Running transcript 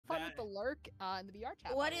the lurk in the VR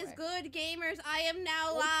chat. What is good, gamers? I am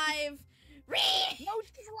now live.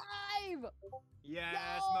 Mochi's live! Yes,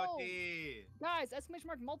 Yo! Moti! Guys,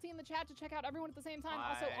 !multi in the chat to check out everyone at the same time.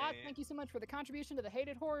 Also, Ott, thank you so much for the contribution to the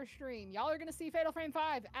Hated Horror stream. Y'all are gonna see Fatal Frame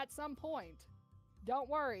 5 at some point. Don't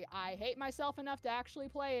worry, I hate myself enough to actually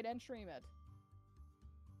play it and stream it.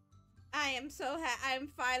 I am so I'm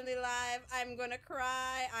finally live. I'm gonna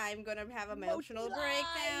cry. I'm gonna have an emotional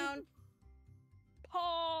breakdown.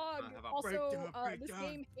 Pog! Also, breakdown. this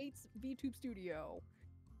game hates VTube Studio.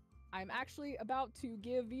 I'm actually about to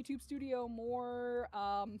give VTube Studio more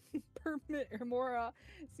CPU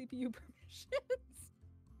permissions.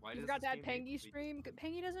 Why You does forgot this to add game Pengy hate stream.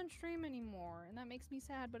 Pengy doesn't stream anymore, and that makes me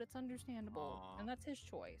sad, but it's understandable. Aw. And that's his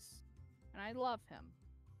choice. And I love him.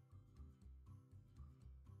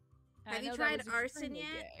 And Have I you know that tried was arson extremely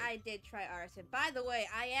yet? gay. I did try arson. By the way,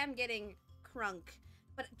 I am getting crunk,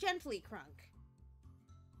 but gently crunk.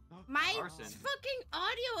 My Arson. fucking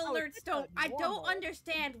audio Oh, alerts it's don't. I normal. don't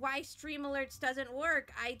understand why stream alerts doesn't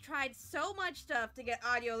work. I tried so much stuff to get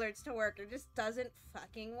audio alerts to work. It just doesn't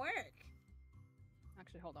fucking work.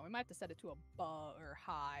 Actually, hold on. We might have to set it to a or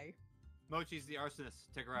high. Mochi's the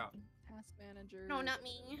arsonist. Take her out. Task manager. No, not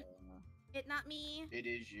me. It not me. It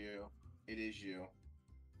is you. It is you.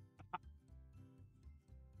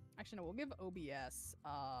 Actually, no. We'll give OBS.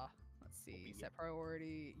 Let's see. OBS. Set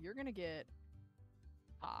priority. You're gonna get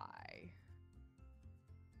high.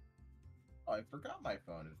 Oh, I forgot my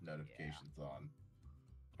phone has notifications on.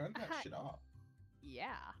 Turn that shit off.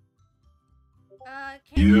 Yeah. Can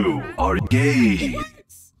You try- are gay. It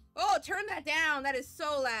works! Oh, turn that down. That is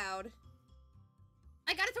so loud.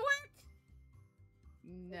 I got it to work.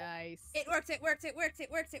 Nice. It works. It works. It works. It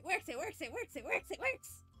works. It works. It works. It works. It works. It works.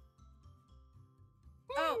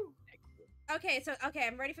 Oh. Okay. So okay,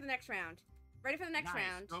 I'm ready for the next round. Ready for the next Nice.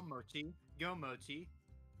 round. Go Mochi. Go Mochi.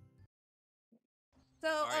 So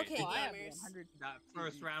Alright. okay, Oh, I have gamers. 100 That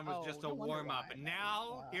first round was just a no wonder warm up, why. and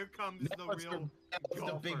now here comes the That was real that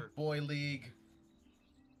was the big gopher. boy league.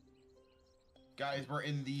 Guys, we're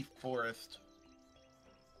in the forest.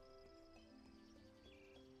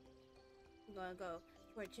 I'm gonna go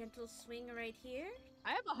for a gentle swing right here.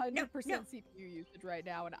 I have 100% no. CPU usage right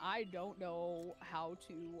now, and I don't know how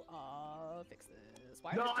to fix this.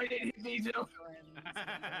 Why No, are I didn't hit me too.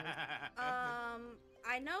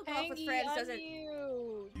 I know golf with Pangy, friends doesn't.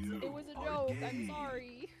 unmute. It was a are joke. I'm gay.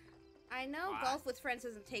 sorry. I know Why? golf with friends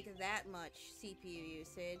doesn't take that much CPU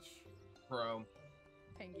usage. Bro,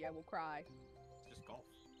 Pangy, I will cry. Just golf.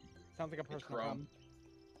 Sounds like a it's personal Chrome. problem.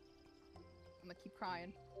 I'm gonna keep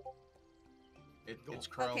crying. It's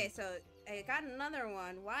Chrome. Okay, so I got another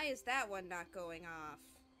one. Why is that one not going off?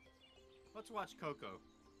 Let's watch Coco.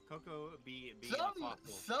 Coco be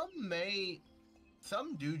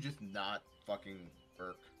Some do just not fucking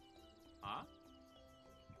work. Huh?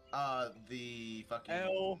 The fucking.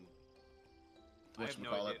 L. I have no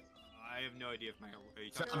Whatchamacallit. idea. I have no idea if my. Are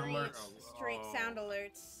you Sound talking alerts. about- Straight oh. sound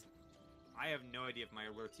alerts. I have no idea if my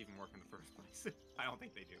alerts even work in the first place. I don't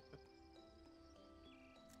think they do.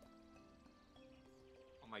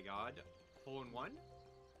 Oh my god. Hole in one?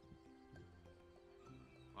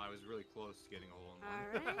 Well, I was really close to getting a hole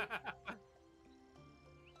in one.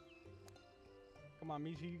 Come on,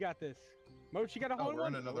 Mizu, you got this. Mochi, you got a Oh, hole in we're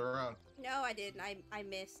on one? another round. No, I didn't. I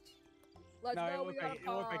missed. Let's No, go. it We looked got like a it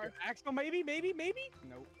looked like car. it. Axel, maybe.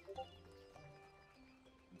 Nope.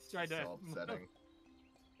 Tried to- So upsetting.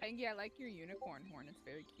 Pangy, I like your unicorn horn. It's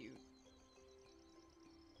very cute.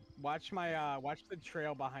 Watch the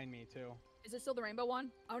trail behind me too. Is it still the rainbow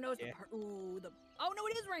one? Oh no, it's Yeah. the ooh the. Oh no,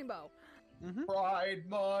 it is rainbow. Mm-hmm. Pride,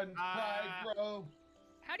 mon, pride, Ah. bro.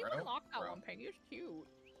 How do you Bro, unlock that bro. one, Pangy? It's cute.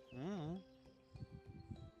 Mm-hmm.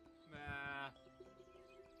 Nah.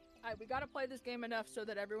 Alright, we gotta play this game enough so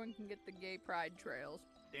that everyone can get the gay pride trails.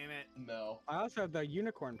 Damn it. No. I also have the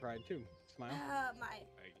unicorn pride too. Smile.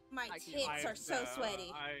 My I tits I- are so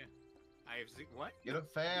sweaty. I have what? Get a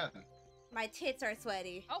fan. My tits are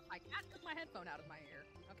sweaty. Oh, I can't took my headphone out of my ear.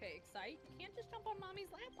 Okay, Excite, you can't just jump on mommy's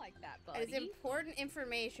lap like that, That buddy. is important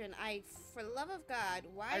information. For the love of God,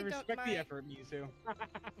 why I don't respect my the effort, Mizu.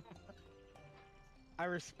 I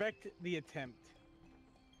respect the attempt.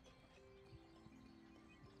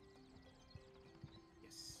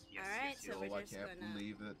 Yes. Alright, so we're Oh, I just can't gonna-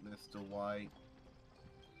 believe it, Mr. White.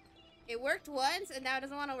 It worked once, and now it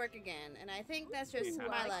doesn't want to work again. And I think that's just Ooh, I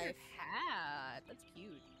my like life. your hat. That's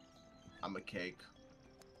cute. I'm a cake.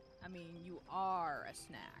 I mean, you are a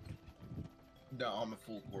snack. No, I'm a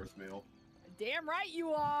full course meal. Damn right you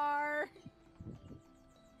are.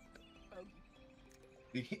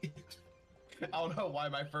 I don't know why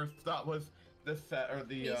my first thought was the set or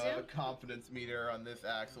the Mizu? confidence meter on this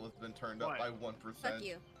Axel has been turned up by 1%. Fuck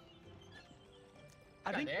you.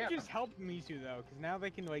 I think Goddamn. you just helped Mizu though, because now they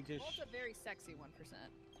can like just Well, it's a very sexy 1%.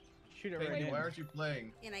 shoot it right Peggy, in. why aren't you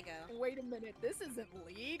playing? In I go. Wait a minute, this isn't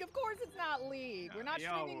League? Of course it's not League. We're not Yo,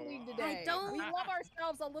 streaming League today. don't- We love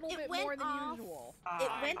ourselves a little It bit went more than off. usual.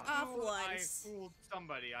 It went off I once. fooled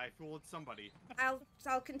somebody. I fooled somebody.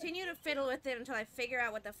 I'll continue to fiddle with it until I figure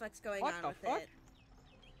out what the fuck's going What on the with fuck? it.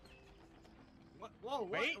 What? Whoa!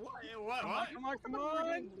 Wait. What? Come on, come on, come We're on!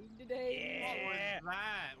 doing League today. What was Yeah.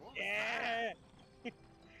 that? What was that? Yeah.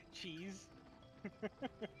 Cheese.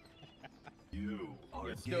 You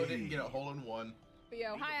still didn't get a hole in one. But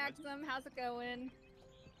yo, hi Axel, how's it going?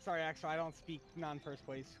 Sorry, Axel, I don't speak non-first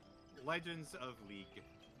place. Legends of League.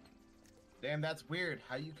 Damn, that's weird.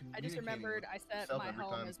 How you can. I just remembered I set yourself my every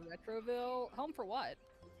home time. as Retroville. Home for what?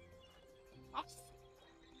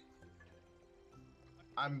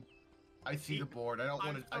 I see the board. I don't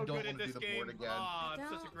want to. I'm I so don't good want at to do this the board game. again. Oh, I'm I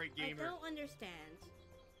such a great gamer. I don't understand.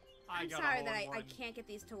 I I'm got a sorry hole that in I one. can't get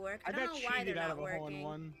these to work. I I don't got know why they're cheated out not of a hole in working.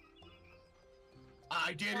 one.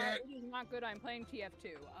 I did it. It is not good. I'm playing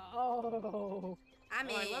TF2. Oh. I Oh,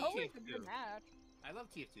 mean, I love Hopefully TF2. it's a good match. I love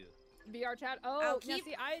TF2. VR chat. Oh, I'll now keep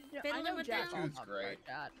see, I fiddling know with Jack them. on Dude's VR great.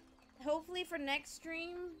 chat. hopefully for next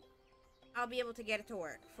stream, I'll be able to get it to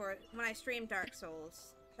work for when I stream Dark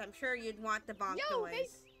Souls. So I'm sure you'd want the bonk Yo, noise. hey,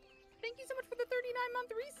 thank you so much for the 39-month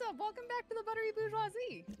resub. Welcome back to the Buttery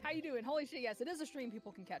Bourgeoisie. How you doing? Holy shit, yes, it is a stream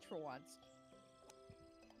people can catch for once.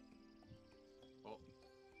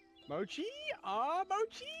 Mochi?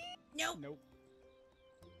 Mochi? Nope. Nope.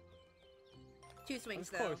 Two That swings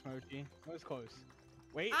was though. close, Mochi. That was close.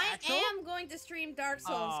 Wait, I Axel? am going to stream Dark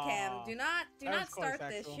Souls, Cam. Aw, Do not that was start close,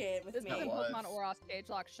 this Axel. shit with This me. isn't was. Pokemon Oros, Cage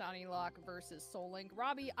Lock, Shiny Lock versus Soul Link.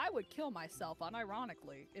 Robbie, I would kill myself,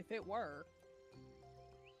 unironically, if it were.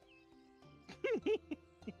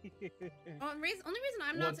 Only reason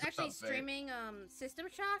I'm not What's actually up, babe? streaming System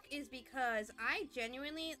Shock is because I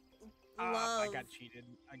genuinely I love got cheated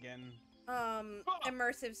again.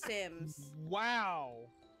 immersive sims. Wow.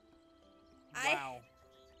 Wow.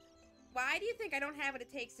 Why do you think I don't have what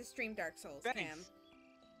it takes to stream Dark Souls, Cam? Thanks.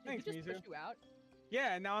 Did Thanks, he just Mizu. push you out?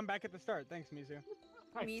 Yeah, now I'm back at the start. Thanks, Mizu.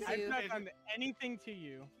 Mizu. I've not done anything to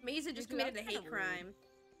you. Mizu just Mizu, committed a that's hate kinda rude. crime.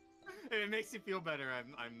 If it makes you feel better,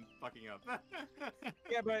 I'm fucking up.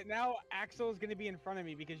 Yeah, but now Axel's gonna be in front of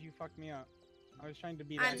me because you fucked me up. I was trying to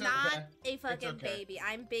beat I'm It's Axel. not okay. a fucking okay. baby.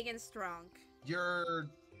 I'm big and strong.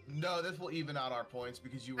 No, this will even out our points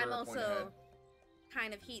because you were I'm a point ahead. also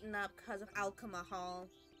kind of heating up because of alcohol.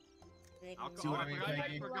 See what I mean, I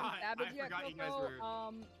Peggy? forgot. I Savage yet, forgot you guys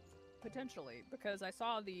Coco? were. Potentially, because I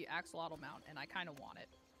saw the axolotl mount and I kind of want it.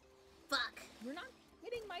 Fuck. You're not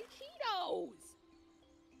hitting my Cheetos!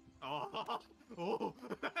 Oh, oh.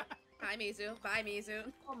 Bye, Mizu. Bye, Mizu.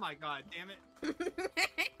 Oh my god, damn it.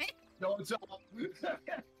 No, it's up.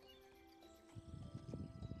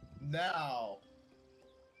 Now.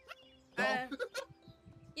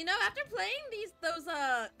 You know, after playing those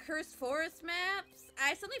cursed forest maps,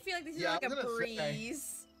 I suddenly feel like this is Yeah, like I a was gonna say.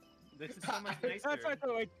 breeze. This is so much That's nicer. what I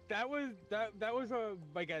thought, like that was a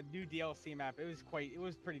like a new DLC map. It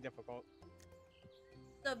was pretty difficult.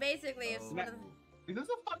 So basically, it's Oh. one of Is this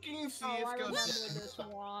a fucking CSGO? Oh, I remember this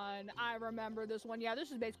one. I remember this one. Yeah,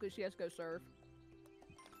 this is basically CSGO Surf.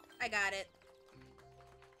 I got it.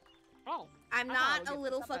 Oh. I'm I thought I not would a get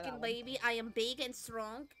little picked up by that fucking one. baby. I am big and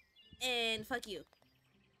strong. And fuck you.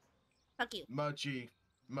 Fuck you. Mochi.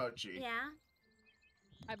 Yeah.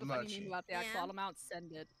 I have a funny Much. meme about the Yeah. axolotl mount.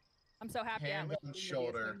 Send it. I'm so happy Hand I on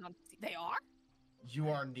shoulder. They are? You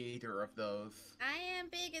are neither of those. I am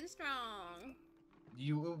big and strong.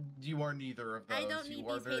 You are neither of those. I don't need you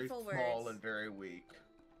are these very hateful small words. and very weak.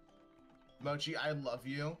 Mochi, I love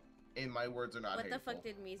you, and my words are not What hateful. the fuck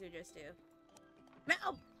did Mizu just do?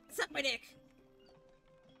 No! Suck my dick!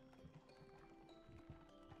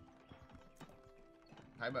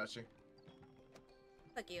 Hi, Mochi.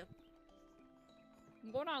 Fuck you.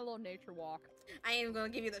 I'm going on a little nature walk. I ain't gonna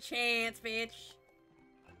give you the chance, bitch.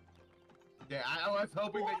 Yeah, I was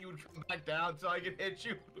hoping that you would come back down so I could hit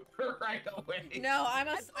you right away. No, I'm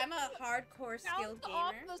a hardcore skilled Bounced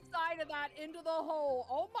off gamer. the side of that into the hole.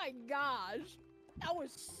 Oh my gosh. That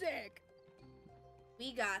was sick.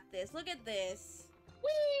 We got this. Look at this.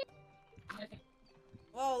 Whee!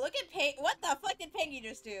 Whoa, look at Peg. What the fuck did Peggy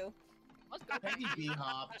just do? Let's go. Peggy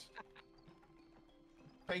bee-hopped.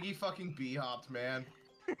 Peggy fucking bee-hopped, man.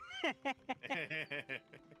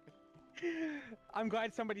 I'm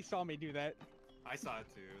glad somebody saw me do that. I saw it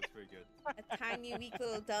too. It was pretty good. A tiny, weak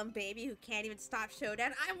little dumb baby who can't even stop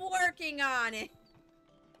Showdown. I'm working on it.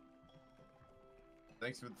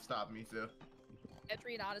 Thanks for stopping me, too.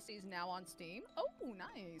 Etrian Odyssey is now on Steam. Oh,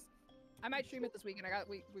 nice. I might stream it this weekend. I got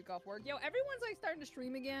week off work. Yo, everyone's like starting to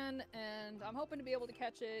stream again, and I'm hoping to be able to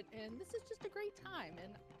catch it. And this is just a great time,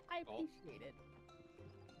 and I appreciate it.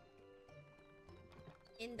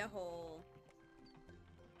 In the hole.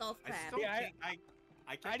 Golf I clap. still Yeah, can't,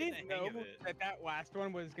 I can't I get didn't the hang know of it. that last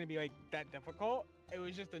one was gonna be like that difficult. It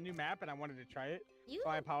was just a new map, and I wanted to try it. You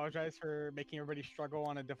So I apologize for making everybody struggle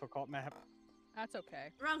on a difficult map. That's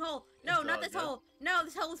okay. wrong hole. No, It's not all this good. hole. No,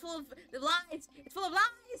 this hole is full of lies. It's full of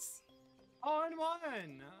lies. On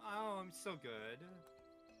one. Oh, I'm so good.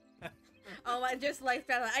 Oh, I just like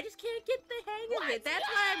that. I just can't get the hang of it. That's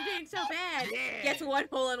why I'm doing so bad. Yeah. Gets 1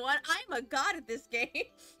 hole in 1. I'm a god at this game.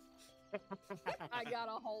 I got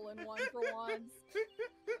a hole in one for once.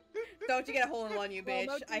 Don't you get a hole in 1, you Well, bitch.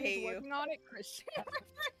 no I team is hate you. working on it, Christian.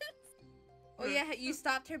 Oh yeah, you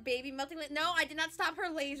stopped her baby melting. No, I did not stop her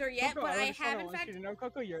laser yet, Coco, but I just have wanna in let fact you to know,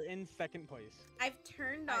 Coco, you're in second place. I've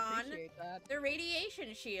turned I on appreciate that. the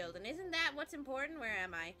radiation shield, and isn't that what's important? Where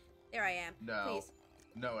am I? There I am. No. Please.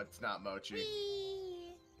 No, it's not Mochi.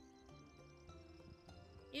 Whee!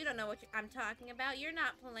 You don't know what I'm talking about. You're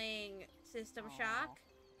not playing System Aw. Shock.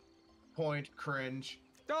 Point cringe.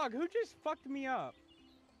 Dog, who just fucked me up?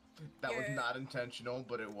 That was You're- not intentional,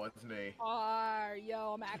 but it was me.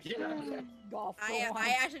 Yo, I'm actually Yeah. golf for I once.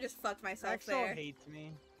 actually just fucked myself Axel there. hates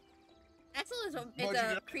me. Axel is Mochi, a did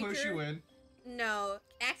I creature. push you in? No,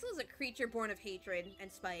 Axel is a creature born of hatred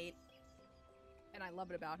and spite. And I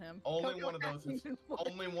love it about him. Only Coco one of those is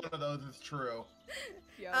only one of those is true.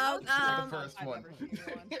 Yo, Oh, that's the um, first I've one.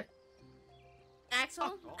 never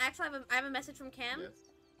Axel, Oh. Axel, I have a message from Cam. Yes.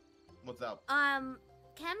 What's up? Cam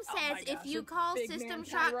Oh my says if gosh, you a call big System man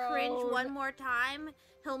Shock cringe Tyrone. one more time,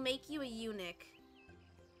 he'll make you a eunuch.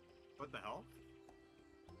 What the hell?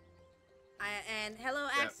 And hello,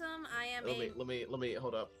 Yeah. Axel. I am Let me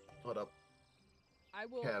hold up. I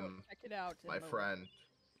will Cam, check it out. in My a moment. friend.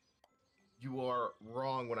 You are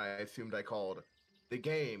wrong when I assumed I called the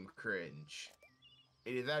game cringe.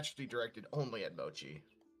 It is actually directed only at Mochi.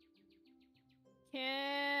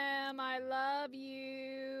 Kim, I love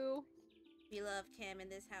you. We love Cam in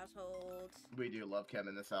this household. We do love Cam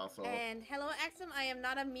in this household. And hello, Axel. I am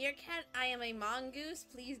not a meerkat. I am a mongoose.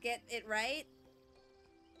 Please get it right.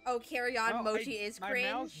 Oh, carry on. Oh, Mochi is my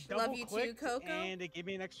mouse cringe. Love you too, double-clicked, Coco. And it gave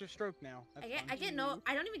me an extra stroke now. That's fun. I get no.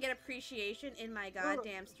 I don't even get appreciation in my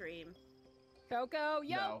goddamn stream. Coco,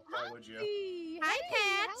 yo, No, why would you? hi. Hi,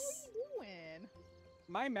 Hey, Pats. How you doing?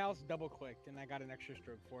 My mouse double clicked and I got an extra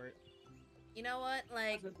stroke for it. You know what?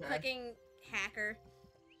 Like That's okay. clicking hacker.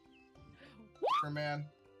 Man.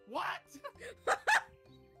 What?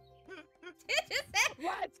 It just said.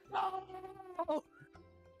 Let's go.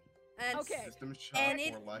 And Okay. System shock And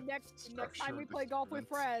it- or lack Next structure time we play golf with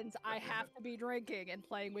disturbance. friends, I have to be drinking and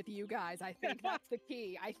playing with you guys. I think that's the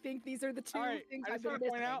key. I think these are the two Alright, things I I've just been want to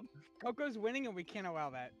point out, missing. Coco's winning and we can't allow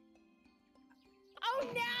that. Oh,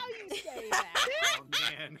 now you say that. Oh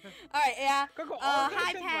man. All right, yeah. Coco, all Uh, I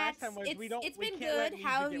hi, said Pats. last time was we don't. It's we been can't let good. Mizu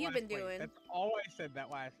How have get you last been place. doing? That's all I said that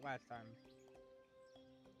last time.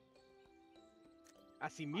 I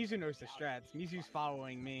see Mizu knows the strats. Mizu's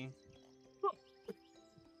following me.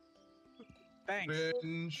 Thanks.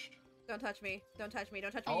 Binge. Don't touch me. Don't touch me.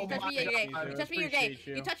 Don't touch me. Oh You touch my me, you're gay. God. You touch me, you're gay. Appreciate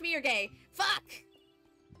you. You touch me, you're gay. Fuck!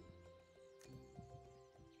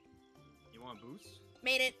 You want a boost?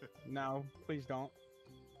 Made it. No, please don't.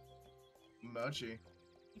 Mochi.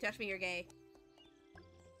 You touch me, you're gay.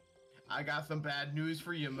 I got some bad news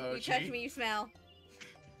for you, Mochi. You touch me, you smell.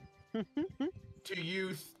 To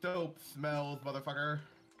you, Stope smells, motherfucker.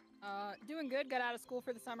 Doing good. Got out of school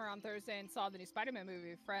for the summer on Thursday and saw the new Spider-Man movie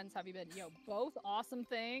with friends. Have you been? Yo, both awesome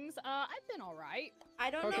things. I've been all right. I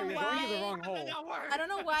don't Okay, know you're going to the why. wrong hole. I don't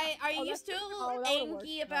know why. Are Oh, you that's- still oh, that would've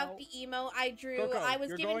angry worked. about No. the emo I drew? Coco, I was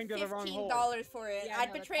you're given going to the wrong hole. $15 for it. Yeah, I'd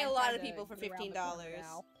no, that's betray a why I'm lot trying of to people for get around the corner $15.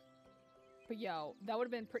 now. But yo, that would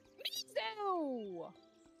have been pretty. Mizu!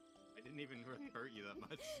 I didn't even really hurt you that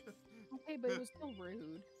much. Okay, but it was still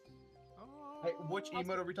rude. Oh. Hey, which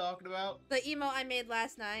emote are we talking about? The emo I made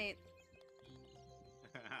last night.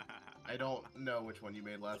 I don't know which one you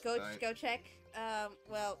made last Go night. go check.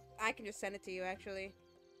 Well, I can just send it to you actually.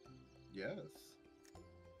 Yes.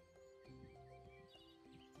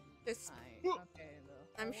 Just Okay,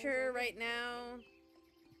 the I'm hole's sure over. right now.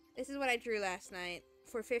 This is what I drew last night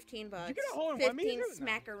for $15. get a hole in one, 15 Mizu? No.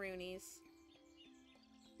 smackaroonies.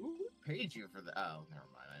 Who paid you for the? Oh, never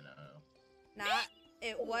mind. I know. Not.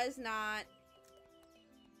 It was not.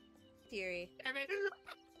 Theory.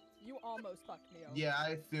 You almost fucked me over. Yeah, I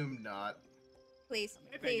assume not. Please,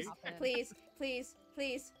 Hey, please, baby. please, please,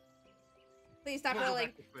 please. Please stop We'll go rolling.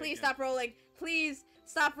 back to Twitch, Please yeah. stop rolling. Please,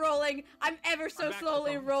 Stop rolling. I'm ever so back to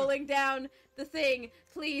slowly Coco. rolling down the thing.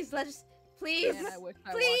 Please, let's. Please. Man, I wish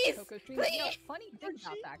I Please, watched Coco stream. You know, please. funny thing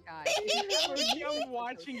about that guy. I'm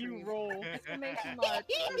watching you roll. Exclamation mark.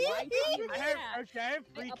 Why I have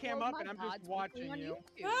free cam up and I'm just watching you.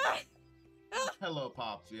 Hello,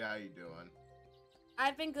 Popsy. How you doing?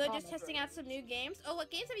 I've been good, Oh, just my testing out some new games. Oh, what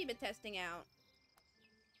games have you been testing out?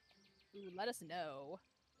 Ooh, let us know.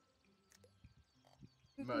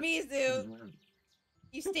 Much. Mizu,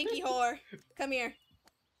 you stinky whore. Come here.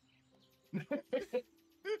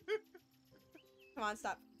 Come on,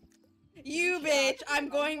 stop. You bitch! I'm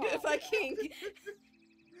going to fucking...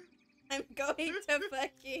 I'm going to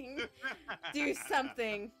fucking do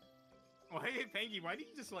something. Why, Pangy, why do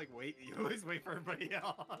you just like wait? You always wait for everybody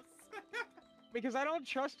else. Because I don't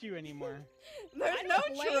trust you anymore. There's I no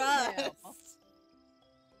don't blame trust. him.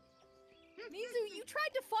 Mizu, you tried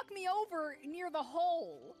to fuck me over near the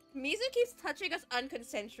hole. Mizu keeps touching us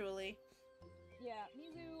unconsensually. Yeah,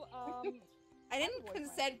 Mizu, I didn't boyfriend.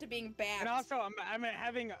 consent to being banned. And also, I'm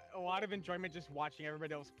having a lot of enjoyment just watching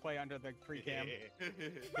everybody else play under the free cam.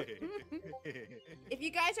 If you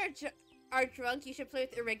guys are drunk, you should play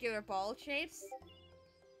with irregular ball shapes.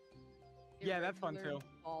 Yeah, that's fun Irregular too.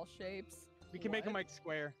 Ball shapes. We can make them What? like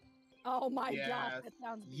square. Oh my Yes. god, that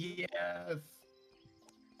sounds beautiful. Yes.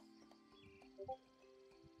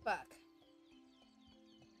 Fuck.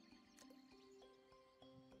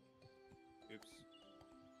 Oops.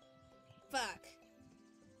 Fuck.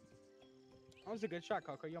 That was a good shot,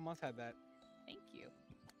 Coco. You almost had that. Thank you.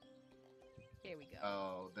 Here we go.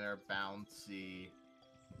 Oh, they're bouncy.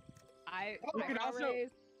 You can also-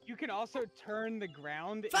 raised- You can also turn the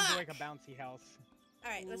ground Fuck! into like a bouncy house.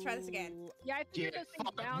 Alright, let's try this again. Ooh. Yeah, I figured Get those things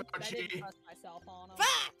fucked, bounce, but I didn't Mochi. trust myself on them.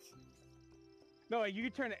 Fuck! No, like, you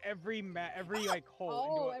can turn every like hole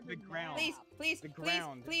Oh, into every the ground. Please, please, The please,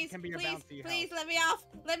 ground please, can be a please, bouncy please, house. let me off!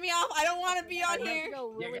 Let me off! I don't want to be on Does it here! go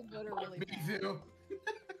really Yeah, good or really bad? Mizu.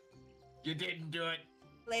 You didn't do it.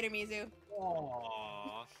 Later, Mizu.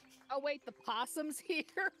 Aww. Oh wait, the possum's here.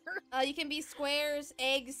 You can be squares,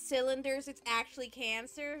 eggs, cylinders. It's actually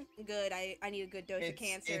cancer. Good, I need a good dose of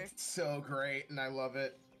cancer. It's so great, and I love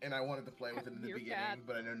it. And I wanted to play with it in the Your beginning, cat.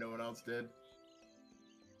 but I know no one else did.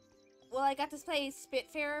 Well, I got to play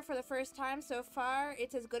Spitfarer for the first time so far.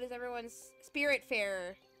 It's as good as everyone's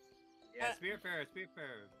Spiritfarer. Yeah, Spiritfarer,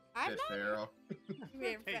 Spiritfarer. I'm Fish not Pharaoh.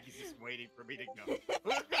 Spiritfarer. Pangy's just waiting for me to go.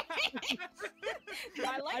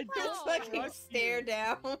 I like I how don't Fucking trust stare you.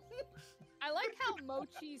 down. I like how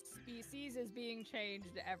Mochi's species is being changed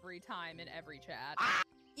every time in every chat.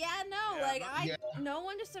 Yeah, no, Yeah, like but- Yeah. no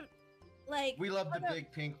one just like. We love the Oh, no.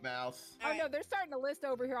 big pink mouse. Oh no, Alright. they're starting to list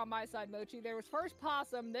over here on my side, Mochi. There was first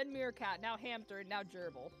possum, then meerkat, now hamster, and now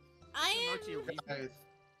gerbil. I Mochi, am.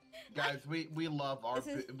 Guys, we love our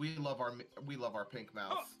This is- we love our pink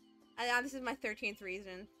mouse. This is my 13th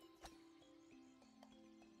reason.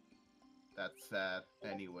 That's sad.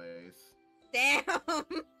 Anyways. Damn.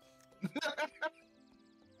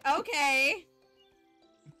 Okay.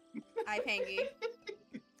 Hi, Pangy.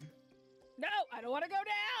 No, I don't want to go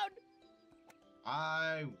down.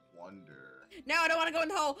 I wonder. No, I don't want to go in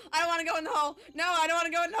the hole. I don't want to go in the hole. No, I don't want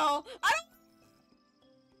to go in the hole. I don't.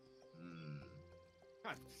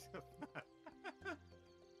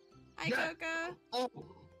 Hi, Yeah. Coco. Oh,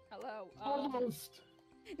 Hello. almost.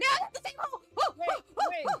 No, that's the same hole. Oh, Wait, oh, oh,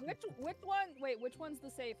 wait, oh. which one? Wait, which one's the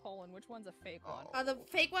safe hole and which one's a fake one? Oh. The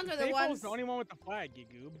fake ones are the Staples ones. the only one with the flag, you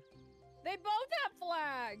goob. They both have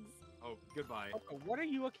flags. Oh, goodbye. Coco, what are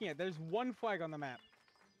you looking at? There's one flag on the map.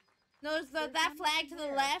 No, that There's flag to the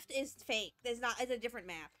where? left is fake. It's not. It's a different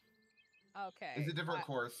map. Okay. It's a different I-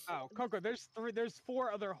 course. Oh, Coco, there's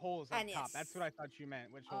four other holes up And top. yes. That's what I thought you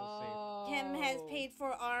meant. Which hole's safe? Oh. Kim has paid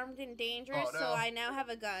for armed and dangerous, Oh, so no. I now have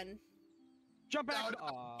a gun. Jump back! No,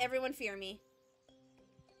 Aw. Everyone fear me.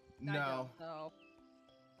 I No, don't know.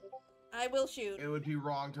 I will shoot. it would be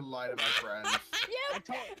wrong to lie to my friends. I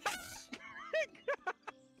told.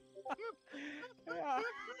 Yeah,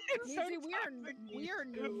 it's so Mizu, toxic, we are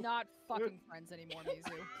Mizu. not fucking friends anymore,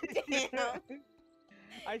 Mizu. Damn.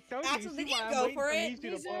 I told Axel, you. did see you why I'm go waiting for it? Mizu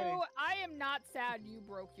to play. Mizu, I am not sad you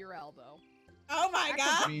broke your elbow. Oh my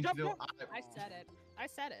god. Mizu, I said it. I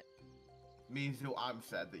said it. Mizu, I'm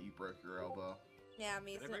sad that you broke your elbow. Yeah,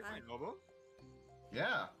 me Did I too. break my elbow?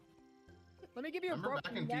 Yeah. Let me give you a Remember back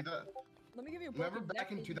broken in neck. 2000, Let me give you a remember broken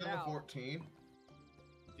back in neck to get out. 2014?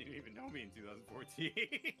 You didn't even know me in 2014.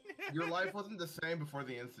 Your life wasn't the same before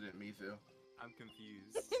the incident, Mizu. I'm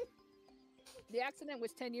confused. The accident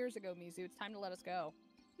was 10 years ago, Mizu. It's time to let us go.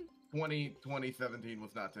 2017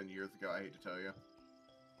 was not 10 years ago, I hate to tell you.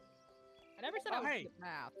 I never said Oh, I was hey. good at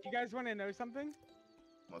math. You guys want to know something?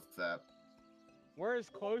 What's that? We're as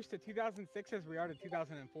close to 2006 as we are to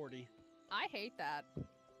 2040. I hate that.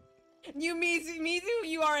 You Mizu,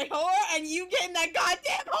 you are a whore, and you get in that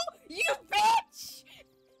goddamn hole, you bitch!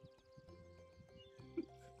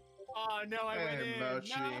 Oh no, I went Hey, in.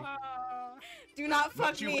 Mochi. No. Do not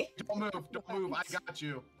fuck Mochi, me. don't move, I got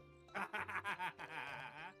you.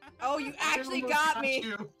 Oh, you actually Almost got me.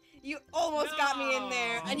 you. You almost got me in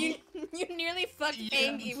there, and you No. you nearly fucked Yes.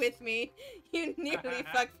 Pangy with me. You nearly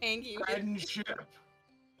fucked Pangy with me. Friendship.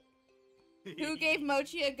 Who gave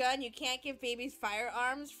Mochi a gun? You can't give babies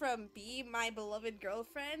firearms from B, my beloved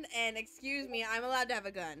girlfriend. And excuse me, I'm allowed to have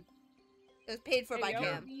a gun. It was paid for by Hey, yo,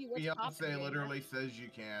 Cam. B, what's poppin', Beyonce gamer? literally says you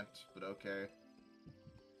can't, but okay.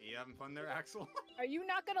 You having fun there, Axel? Are you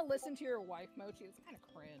not gonna listen to your wife, Mochi? It's kind of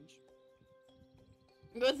cringe.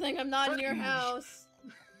 Good thing I'm not in your Cringe. house.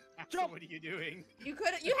 Axel, what are you doing? You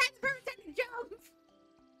had the perfect time to jump.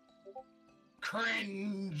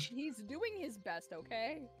 Cringe. He's doing his best,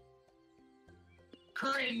 okay?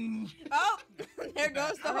 Cringe. Oh, there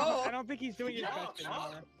goes the hole. I don't think he's doing his best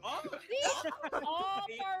anymore.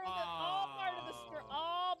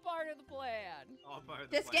 All part of the plan. All part of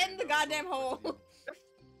the Just get in the plan. goddamn hole.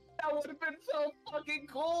 That would have been so fucking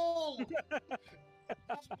cool.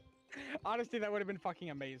 Honestly, that would have been fucking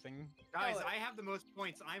amazing. Guys, Oh. I have the most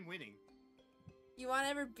points. I'm winning. You want to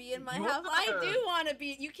ever be in my You house? I are. do want to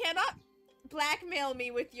be. You cannot blackmail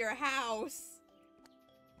me with your house.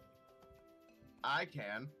 I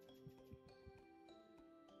can.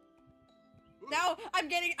 No, I'm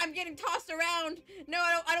getting tossed around. No,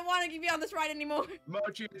 I don't want to be on this ride anymore.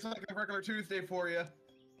 Mochi, it's like a regular Tuesday for you.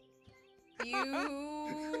 You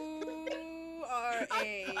are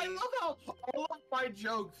a. I love how all of my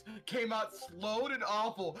jokes came out slowed and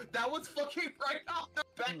awful. That was fucking right off the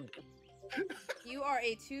bat. You are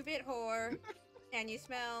a 2-bit whore, and you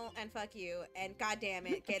smell and fuck you, and goddamn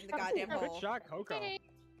it, get in the goddamn Good hole. shot, Coco. Hi,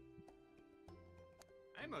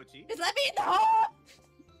 Mochi. Just let me in the hole.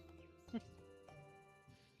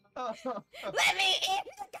 Let me in.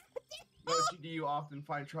 Mochi, do you often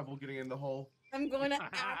find trouble getting in the hole? I'm going to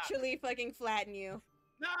actually fucking flatten you.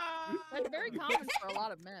 No! That's very common for a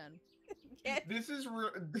lot of men. Get- This is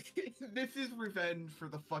this is revenge for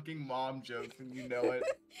the fucking mom jokes, and you know it.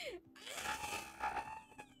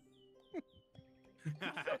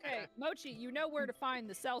 Okay, Mochi, you know where to find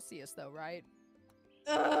the Celsius, though, right?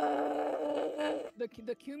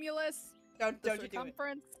 The cumulus, Don't the you do it.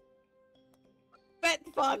 circumference. But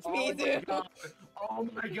fuck Oh me, my dude. god! Oh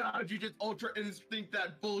my god! You just ultra instinct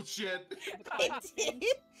that bullshit. I did.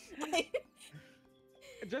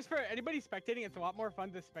 Just for anybody spectating, it's a lot more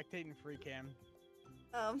fun to spectate in free cam.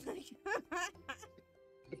 Oh my god.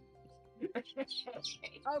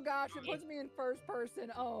 Oh gosh, it puts me in first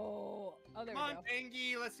person. Oh, there Come we on, go.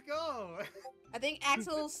 Pengy, let's go. I think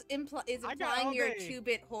Axel's is I got implying all you're a day.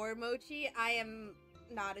 2-bit whore, Mochi. I am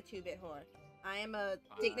not a 2-bit whore. I am a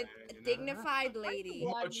Fine, dignified I'm lady.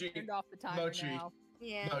 glad Mochi, you turned off the timer Mochi. now.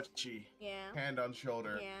 Yeah. Mochi, Yeah. hand on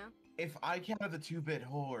shoulder. Yeah. If I count as a 2-bit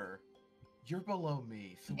whore, you're below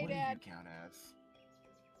me. So Hey, what do Dad. you count as?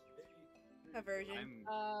 A virgin.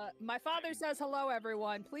 My father says hello,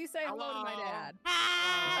 everyone. Please say hello to my Hello. dad.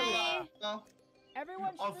 Hi. Oh,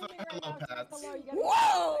 Everyone Also, streaming right hello, now says Pats. hello. You gotta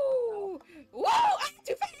Whoa! Whoa! I'm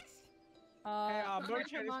too fast. Hey, I Mochi, I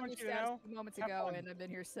just on want your you to status know, a few moments have ago, fun. and I've been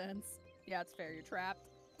here since. Yeah, it's fair. You're trapped.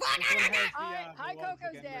 Fuck! This one has the, Hi, the loves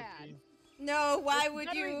Coco's again, dad. Mochi. No, why It's would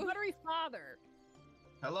buttery, you? Buttery father.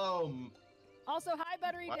 hello. Also, hi,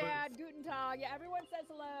 Buttery Why would- dad. Guten Tag. Yeah, everyone says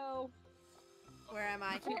hello. Where am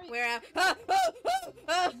I? Sorry. Where am I?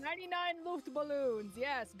 99 Luftballons.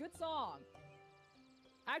 Yes, good song.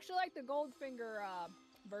 I actually like the Goldfinger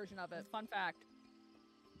version of it. Fun fact.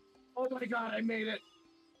 Oh my god, I made it.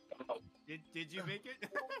 Did you make it?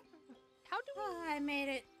 How do we... Oh, I made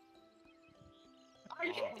it.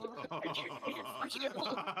 I can't.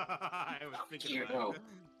 I was thinking you. about it.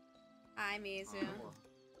 Hi, Mizu.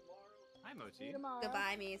 Hi, See Mochi. you tomorrow.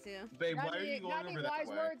 Goodbye, Mizu. Babe, Got why are any, you going got any over that wise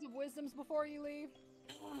way? words of wisdoms before you leave?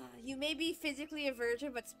 You may be physically a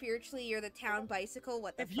virgin, but spiritually you're the town bicycle.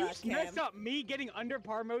 What the If you fuck, messed Cam? up me getting under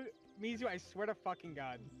par Mizu, I swear to fucking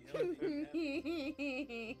god.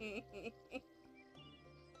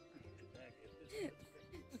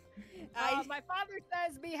 My father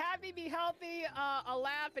says, be happy, be healthy, a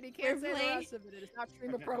laugh, and he can't We're say the playing- rest of it. It's not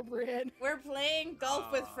stream appropriate. We're playing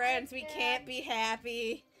golf with Aw. friends. We can't be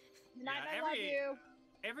happy. Good night, Yeah, I love you.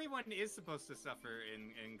 Everyone is supposed to suffer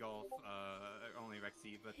in golf, only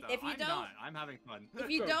Rexy, but If you I'm don't- not. I'm having fun. If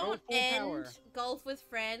you Go don't full end power. golf with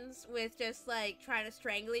friends with just like trying to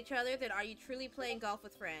strangle each other, then are you truly playing golf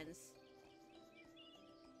with friends?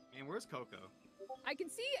 And where's Coco? I can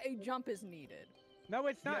see a jump is needed. No,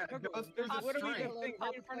 it's not. Yeah, Coco. there's a literally string. the thing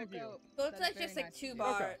right in front of you. So it's That is like very just like nice two of you.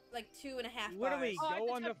 bar, Okay. like 2.5 Literally. bars. Oh, I Go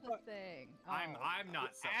have on to the touch the thing. Oh. I'm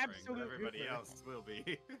not suffering, absolute but everybody goofer. else will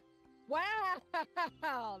be. Wow!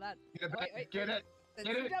 That. Get it, Wait. get it. That's- Get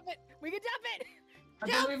We can it. jump it. We can jump it. I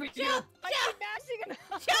Jump, believe in you. jump, I jump, keep mashing it.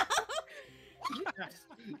 Yes.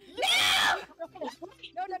 no!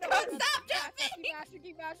 No. Don't stop jumping!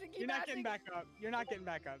 Keep mashing. You're not getting back up. You're not getting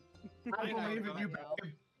back up. I I know, believe in you, Coco.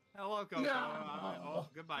 babe. Hello, Coco. No. Oh,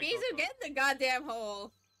 goodbye, Mizu, Coco. get in the goddamn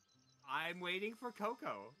hole. I'm waiting for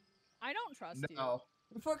Coco. I don't trust you. No.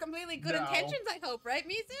 For completely good No. intentions, I hope, right,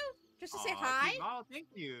 Mizu? Just to say Aw, hi? Oh, thank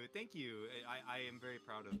you. I am very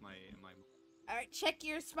proud of my. Alright, check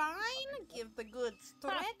your spine. Give the good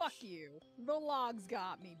stretch. Ah, fuck you. The logs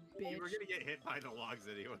got me, bitch. You were gonna get hit by the logs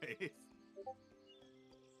anyways.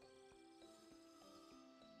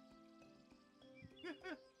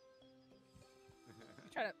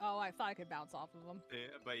 Oh, I thought I could bounce off of them.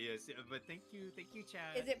 But yes, but thank you,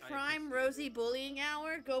 Chad. Is it I prime appreciate Rosie bullying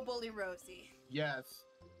hour? Go bully Rosie. Yes.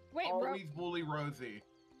 Wait, Always bully Rosie.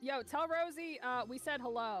 Yo, tell Rosie we said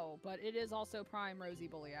hello, but it is also prime Rosie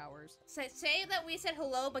bully hours. Say that we said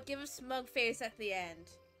hello, but give a smug face at the end.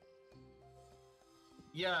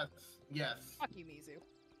 Yes. Yes. Fuck you, Mizu.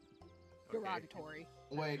 Okay. Derogatory.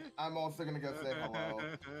 Wait, I'm also gonna go say hello.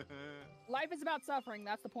 Life is about suffering.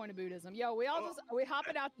 That's the point of Buddhism. Yo, we hop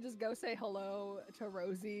it out to just go say hello to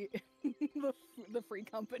Rosie in the free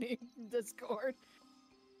company Discord.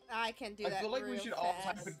 I can do I that feel like we real should all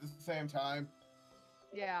type fast. it at the same time.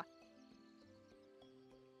 Yeah.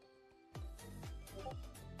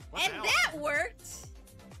 What the And hell? that worked!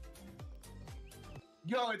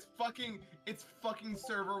 Yo, it's fucking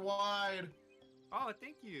server wide. Oh,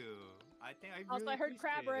 thank you. I Also, really I heard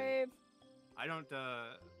Crab appreciate it. Rave. I don't. I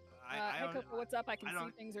Hey, don't. Coco, what's up? I can I see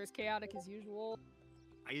don't- things are as chaotic as usual.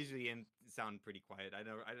 I usually sound pretty quiet. I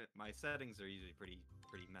know. My settings are usually pretty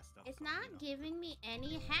messed up. It's so, not you know. giving me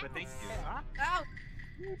any help. But thank you. Oh!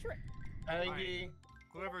 You tri- Angie.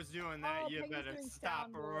 Whoever's doing that, Oh, you Peggy's better doing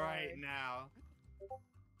stop soundboard. right now.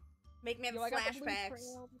 Make me have Yo, I got the blue flashbacks.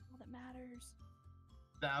 trail, that's all that matters.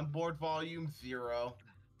 Soundboard volume 0.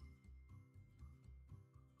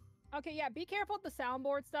 Okay, yeah, be careful with the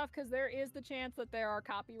soundboard stuff because there is the chance that there are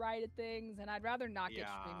copyrighted things, and I'd rather not get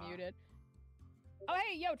stream Yeah. muted. Oh,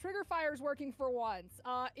 hey, yo, Trigger Fire's working for once.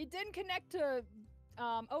 It didn't connect to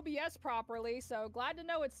OBS properly, so glad to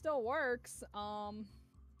know it still works.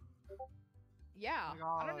 Yeah, Oh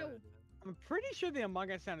my I don't know. God. I'm pretty sure the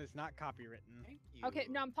Among Us sound is not copywritten. Thank you. Okay,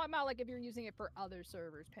 no, I'm talking about like if you're using it for other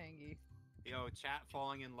servers, Pangy. Yo, chat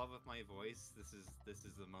falling in love with my voice. This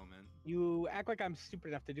is the moment. You act like I'm stupid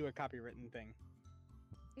enough to do a copywritten thing.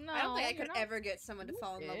 No, I don't think I you're could not ever get someone to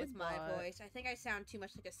fall in love with stupid, my but- voice. I think I sound too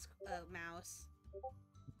much like a mouse.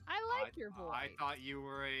 I like your voice. I thought you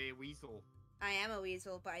were a weasel I am a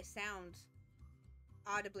weasel, but I sound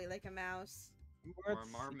audibly like a mouse. or a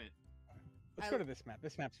Let's, marmot. let's I- go to this map.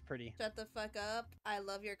 This map's pretty. Shut the fuck up. I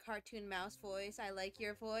love your cartoon mouse voice. I like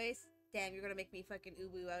your voice. Damn, you're gonna make me fucking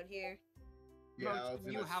uwu out here. Yeah, I was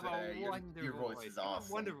you gonna have say, a your wonderful voice voice. is You have a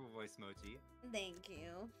awesome. wonderful voice, Mochi. Thank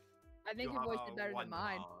you. I think You your voice have did a better than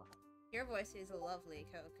mine. wonderful- Your voice is lovely,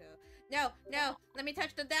 Coco. No, let me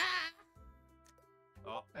touch the da.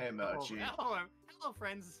 Oh, Hey, Mochi. hello,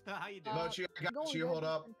 friends. How you doing? Mochi, I got Going you. good, Hold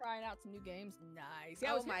just up. been trying out some new games. Nice. Yeah,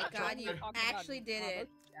 I Oh was my talking God, about you about actually did it.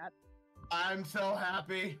 chat. I'm so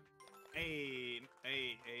happy. Hey,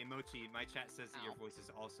 Mochi. My chat says that your voice is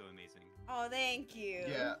also amazing. Oh, thank you.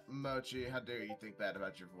 Yeah, Mochi, how dare you think that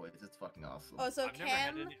about your voice? It's fucking awesome. Oh, so I've never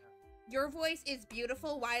had Cam, any. your voice is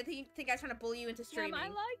beautiful. Why do you think I was trying to bully you into Cam, streaming? I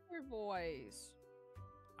like your voice.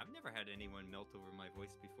 I've never had anyone melt over my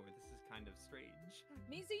voice before. This is kind of strange.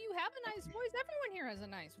 Mizu, you have a nice voice. Everyone here has a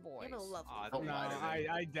nice voice. You have a lovely Aw, voice. Don't No, lie to me.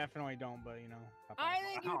 I definitely don't, but you know. I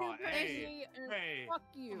think you do Oh, crazy. and hey, fuck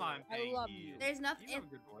you. come on, I love Peggy. you. There's nothing. You have a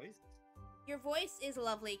good voice. Your voice is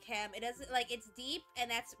lovely, Cam. It doesn't like it's deep and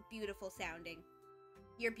that's beautiful sounding.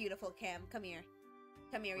 You're beautiful, Cam. Come here.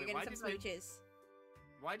 Come here. Wait, You're why getting some did I- smooches.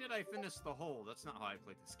 Why did I finish the hole? That's not how I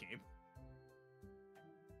played this game.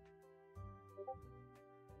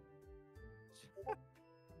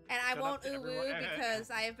 And I Shut up won't to everyone. uwu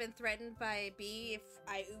because I have been threatened by B. If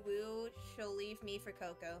I uwu, she'll leave me for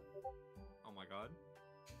Coco. Oh my god.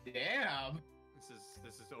 Damn.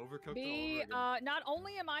 This is overcooked B, all over again. not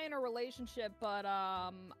only am I in a relationship, but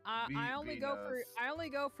I only B go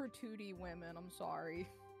knows. for 2D women. I'm sorry.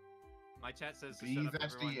 My chat says to B's shut up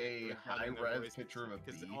actually everyone a regarding their high-res voices, picture of a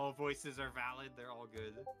because bee. all voices are valid. They're all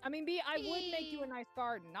good. I mean, B, I would make you a nice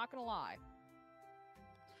garden. Not gonna lie.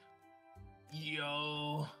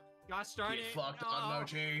 Yo. Gosh darn Get it. fucked no. on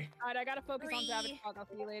Mochi. All right, I gotta focus on Savage Talk. I'll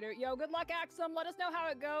see you later. Yo, good luck, Axel. Let us know how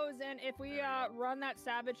it goes, and if we There we go. run that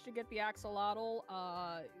Savage to get the axolotl,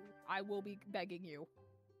 I will be begging you.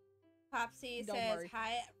 Popsy Don't says, worry.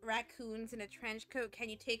 "Hi, raccoons in a trench coat. Can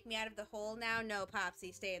you take me out of the hole now?" No,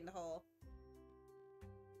 Popsy, stay in the hole.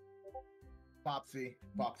 Popsy,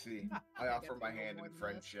 Popsy, I I offer guess my we know hand more in than this.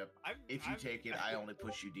 friendship. If you take it, I only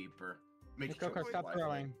push you deeper. Make Hey, your Coco, choice stop wisely.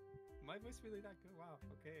 throwing. My voice really that good? Wow.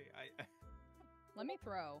 Okay. Let me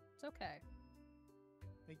throw. It's okay.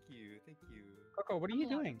 Thank you. Thank you. Coco, what are you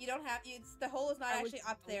doing? You don't have. It's the hole is not actually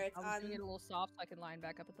up there. It's I was on. doing it a little soft so I can line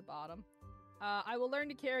back up at the bottom. I will learn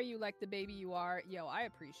to carry you like the baby you are. Yo, I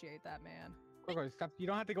appreciate that, man. Coco, stop. You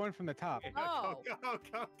don't have to go in from the top. Oh.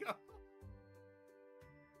 Go.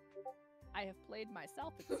 I have played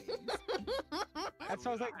myself, it seems. That's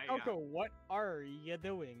why I was like, I- Coco, what are you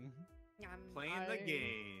doing? Playing the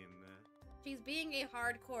game. She's being a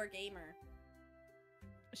hardcore gamer.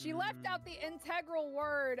 She left out the integral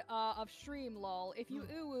word of stream, lol. If you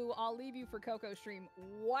ooh, I'll leave you for Coco stream.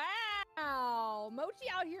 Wow! Mochi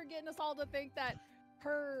out here getting us all to think that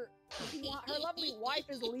her lovely wife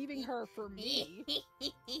is leaving her for me.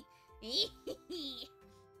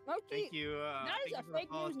 Mochi, Thank you. that is thank a you for the fake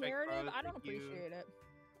follow, news Strike narrative. Bros, I don't thank you. appreciate it.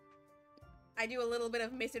 I do a little bit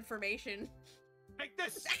of misinformation. Take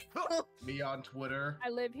this. Me on Twitter. I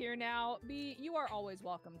live here now. B, you are always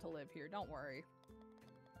welcome to live here. Don't worry.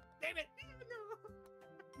 Damn it.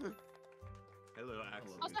 No. Hello,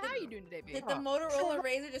 Axel. Also, how are you doing today, B? Did the Motorola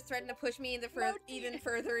Razr just threaten to push me even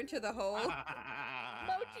further into the hole?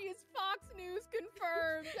 Mochi is Fox News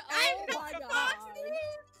confirmed. I'm Oh not my Fox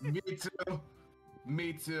god. News! Me too.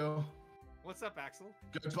 Me too. What's up, Axel?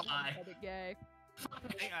 Goodbye. Edit gay.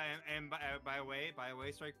 Hey, and by the way,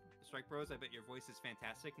 Strike Bros, I bet your voice is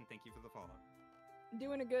fantastic, and thank you for the follow.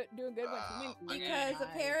 Doing good with Because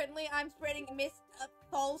apparently I'm spreading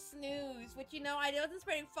false news, which I wasn't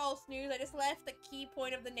spreading false news. I just left the key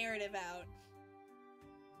point of the narrative out.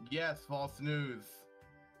 Yes, false news.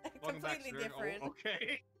 Welcome back, Completely sir. different. Oh,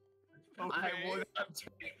 okay. I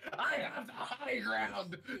have the high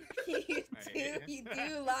ground. you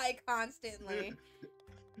do lie constantly.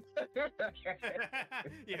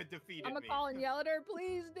 You defeated I'm me. gonna call and yell at her.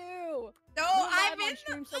 Please do. No, Do it I'm live on in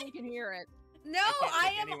stream so we can hear it. No, can't I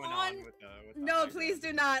take am anyone on. with the No, high please ground.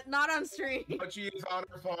 do not. Not on stream. But she is on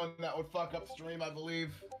her phone. That would fuck up stream, I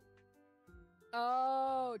believe.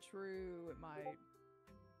 Oh, true. It might.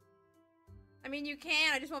 I mean, you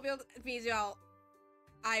can. I just won't be able to. Mizu,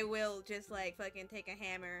 I will just fucking take a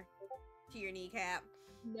hammer to your kneecap.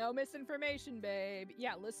 No misinformation, babe.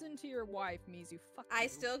 Yeah, listen to your wife, Mizu. Fuck I you.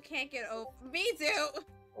 still can't get over Mizu.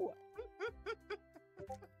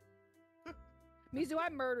 Mizu,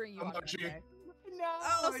 I'm murdering you. I'm on not Monday. No.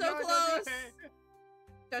 Oh, so close.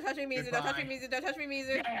 Don't touch me, Mizu. Don't touch me, Goodbye. Mizu. Don't touch me,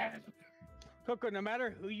 Mizu. Coco, no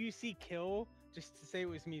matter who you see kill, just to say it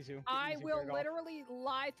was Mizu. Get I Mizu will burned off. literally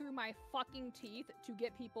lie through my fucking teeth to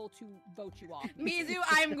get people to vote you off. Mizu,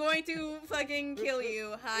 I'm going to fucking kill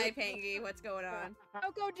you. Hi, Pangy. What's going on?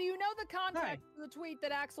 Coco, do you know the context of the tweet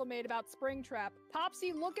that Axel made about Springtrap?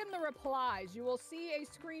 Popsy, look in the replies. You will see a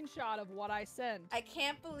screenshot of what I sent. I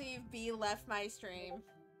can't believe B left my stream.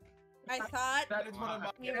 I thought That is one of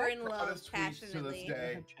my we were in love proudest tweets to this passionately.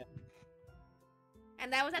 day.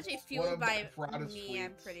 And that was actually One fueled of my by proudest me,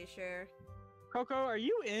 I'm tweets. pretty sure. Coco, are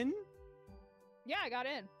you in? Yeah, I got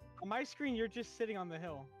in. On my screen, you're just sitting on the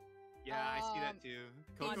hill. Yeah, I see that too.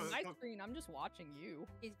 On Coco, my screen, I'm just watching you.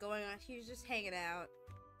 He's going on. He's just hanging out.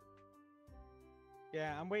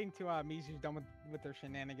 Yeah, I'm waiting till Mizu's done with their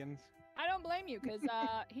shenanigans. I don't blame you, because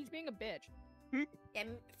he's being a bitch. And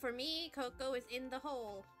for me, Coco is in the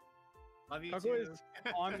hole. love you Coco too. is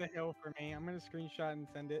on the hill for me. I'm gonna screenshot and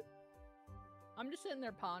send it. I'm just sitting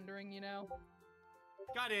there pondering, you know?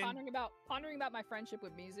 Got in. Pondering about my friendship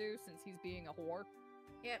with Mizu, since he's being a whore.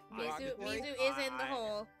 Yep, I Mizu obviously- is in the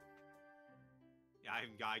hole. Yeah,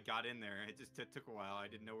 I got in there. It just took a while. I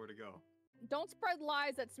didn't know where to go. Don't spread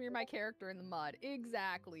lies that smear my character in the mud.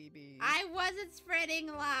 Exactly, B. I wasn't spreading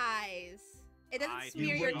lies. It doesn't I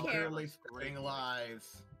smear do your know. character. Literally spreading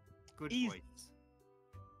lies. Good Easy. points.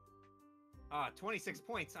 26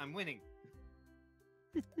 points. I'm winning.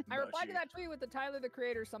 I replied to that tweet with the Tyler the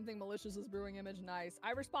Creator something malicious is brewing image nice.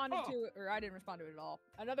 I responded Oh. to it, or I didn't respond to it at all.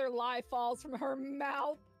 Another lie falls from her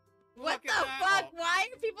mouth. What Look the at that. fuck? Why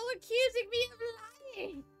are people accusing me of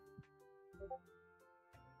lying?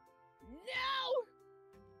 No!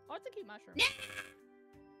 Oh, it's a cute mushroom.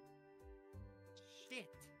 Shit.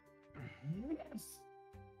 Yes.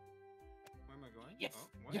 Where am I going? Yes. Oh,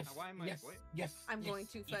 what? Yes. Why am I? Yes. What? Yes. I'm yes, going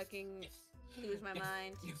to yes, fucking yes, lose my yes,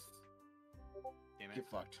 mind. Yes. Damn it. Get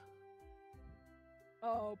fucked.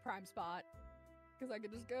 Oh, prime spot. Because I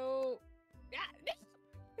could just go. Yeah.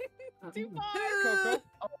 Too far. Coco.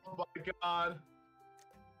 Oh my god.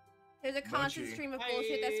 There's a constant Mochi. stream of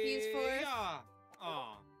bullshit that spews forth. Yeah.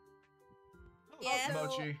 Oh. Yes.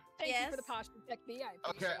 Also, Mochi. Thank you for the Yes. posture technique. I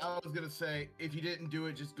Okay, appreciate I it. was gonna say, if you didn't do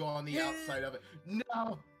it, just go on the outside of it.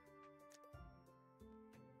 No!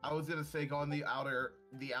 I was gonna say go on the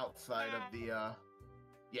outside of the,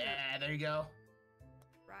 Yeah, there you go.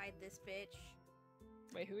 Ride this bitch.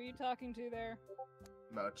 Wait, who are you talking to there?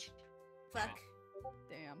 Much. Fuck.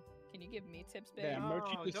 Damn. Can you give me tips, babe? Damn,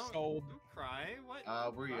 Mochi just don't, sold. Don't cry.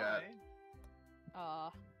 What? Where you at? Cry?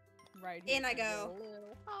 Right here. In I can go. A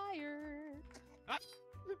little higher. Ah.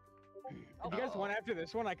 If you guys want after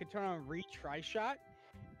this one, I could turn on retry shot.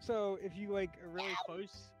 So if you like are really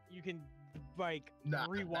close, you can like Nah, that's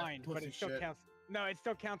rewind, but pussy it still shit. counts. No, it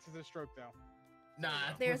still counts as a stroke though. Nah,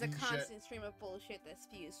 There's a pussy shit. constant stream of bullshit that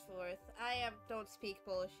spews forth. don't speak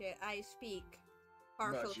bullshit. I speak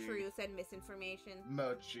partial Mochi. truth and misinformation.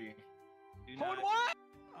 Mochi. Do Hold not,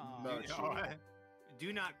 what? Mochi.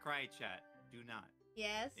 do not cry, chat. Do not.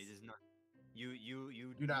 Yes. It is not.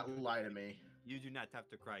 You Do not lie to me. You do not have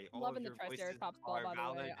to cry. All Loving of the your voices Triceratops ball, are by the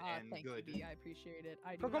valid way. and Thank good. you, B. I appreciate it.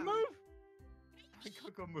 I do. Coco, not- move!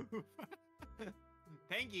 Coco move.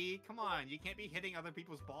 Pengy, come on. You can't be hitting other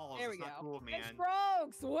people's balls. There we It's go. not cool, man. It's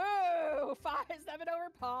Brooks! Woo! 5-7 over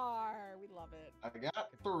par. We love it. I got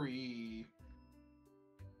 3.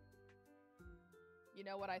 You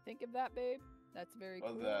know what I think of that, babe? That's very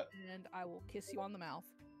What's cool. that? And I will kiss you on the mouth.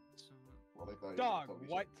 Well, I thought you were Dog, telling me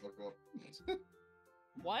what? shut the fuck up.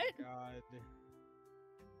 What? God.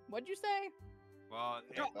 What'd you say? Well,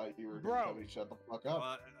 I thought you were Bro. gonna tell me shut the fuck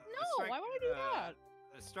up. No, why would I do that?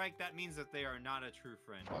 A strike, that means that they are not a true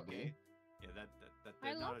friend. Fuck Okay. me. Yeah, that I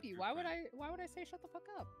they're not love a you. true Why would friend. Why would I say shut the fuck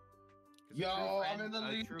up? 'Cause a Yo, true I'm friend- in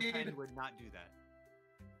the A true lead. friend would not do that.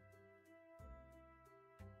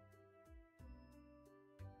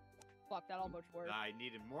 Fuck, that almost worked. I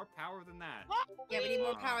needed more power than that. Yeah, we need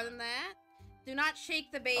more power than that. Do not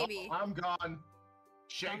shake the baby. Oh, I'm gone.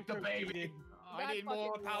 Shake the Coco baby. cheated. I That need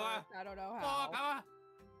more fucking power. worked. I don't know More how. power.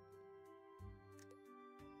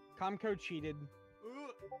 Comco cheated.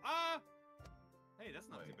 Ah. Hey, that's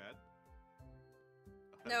not Wait. too bad.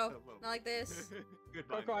 No, Hello. not like this.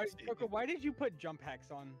 Goodbye, Coco, Mercy. Coco, why did you put jump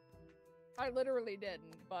hacks on? I literally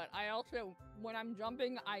didn't, but I also, when I'm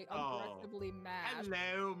jumping, I Oh. aggressively mash.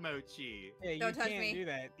 Hello, Mochi. Yeah, you Don't touch can't me. do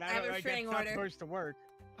that. I have a Like, restraining that's not order. supposed to work.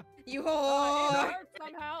 You It whore! works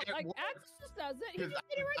somehow. It Like, works. Axel just does it. He Because just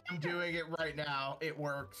did it right I'm there. doing it right now. It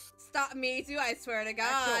works. Stop Mizu, I swear to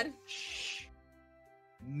God. Axel, shh.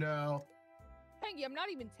 No. Pengy, I'm not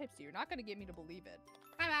even tipsy. You're not gonna get me to believe it.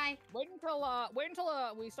 Bye bye. Wait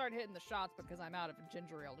until we start hitting the shots because I'm out of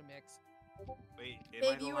ginger ale to mix. Wait, am I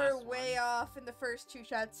Babe, the you were last way one? off in the first 2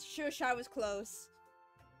 shots. Shush, I was close.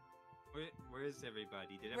 Where is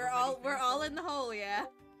everybody? Did We're everybody all finish? in the hole, yeah.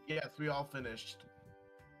 Yes, we all finished.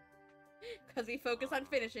 Because we focus on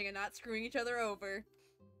finishing and not screwing each other over.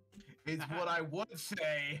 Is what I would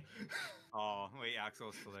say. Oh wait,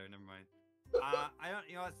 Axel's still there. Never mind. I don't.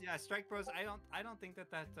 You know, yeah, Strike Bros. I don't think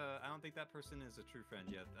that person is a true friend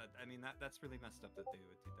yet. I mean, that's really messed up that they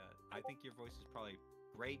would do that. I think your voice is probably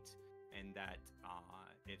great, and that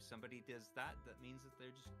if somebody does that, that means that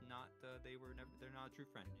they're just not. They're not a true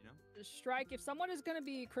friend. You know. Strike, if someone is going to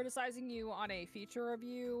be criticizing you on a feature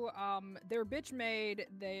review, they're bitch made,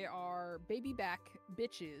 they are baby back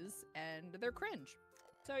bitches, and they're cringe.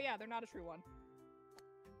 So yeah, they're not a true one.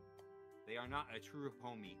 They are not a true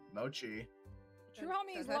homie. Mochi. True Don't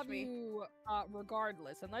homies touch love me. you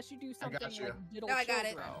regardless, unless you do something got you. like diddle No, I got it.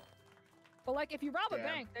 children. Oh. But like, if you rob a Damn.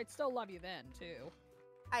 bank, they'd still love you then, too.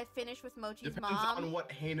 I finished with Mochi's Depends mom. on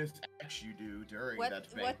what heinous acts you do during What- that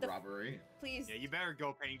what bank the- robbery. Please Yeah, you better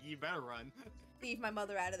go, Panky. You better run. leave my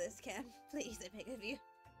mother out of this, Ken. Please, I beg of you.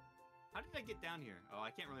 How did I get down here? Oh,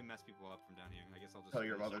 I can't really mess people up from down here. I guess I'll just Tell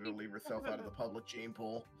your finish mother up. to leave herself out of the public gene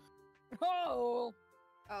pool. Oh!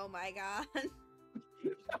 Oh my God.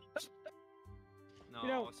 No, You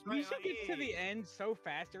know, Strike- Mizu gets to the hey. end so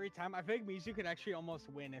fast every time. I think Mizu could actually almost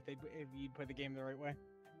win if you put the game the right way.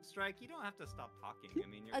 Strike, you don't have to stop talking. I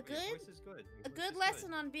mean, your A your good- voice is good. Your A voice good is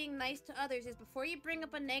lesson on being nice to others is before you bring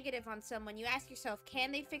up a negative on someone, you ask yourself,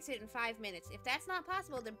 can they fix it in 5 minutes? If that's not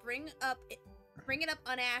possible, then bring it up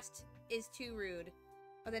unasked is too rude.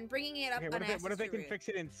 Or then bringing it up Okay, unasked what if is they too can rude. fix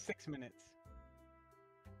it in 6 minutes?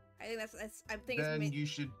 I think that's I'm thinking Then it's you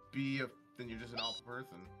should be then you're just an awful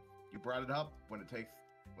person. You brought it up when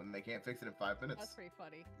they can't fix it in 5 minutes. That's pretty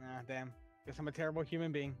funny. Ah, damn. Guess I'm a terrible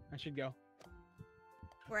human being. I should go.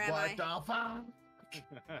 where am What I? the fuck?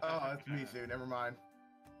 Oh, it's Mizu. Never mind.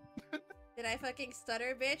 Did I fucking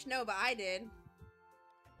stutter, bitch? No, but I did.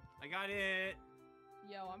 I got it.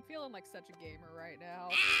 Yo, I'm feeling like such a gamer right now.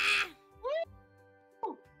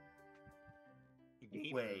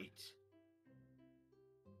 Gamer. Wait.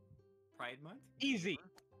 Pride Month? Easy.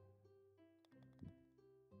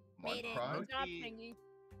 Made it. Pride? Good job, Mochi. Pingy.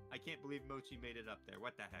 I can't believe Mochi made it up there.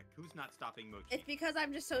 What the heck? Who's not stopping Mochi? It's because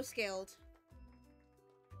I'm just so skilled.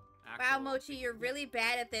 Wow, Axel, Mochi, you're really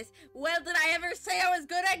bad at this. Well, did I ever say I was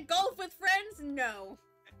good at golf with friends? No.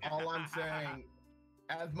 All I'm saying,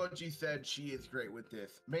 as Mochi said, she is great with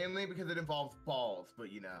this. Mainly because it involves balls,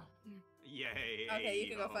 but you know. Yay. Okay, you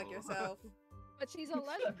can go fuck yo. yourself. But she's a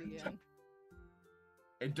lesbian.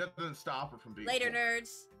 It doesn't stop her from being Later, cool. nerds.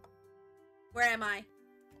 Where am I?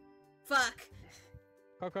 Fuck.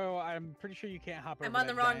 Coco, I'm pretty sure you can't hop over I'm on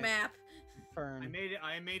the that wrong giant map. fern.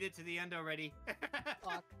 I made it to the end already.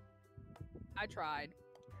 Fuck. I tried.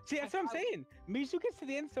 See, that's what I'm saying. Mizu gets to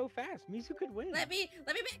the end so fast. Mizu could win. Let me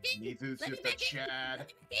back in. Mizu's Let me just a back in. Chad.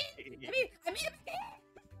 Let me back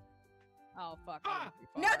in. Oh, fuck. Ah!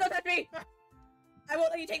 No, don't touch me. I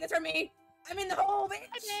won't let you take this from me. I'm in the hole, bitch.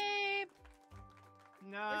 Babe!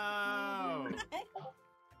 No.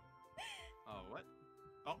 Oh, what?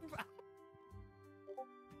 Oh.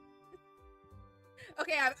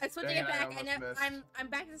 Okay, I'm switching Dang it it, I back, almost and missed. I'm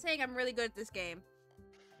back to saying I'm really good at this game.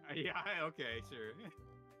 Yeah, okay, sure.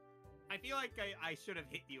 I feel like I should have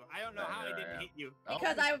hit you. I don't know how I didn't hit you.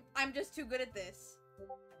 Because I'm just too good at this.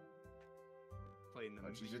 Playing the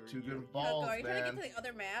She's just Mizu, too good you- with balls, Coco, are you trying to man. get to the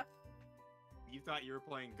other map? You thought you were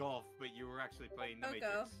playing golf, but you were actually playing the Coco.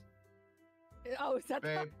 Matrix. Oh, is that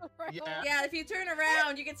Babe, the right yeah. one? Yeah, if you turn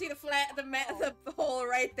around, you can see the the hole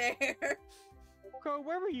right there. Coco,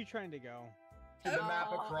 where were you trying to go? To the map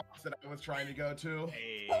Oh. across that I was trying to go to.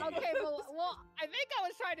 Hey. Okay, well, I think I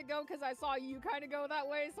was trying to go because I saw you kind of go that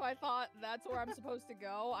way, so I thought that's where I'm supposed to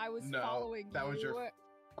go. I was No, following that was you.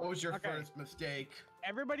 What was your Okay. first mistake?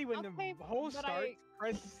 Everybody, when Okay, the hole but starts,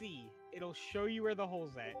 press C. It'll show you where the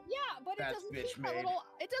hole's at. Yeah, but it That's doesn't bitch keep that made. little.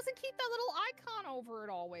 It doesn't keep that little icon over it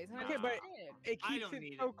always. And I Okay, just but- did. It I keeps don't it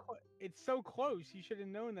need so it's so close. You should have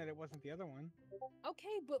known that it wasn't the other one.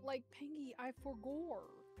 Okay, but like Pingy, I forgore.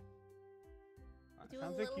 Do a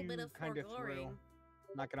Sounds little like you bit of kind of threw. forgoring.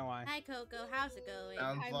 Not gonna lie. Hi, Coco. How's it going?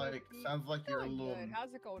 Sounds I'm like with- you're a Going little. good.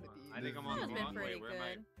 How's it going to be? I think I'm on That the was been wrong way. pretty Where am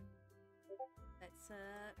I? good. Let's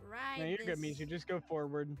ride No, you're this. good, Mizu. Just go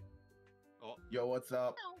forward. Oh, Yo, what's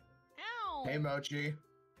up? Ow! Hey, Mochi. Don't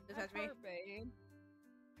That touch me. hurt, babe.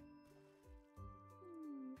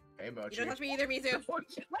 Hey, Mochi. You don't touch me either, Mizu.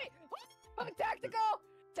 Wait! What? Oh, tactical!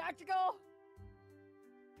 Tactical!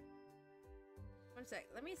 One sec.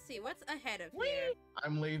 Let me see. What's ahead of Whee! here?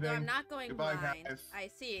 I'm leaving. No, I'm not going Goodbye, blind. guys. I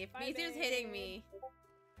see. If Bye, Mizu's hitting babe. me,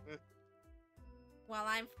 while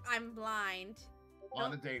I'm blind.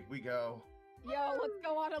 On a date we go. Yo, let's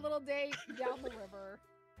go on a little date down the river.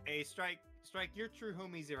 hey, Strike, your true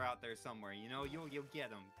homies are out there somewhere. You know, you'll get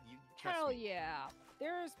them. You trust Hell me. yeah.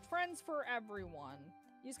 There's friends for everyone.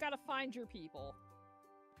 You just gotta find your people.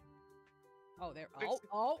 Oh, there. Oh.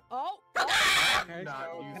 Okay, Not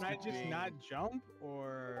so used can I to just being- not jump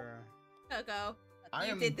or? Coco, I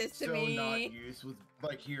you am did this to so me. not used with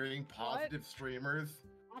like hearing positive streamers.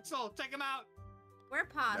 Axel, check him out. We're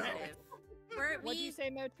positive. What'd you say,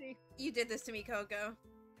 Mochi? You did this to me, Coco.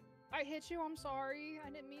 I hit you. I'm sorry. I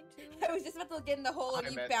didn't mean to. I was just about to get in the hole and I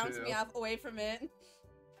you meant bounced to. me off away from it.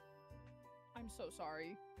 I'm so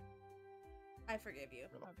sorry. I forgive you.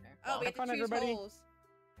 Okay. Oh, we have Have to fun, choose everybody. holes.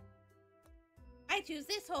 I choose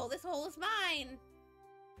this hole. This hole is mine.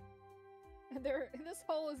 This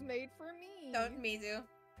hole is made for me. Don't, Mizu.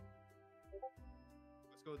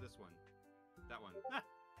 Let's go with this one. That one.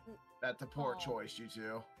 That's a poor Aw. choice, you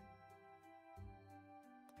two.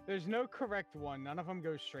 There's no correct one. None of them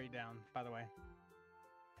go straight down. By the way,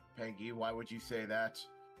 Pengy, why would you say that?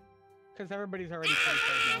 because everybody's already placed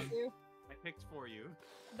right Thank down. you. I picked for you.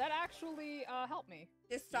 That actually helped me.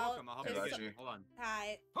 Just You're solid. welcome. I'll help Hey, you Just, again. Reggie. Hold on.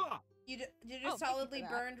 hi. Huh! You Oh, just thank you for solidly that.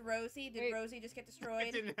 burned Rosie. Did Wait. Rosie just get I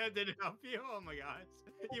destroyed? didn't help you. Oh my gosh.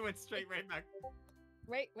 You went straight right back.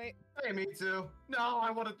 Wait. Hey, me too. No,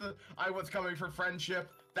 I was coming for friendship.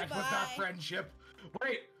 That was not Goodbye. friendship.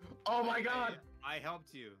 Wait. Oh my god. I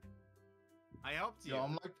helped you. I helped you. Yo,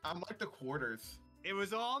 I'm like the quarters. It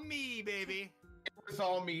was all me, baby. It was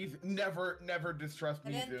all me. Never distrust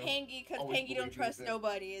And me, then too. Pangy, because Always Pangy don't believe trust it.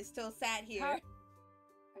 nobody, is still sat here.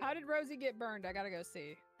 How did Rosie get burned? I gotta go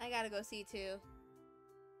see. I gotta go see too.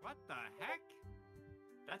 What the heck?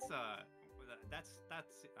 That's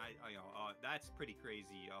that's pretty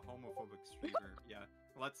crazy. A homophobic streamer. Yeah.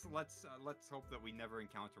 Let's hope that we never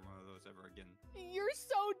encounter one of those ever again. You're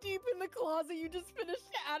so deep in the closet. You just finished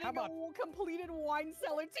adding How about- a completed wine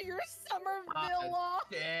cellar to your summer villa.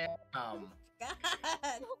 Damn.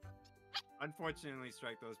 God. Unfortunately,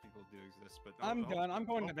 Strike, those people do exist, but I'm done. I'm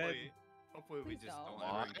going to bed. Hopefully, we Please just don't. don't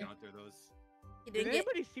ever Why? encounter those. He Did didn't get.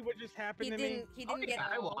 anybody see what just happened He to me? didn't. He didn't get.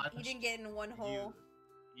 I watched. He didn't get in one hole.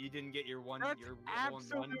 You didn't get your one. That's your hole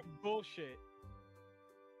in one. absolute bullshit.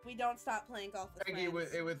 We don't stop playing golf with Peggy,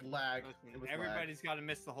 friends. it was lag. Listen, It was everybody's got to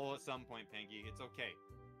miss the hole at some point, Pengy. It's okay.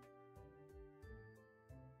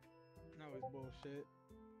 That was bullshit.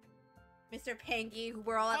 Mr. Pangy,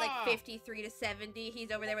 we're all at like Ah. 53 to 70. He's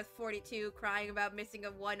over there with 42, crying about missing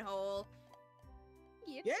a one hole.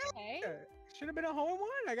 It's Yeah. okay. Should have been a hole in one.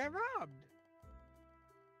 I got robbed.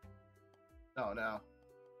 lag. No.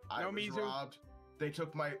 I No, was Mizu. robbed. They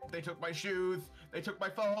took my shoes. They took my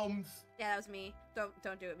phones. Yeah, that was me.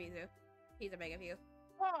 Don't do it, Mizu. He's a beg of you.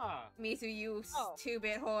 Ah. Mizu, you Oh.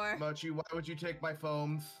 2-bit whore. Mochi, why would you take my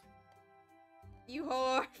phones? You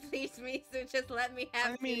whore. Please, Mizu, just let me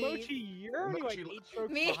have I mean, these. Mochi, you're only like Mochi- 8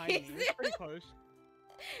 strokes Me behind me. It's too. pretty close.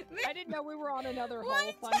 I didn't know we were on another Why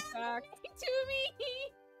hole. Fun tell fact. to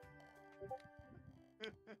me.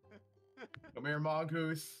 Come here,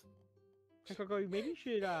 Mongoose. Hey, Coco, maybe you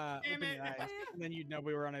should open it. your eyes, and then you'd know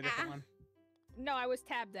we were on a different one. No, I was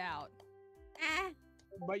tabbed out. Ah,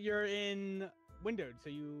 But you're in windowed, so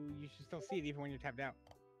you should still see it even when you're tapped out.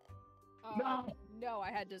 No,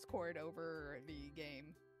 I had Discord over the game.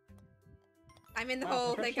 I'm in the Wow,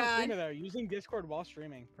 hole, thank professional God. streamer there, using Discord while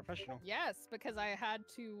streaming. Professional. Yes, because I had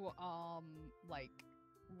to like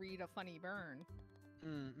read a funny burn.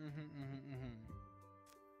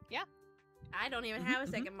 I don't even have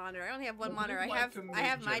a second monitor. I only have one Would monitor. you I like have to I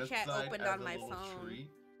have make my chat genocide opened as on a my little phone. treat?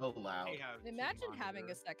 Allowed. They have two Imagine having a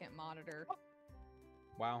monitors. second monitor.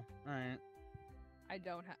 Wow. All right. I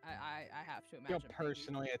don't. I have to Feel imagine. maybe.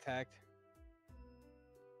 personally attacked.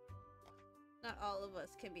 Not all of us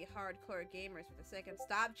can be hardcore gamers with a second.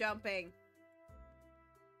 Stop jumping.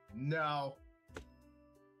 No.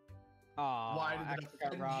 Aw, Why did it Axel got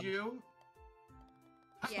offend robbed. you?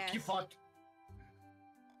 Yes. You fucked.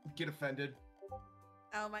 Get offended.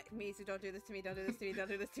 Oh my, Mizu, don't do this to me. Don't do this to me. Don't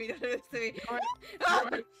do this to me. Don't do this to me. Alright, Ah!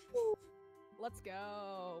 alright. Let's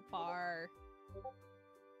go, Par.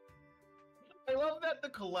 I love that the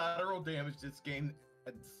collateral damage this game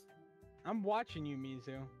adds. I'm watching you,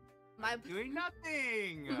 Mizu. My Doing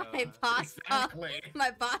nothing. my boss Exactly.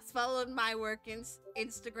 my boss followed my work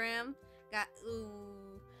Instagram. Got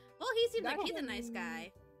ooh. Well, he seems like That's he's a nice when-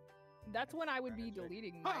 guy. That's when I would be Tragic.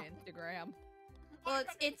 deleting my Huh. Instagram. Well,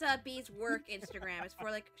 it's B's work Instagram. It's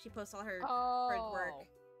for like she posts all her Oh. work.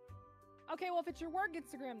 Okay, well, if it's your work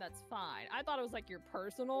Instagram, that's fine. I thought it was like your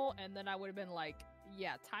personal, and then I would have been like,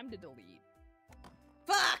 yeah, time to delete.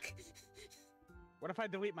 Fuck. What if I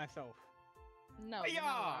delete myself? No, you're not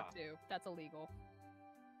Hi-ya! allowed to. That's illegal.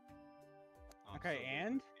 Oh, Okay, so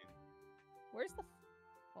and? Where's the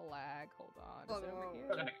flag? Hold on. Is Hold it over on.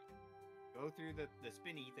 here? go through the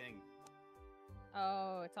spinny thing.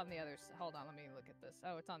 Oh, it's on the other side. Hold on, let me look at this.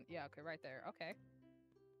 Oh, it's on. Yeah, okay, right there. Okay.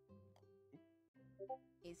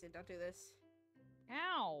 Easy, don't do this.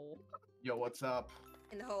 Ow. Yo, what's up?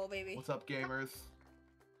 In the hole, baby. What's up, gamers?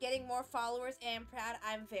 Getting more followers and proud.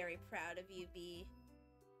 I'm very proud of you, B.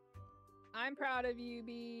 I'm proud of you,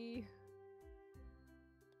 B.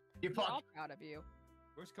 You We're all fuck. proud of you.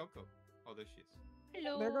 Where's Coco? Oh, there she is.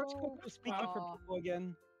 Hello. There goes Coco speaking for Aw. people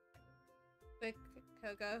again. Quick,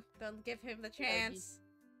 Coco, don't give him the chance.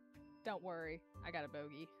 Don't worry, I got a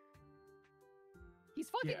bogey. He's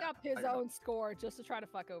fucking Yeah, up his I know. own score just to try to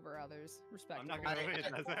fuck over others. I'm Respectfully. not gonna I-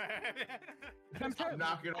 win. I- I'm I'm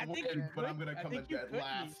not gonna I think win, you but I'm could. gonna I come think in you dead could,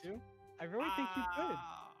 last. Mizu. I really think you could.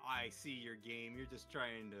 I see your game. You're just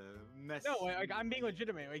trying to mess. No, like I'm being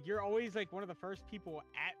legitimate. Like you're always like one of the first people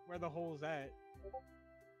at where the hole's at.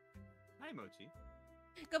 Hi, Mochi.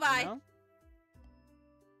 Goodbye.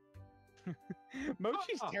 You know?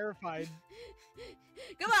 Mochi's Oh. terrified.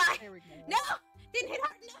 Goodbye. There we go. No, didn't hit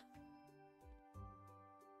hard. No.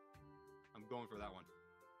 I'm going for that one.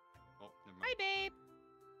 Oh, never Hi, mind. babe.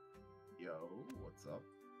 Yo, what's up?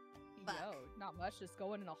 Fuck. Yo, not much. Just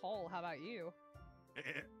going in a hole. How about you?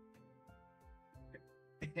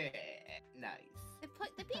 Nice.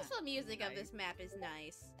 The peaceful music of this map is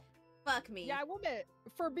nice. Fuck me. Yeah, I will admit,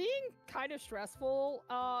 for being kind of stressful,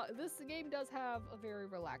 this game does have a very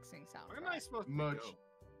relaxing Where am I soundtrack. supposed to Much. go?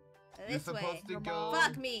 You're This way. supposed to Your go. mom.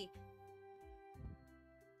 Fuck me.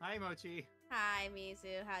 Hi, Mochi. Hi,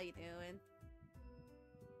 Mizu. How you doing?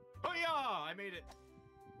 Oh yeah, I made it.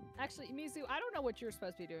 Actually, Mizu, I don't know what you're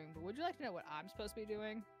supposed to be doing, but would you like to know what I'm supposed to be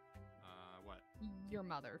doing? What? Your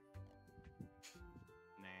mother.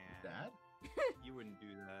 Nah. Dad? You wouldn't do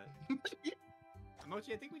that.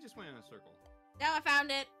 Mochi, I think we just went in a circle. Now I found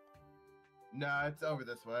it. No, it's over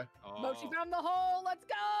this way. Oh. Mochi found the hole. Let's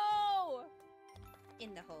go.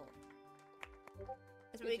 In the hole. That's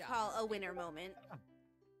Good what we job. call a winner moment.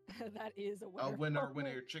 That is a winner. A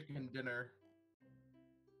winner chicken dinner.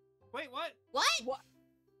 Wait, what? What?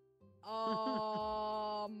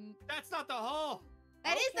 That's not the hole.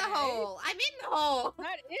 That is the Okay. hole. I'm in the hole.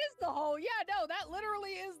 That is the hole. Yeah, no, that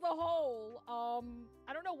literally is the hole.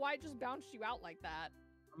 I don't know why it just bounced you out like that.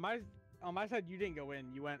 On my side, you didn't go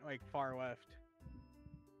in. You went like far left.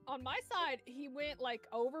 On my side, he went like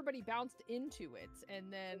over, but he bounced into it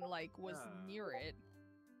and then like was near it.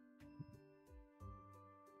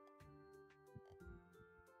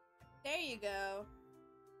 There you go.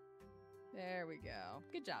 There we go.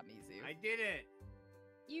 Good job, Mizu. I did it.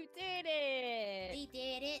 You did it. We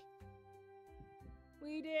did it.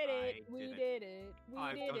 We did it. I We did did it. We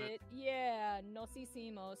I've did done it. it. Yeah, nos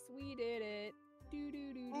hicimos. We did it. Do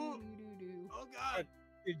do do Oh. do do do. Oh God.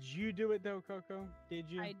 Did you do it though, Coco? Did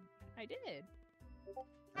you? I did.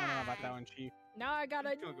 I don't know about that one, Chief. Now I got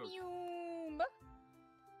a Go, go. noom.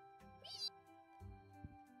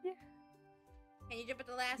 Can you jump at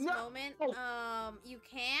the last No. moment? You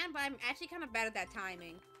can, but I'm actually kind of bad at that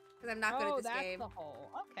timing. Because I'm not good Oh, at this that's game. the hole.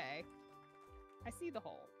 Okay. I see the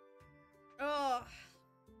hole. Oh.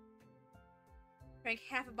 Drank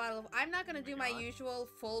half a bottle of... I'm not going to Oh do my my God. usual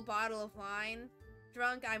full bottle of wine.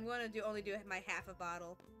 Drunk, I'm going to only do my half a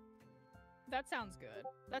bottle. That sounds good.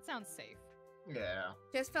 That sounds safe. Yeah.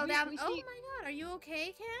 Just fell We- down. we Oh see- my god, are you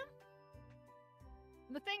okay, Cam?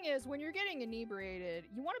 The thing is, when you're getting inebriated,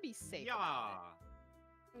 you want to be safe. Yeah. about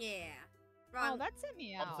it. Yeah. Oh, Wrong. that sent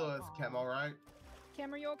me out. Also, is Chem Aw. alright?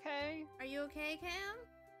 Cam, are you okay? Are you okay, Cam?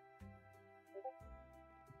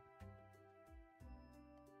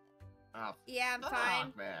 Oh, Yeah, I'm fuck,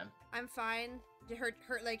 fine. man. I'm fine. It hurt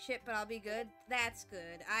like shit, but I'll be good. That's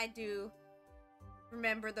good. I do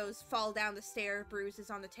remember those fall down the stair bruises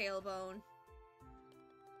on the tailbone.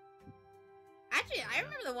 Actually, I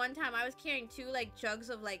remember the one time I was carrying 2 like jugs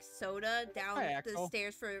of like soda down Hi, the Axel.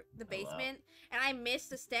 stairs for the Hello. basement, and I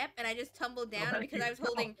missed a step and I just tumbled down Thank because you. I was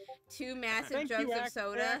holding 2 massive Thank jugs you, of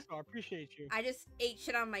Axel. soda. Axel, I appreciate you. I just ate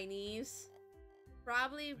shit on my knees.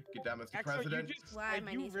 Probably Get down, Mr. Axel, President. you just Why like,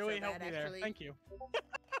 my you knees are really so helped bad, me there. actually. Thank you.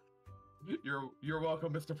 You're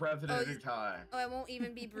welcome, Mr. President, Oh, anytime. Oh, I won't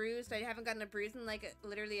even be bruised. I haven't gotten a bruise in like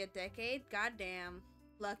literally a decade. Goddamn.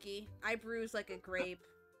 Lucky. I bruise like a grape.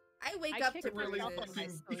 I wake I up kick to really myself bruises. in my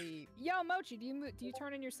fucking- sleep. Yo, Mochi, do you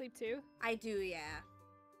turn in your sleep too? I do, yeah.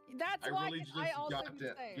 That's I why really just I also got do the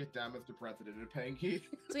to same. get down, Mr. President, and Panky.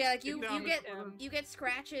 So yeah, like Get down, you get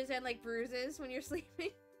scratches and like bruises when you're sleeping.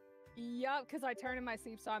 Yup, because I turn in my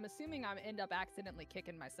sleep, so I'm assuming I end up accidentally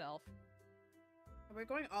kicking myself. We're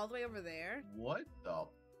going all the way over there. What the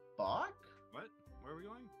fuck? What? Where are we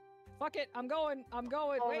going? Fuck it, I'm going. Wait,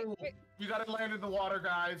 Oh. wait. You gotta land in the water,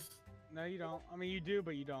 guys. No, you don't. I mean, you do,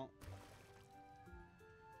 but you don't.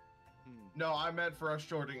 No, I meant for us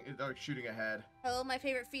shooting ahead. Hello, my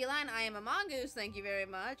favorite feline. I am a mongoose. Thank you very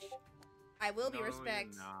much. I will be No,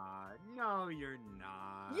 respect. You're not. No, you're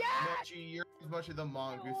not. Yeah! Mochi, you're as much of the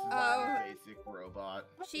mongoose as Oh. I'm a basic robot.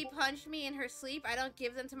 She punched me in her sleep. I don't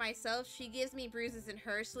give them to myself. She gives me bruises in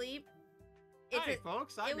her sleep. Hi,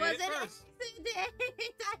 folks. I It made was it an first. accident.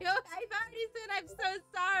 I've already said I'm so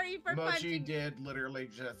sorry for Mochi punching. did literally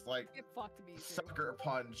just like Get fucked, me. sucker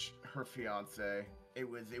punch her fiance. It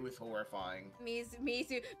was horrifying. Mizu,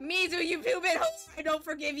 you stupid hoe! I don't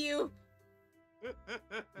forgive you.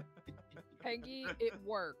 Peggy, it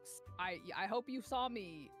works. I hope you saw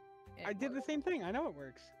me. It I did the works. same thing. I know it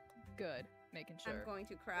works. Good, making sure. I'm going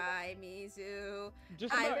to cry, Mizu.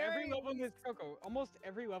 Just I'm about very- every level in this Coco, almost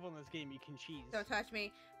every level in this game, you can cheese. Don't touch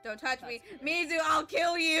me. Don't touch me. That's Mizu, I'll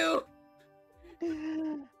kill you.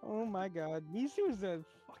 Oh my god, Mizu is a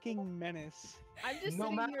fucking menace. I'm just No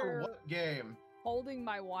sitting matter here what game. holding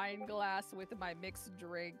my wine glass with my mixed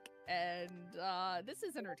drink, and this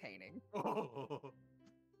is entertaining. No.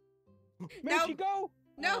 Mochi, go!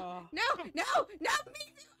 No, no, Mizu,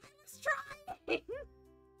 I was trying.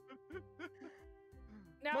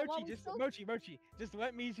 Now, while Mochi, we just still- Mochi, just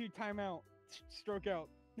let Mizu time out, stroke out.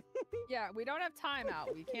 yeah, we don't have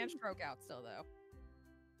timeout. We can't stroke out still though.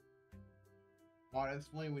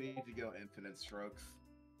 Honestly, we need to go infinite strokes.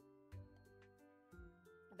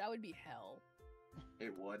 That would be hell.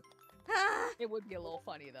 It would. It would be a little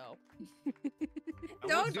funny though.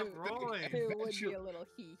 Don't- Stop rolling. It would be Eventually- a little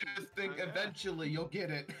hee. Just think, Yeah. eventually you'll get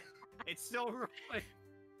it. It's still rolling.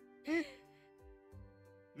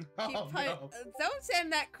 She Oh, no. Don't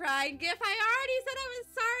send that crying gif. I already said I was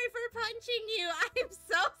sorry for punching you. I'm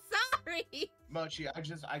so sorry. Mochi,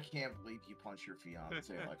 I can't believe you punched your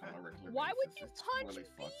fiance like on a regular Why would basis. you It's punch really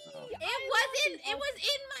fucked up. It was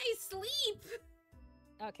in my sleep.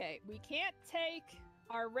 Okay, we can't take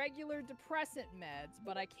our regular depressant meds,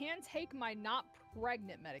 but I can take my not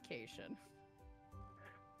pregnant medication.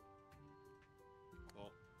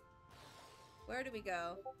 Well, Where do we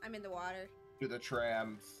go? I'm in the water. To the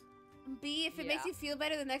trams. B, if it Yeah. makes you feel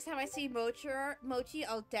better, the next time I see Mochi,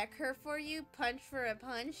 I'll deck her for you. Punch for a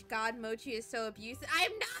punch. God, Mochi is so abusive. I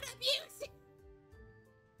am not abusive!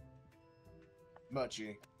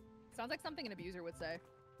 Mochi. Sounds like something an abuser would say.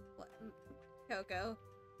 What? Coco,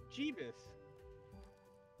 Jeebus.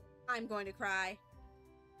 I'm going to cry.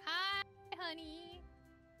 Hi, honey.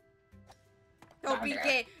 Don't be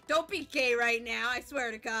Okay. gay. Don't be gay right now. I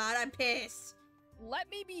swear to God, I'm pissed. Let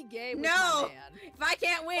me be gay with No! my man. If I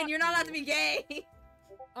can't win, Fuck you're not allowed to you. be gay.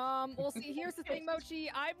 Well, see, here's the thing, Mochi.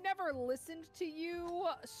 I've never listened to you,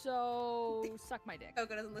 so suck my dick.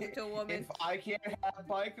 Coco doesn't listen to a woman. If I can't have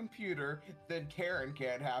my computer, then Karen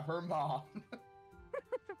can't have her mom.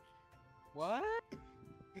 What?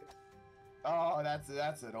 Oh, that's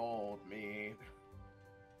an old meme.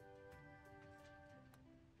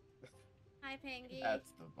 Hi, Pangy.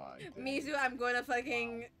 That's the vibe. Mizu, I'm going to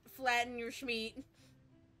fucking flatten your schmeat.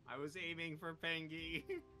 I was aiming for Pengi.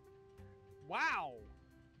 Wow.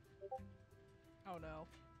 Oh no.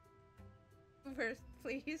 First,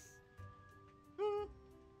 please.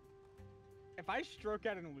 If I stroke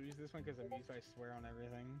out and lose this one because of Mizu, I swear on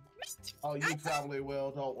everything. Oh, you probably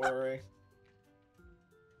will. Don't worry.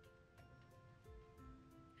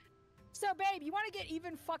 So, babe, you want to get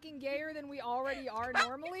even fucking gayer than we already are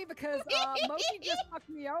normally? Because Mochi just fucked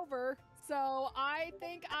me over. So I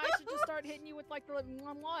think I should just start hitting you with like the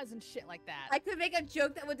laws and shit like that. I could make a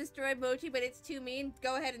joke that would destroy Mochi, but it's too mean.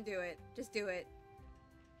 Go ahead and do it. Just do it.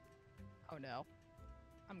 Oh no.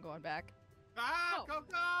 I'm going back. Ah, Oh. Coco!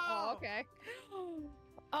 Oh, okay.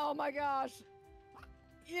 Oh my gosh.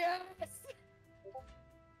 Yes!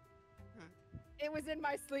 It was in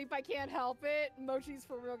my sleep. I can't help it. Mochi's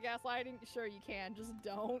for real gaslighting. Sure you can. Just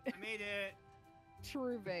don't. I made it.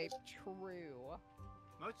 True, babe. True.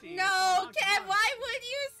 Mochi. No, come on, Kev, come on. why would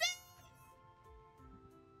you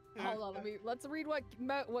say? Hold on. Let's read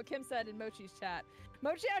what Kim said in Mochi's chat.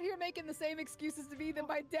 Mochi out here making the same excuses to me that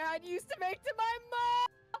my dad used to make to my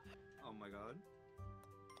mom. Oh my god.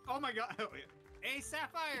 Oh my god. Oh, yeah. Hey,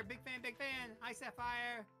 Sapphire. Big fan, big fan. Hi,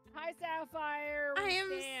 Sapphire. Hi, Sapphire. I we am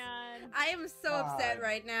stand. I am so upset God.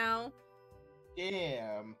 right now.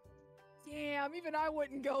 Damn. Damn, even I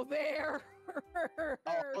wouldn't go there. Oh,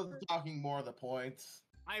 I was talking more of the points.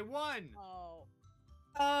 I won. Oh,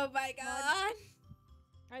 Oh my god.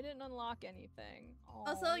 I didn't unlock anything.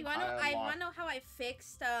 Also, you wanna know? I I wanna unlocked- know how I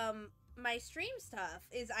fixed my stream stuff.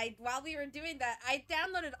 While we were doing that, I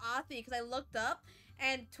downloaded Authy because I looked up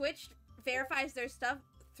and Twitch verifies their stuff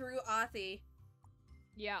through Authy.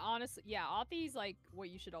 Yeah, honestly, yeah, Authy's like what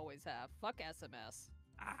you should always have. Fuck SMS.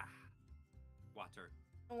 Ah. Water.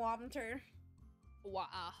 Womter. Wow.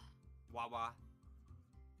 Wawa.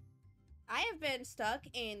 I have been stuck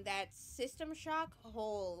in that System Shock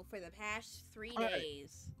hole for the past 3 Alright.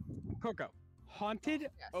 days. Coco. Haunted,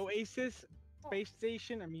 Yes. Oasis, Space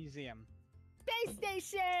Station, or Museum? Space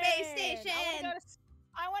station. Space station!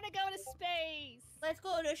 I want to go to space. Let's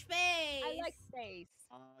go to space. I like space.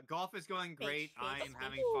 Golf is going great. Space, I am space,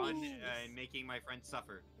 having fun space. and making my friends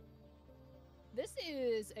suffer. This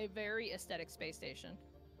is a very aesthetic space station.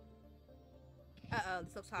 Uh-oh,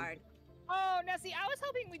 this looks hard. Oh, now see, I was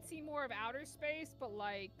hoping we'd see more of outer space, but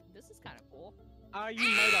like, this is kind of cool. You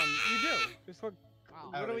might you do. Just look, Wow.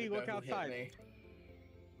 I don't literally even look know who hit outside. me.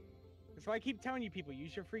 That's why I keep telling you people,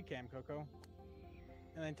 use your free cam, Coco.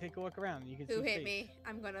 And then take a look around and you can Who see hit space. me?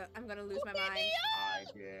 I'm gonna lose my Who hit mind. me I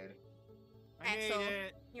did. I made Axel,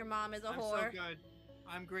 it. Your mom is a I'm so whore. good.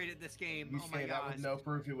 I'm great at this game. You Oh my say that god. with no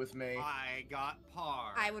proof it was me. I got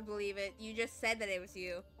par. I would believe it. You just said that it was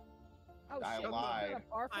you. Oh, I shit, lied. you got a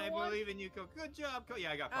bar for I one? believe in you, Coco. Good job, Coco.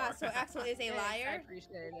 Yeah, I got par. So Axel is a Thanks, I liar.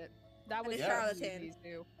 appreciate it. That was a Yeah. charlatan. easy,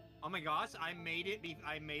 too. Oh my gosh, I made it.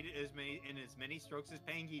 I made it as many strokes as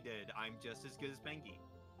Pangy did. I'm just as good as Pangy.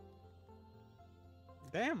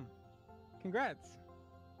 Damn. Congrats.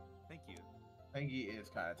 Thank you. Pengy is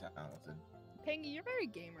kind of talented. Pingy, you're very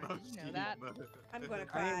gamer. Did you know that? I'm gonna I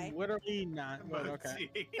cry. am literally not. But okay.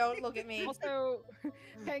 Don't look at me. Also,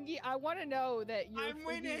 Pengy, I want to know that your I'm Figgy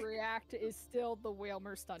winning. react is still the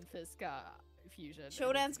Whalmer Stunfisk fusion. and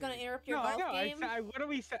Showdown's it's gonna great. interrupt your No, I golf know. game. I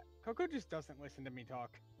literally said Coco just doesn't listen to me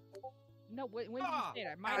talk. No, when did you say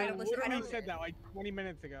that? I I don't listen- literally don't- said that like 20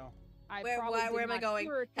 minutes ago. I Where- probably where did am I not going?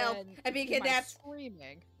 hear it Help, then I'm being due to my kidnapped.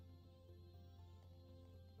 Screaming.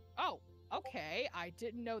 Oh, okay. I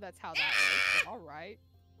didn't know that's how that works. All right.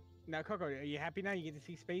 Now, Coco, are you happy now? You get to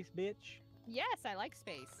see space, bitch. Yes, I like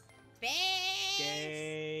space. Space!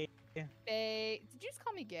 Gay. Did you just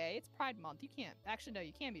call me gay? It's Pride Month. You can't. Actually, no,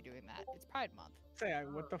 you can't be doing that. It's Pride Month. Say,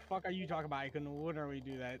 what the fuck are you talking about? I can literally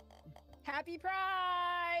do that. Happy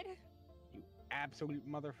Pride! You absolute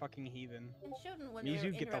motherfucking heathen. And shouldn't when Mizu,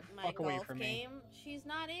 get the interrupt my fuck away golf from me. game. She's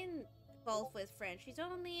not in golf with friends. She's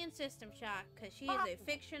only in System Shock because she is a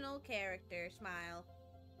fictional character. Smile.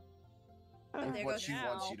 Oh, there What goes she now.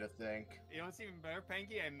 wants you to think. You know what's even better,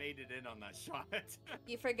 Panky? I made it in on that shot.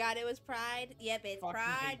 You forgot it was Pride? Yep, it's Fucking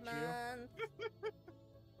Pride hate you. Month.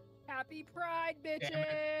 Happy Pride, Damn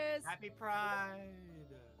bitches! Happy Pride!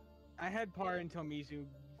 I had par until Mizu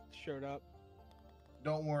showed up.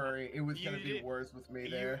 Don't worry, it was gonna You be did- worse with me You-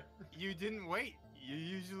 there. You didn't wait. You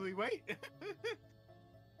usually wait.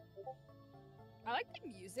 I like the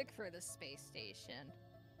music for the space station.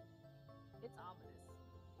 It's ominous.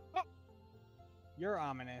 You're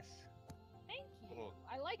ominous. Thank you. Cool.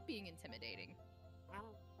 I like being intimidating.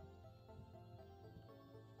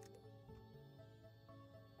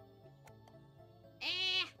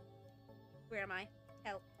 Eh. Where am I?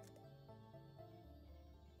 Help.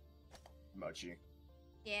 Mochi,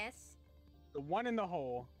 Yes. The one in the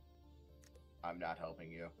hole. I'm not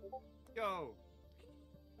helping you. Go.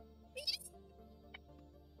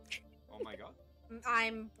 Oh my god.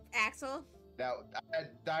 I'm Axel. Now,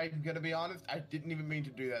 I'm gonna be honest, I didn't even mean to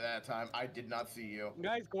do that time. I did not see you.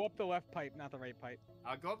 Guys, go up the left pipe, not the right pipe.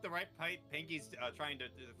 Go up the right pipe. Panky's trying to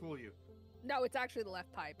fool you. No, it's actually the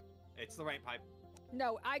left pipe. It's the right pipe.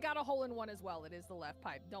 No, I got a hole in one as well. It is the left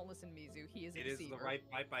pipe. Don't listen, Mizu. He is a It is deceiver. the right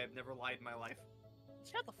pipe. I have never lied in my life.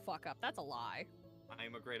 Shut the fuck up. That's a lie. I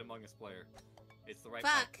am a great Among Us player. It's the right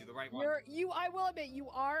Fuck. pipe. Do the right one. I will admit, you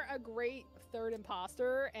are a great third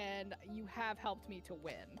imposter, and you have helped me to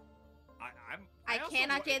win. I also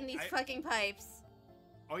cannot wa- get in these I- fucking pipes.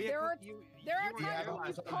 Oh yeah, There Cook, are- you, There are you were Yeah, times the when but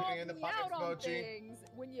you've I'm called getting in the me pipes, out on Mochi. things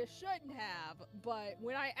when you shouldn't have, but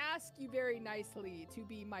when I ask you very nicely to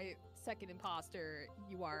be my second imposter,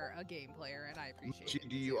 you are a game player, and I appreciate Mochi, it.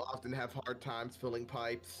 do you often have hard times filling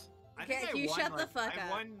pipes? I think Okay, I you won, shut the like, fuck I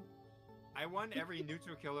up. I won every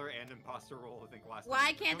neutral killer and imposter role, I think, last time.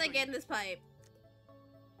 Why can't I Don't get in this pipe?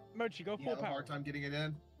 Mochi, go You full have a power. hard time getting it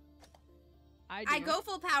in? I go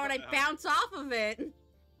full power and I Uh-oh. bounce off of it.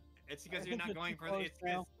 It's because I you're think not you're going too for close it's 'cause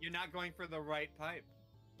now. you're not going for the right pipe.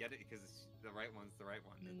 Get it? Because the right one's the right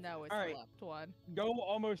one. No, it's Alright. the left one. Go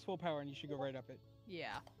almost full power and you should go right up it.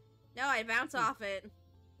 Yeah. No, I bounce off it.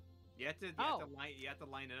 You have to Oh. line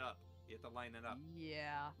it up. You have to line it up.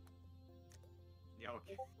 Yeah. Yeah,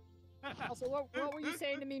 okay. Also, what were you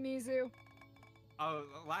saying to me, Mizu? Oh,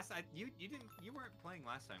 you weren't playing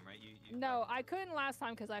last time, right? You No, I couldn't last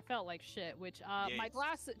time because I felt like shit, which my Yes.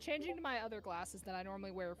 glasses, changing to my other glasses that I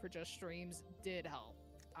normally wear for just streams did help.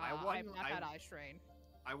 I I've won- not had eye strain.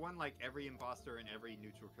 I won like every imposter and every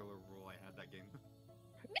neutral killer rule I had that game.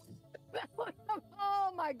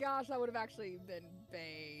 Oh my gosh, that would have actually been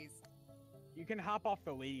base. You can hop off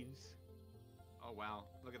the leaves. Oh wow,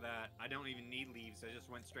 look at that! I don't even need leaves. I just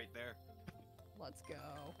went straight there. Let's go.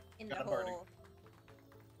 In the Got a birdie. hole.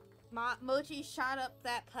 Mochi shot up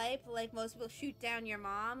that pipe like most people shoot down your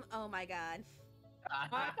mom. Oh my god.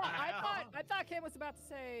 I thought Kim was about to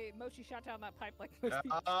say Mochi shot down that pipe like most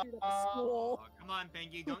people Uh, shoot up a school. Oh, come on,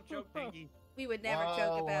 Pengy, don't choke, Pengy. We would never Wow,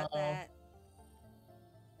 joke about wow. that.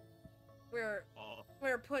 Oh,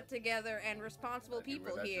 We're put together and responsible I knew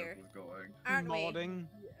where people that joke here, was going. aren't we? Molding.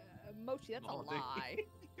 Yeah, Mochi, that's Molding. a lie.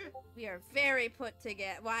 We are very put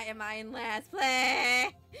together. Why am I in last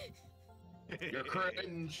place? You're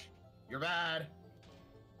cringe. You're bad.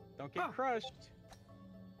 Don't get Huh. crushed.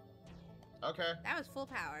 Okay. That was full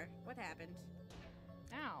power. What happened?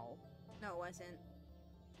 Ow. No, it wasn't.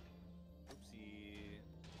 Oopsie.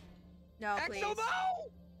 No, please. Axel, no!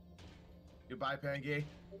 Goodbye, Pangy.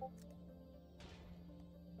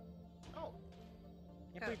 Oh.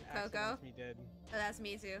 Can't believe Axel Coco? wants me dead. Oh, that's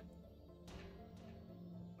Mizu.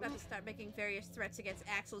 About to start making various threats against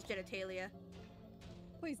Axel's genitalia.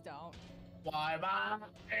 Please don't. Why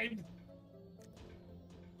mine?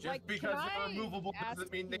 Just Like, can because I they're removable ask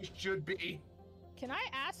doesn't mean they you- should be. Can I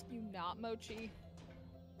ask you not, Mochi?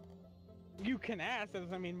 You can ask, that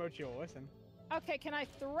doesn't mean Mochi will listen. Okay, can I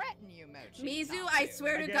threaten you, Mochi? Mizu, not I to?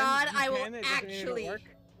 swear to Again, God, you I will can, it doesn't mean it'll actually. work.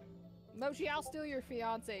 Mochi, I'll steal your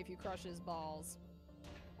fiance if you crush his balls.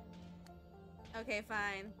 Okay,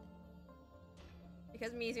 fine.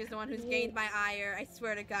 Because Mizu's the one who's gained my ire. I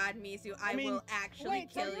swear to God, Mizu, I mean, will actually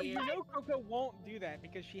wait, so kill you. You know Koko won't do that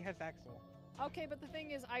because she has Axel. Okay, but the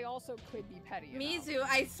thing is, I also could be petty enough. Mizu,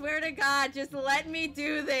 I swear to God, just let me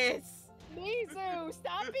do this. Mizu,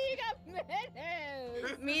 stop being a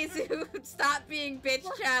menace! Mizu, stop being bitch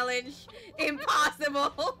challenge.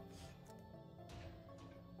 Impossible.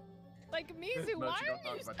 Like, Mizu, No, why she don't are talk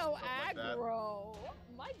you about so stuff like that. aggro?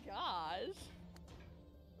 My gosh.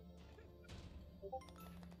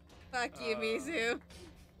 Fuck you, Mizu.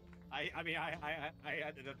 I mean, I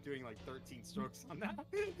ended up doing like 13 strokes on that.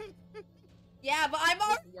 Yeah, but I'm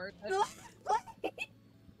already Worth in the it. last place.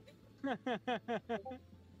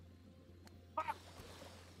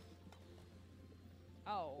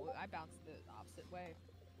 Oh, I bounced the opposite way.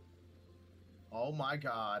 Oh my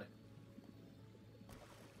god.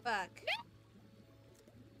 Fuck.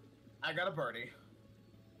 I got a birdie.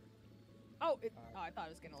 Oh, I thought it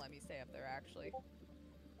was gonna let me stay up there, actually.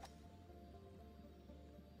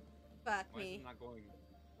 Fuck Why is me. it not going?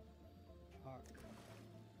 Fuck.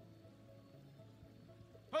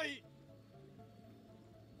 Hey!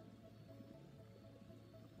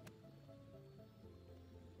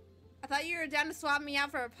 I thought you were down to swap me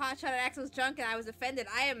out for a pot shot at Axel's junk and I was offended.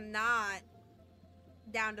 I am not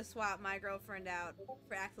down to swap my girlfriend out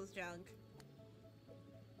for Axel's junk.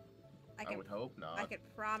 I would hope not. I could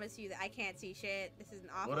promise you that I can't see shit. This is an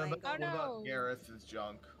awful What angle. about, Oh, what about no. Garrus's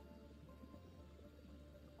junk?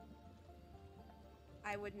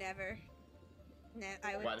 I would never.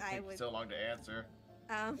 I would. Why did it I take would. so long to answer?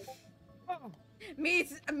 Oh.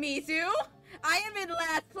 Mizu, I am in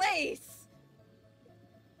last place.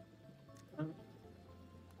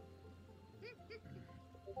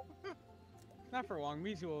 Not for long.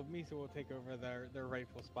 Mizu will take over their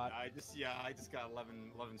rightful spot. I just got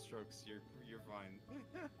 11 strokes. You're fine.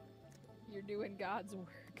 You're doing God's work,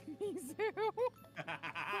 Mizu. Oh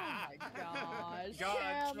my gosh. God's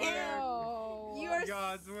Cam, work. no. You are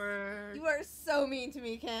God's work. You are so mean to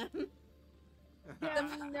me, Cam.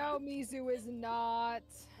 Cam, no, Mizu is not.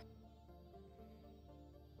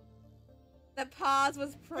 The pause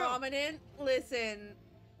was prominent. Listen,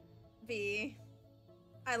 V.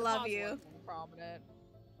 I love Pause you. wasn't prominent.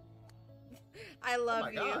 I Oh love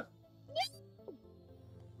my you. god.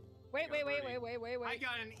 Wait. I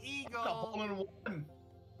got an Got a hole eagle. in one.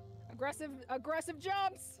 Aggressive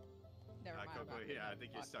jumps. Never mind. Coco, I'm not yeah, I doing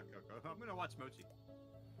think that. you're stuck, Coco. I'm gonna watch Mochi.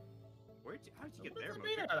 How'd you get What there, does it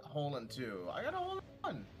mean Mochi? I got a hole in two? I got a hole in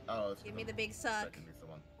one. Oh, it's Give 'cause me I'm the big suck. second is the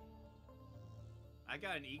one. I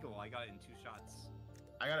got an eagle. I got it in 2 shots.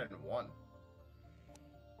 I got it in one.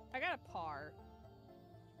 I got a par.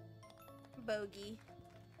 Bogey.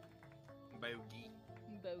 Bogey.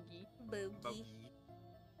 Bogey. Bogey. Bogey.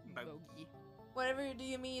 Bogey. Whatever do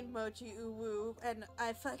you mean, Mochi Uwu? And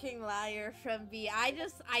I fucking liar from V.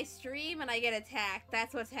 I stream and I get attacked.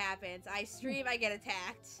 That's what happens. I stream, I get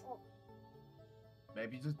attacked.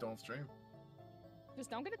 Maybe just don't stream. Just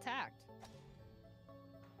don't get attacked.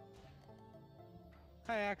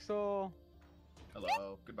 Hi, Axel.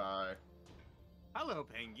 Hello. Goodbye. Hello,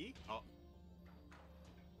 Pengy. Oh,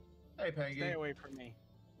 Hey, Stay Pengy. away from me.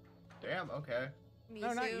 Damn. Okay. Mizu.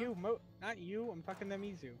 No, not you. Not you. I'm talking to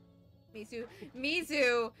Mizu.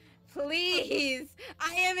 Mizu, please!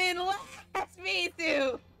 I am in last,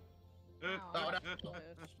 Mizu! Oh, no. bitch.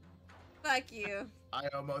 Fuck you. I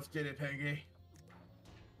almost did it, Pengy.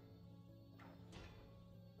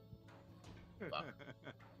 Fuck.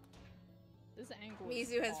 This angle is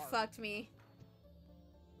Mizu has hard. fucked me.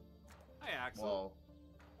 Hi, Axel. Whoa.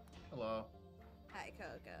 Hello. Hi,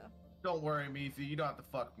 Coco. Don't worry, Mizu. You don't have to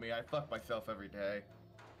fuck me. I fuck myself every day.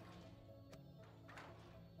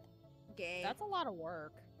 Gay. That's a lot of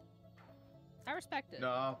work. I respect it.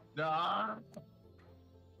 No. No.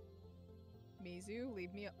 Mizu,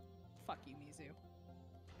 leave me. Fuck you, Mizu.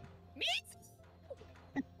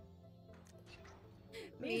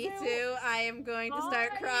 Me Mizu, too. I am going to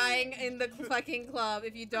start I- crying in the fucking club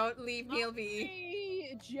if you don't leave me be.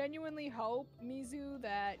 I genuinely hope, Mizu,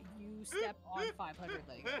 that you step on 500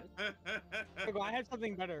 Legos. Koko, I have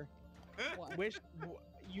something better. What?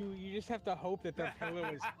 You just have to hope that their pillow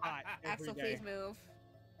is hot every Axel, day. please move.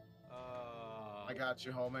 I got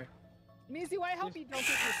you, homie. Mizu, I hope you don't get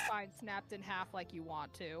your spine snapped in half like you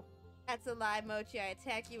want to. That's a lie, Mochi. I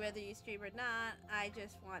attack you whether you stream or not. I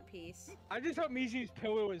just want peace. I just hope Mizu's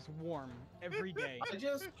pillow is warm every day. I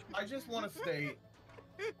just want to state,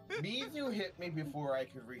 Mizu hit me before I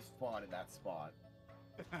could respawn in that spot.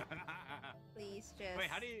 Please just. Wait,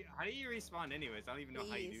 how do you respawn anyways? I don't even know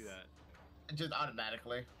how you do Please. that. Just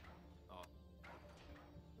automatically. Oh.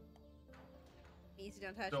 Mizu,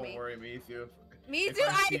 don't touch Don't me. worry, Mizu. Mizu, If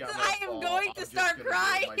I see I am fall, going I'm to just start gonna do it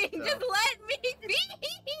crying. myself. Just let me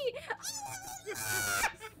be.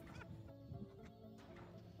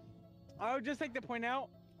 I would just like to point out,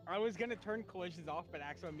 I was gonna turn collisions off, but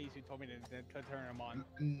Axel and Mizu told me to turn them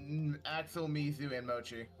on. Axel, Mizu, and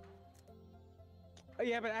Mochi. Oh,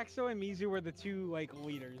 yeah, but Axel and Mizu were the two like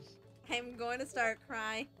leaders. I'm going to start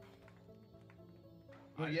crying.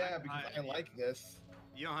 Well, yeah, because I like this.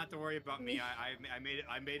 You don't have to worry about me. I made it.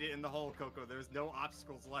 I made it in the hole, Coco. There's no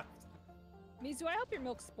obstacles left. Mizu, I hope your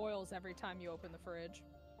milk spoils every time you open the fridge.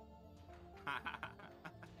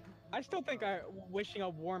 I still think wishing a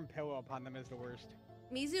warm pillow upon them is the worst.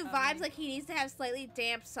 Mizu vibes like he needs to have slightly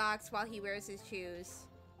damp socks while he wears his shoes.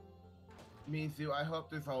 Mizu, I hope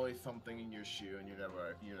there's always something in your shoe and you're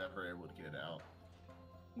never able to get it out.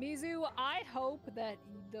 Mizu, I hope that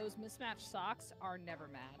those mismatched socks are never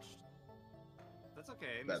matched. That's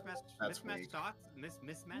okay. That's Mismatched weak. socks.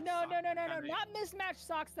 Mismatched. No, socks kinda- not mismatched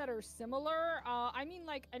socks that are similar. I mean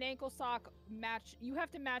like an ankle sock match. You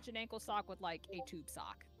have to match an ankle sock with like a tube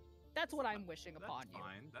sock. That's what I'm wishing upon you.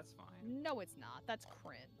 That's fine. No, it's not. That's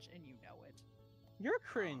cringe, and you know it. You're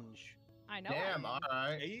cringe. I know. Damn, I am.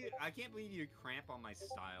 alright. I can't believe you cramp on my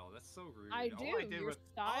style. That's so rude. I do. All I did Your was,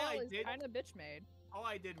 style is kind of bitch made. all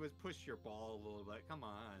I did was push your ball a little bit. Come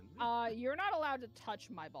on. You're not allowed to touch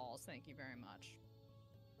my balls. Thank you very much.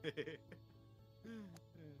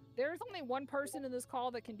 There's only one person in this call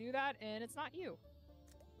that can do that, and it's not you.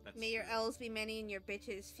 That's May your true. L's be many and your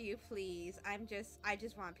bitches few, please. I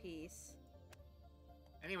just want peace.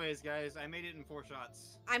 Anyways, guys, I made it in 4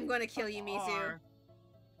 shots. I'm gonna kill you, Mizu. Par.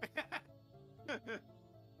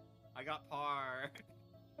 I got par.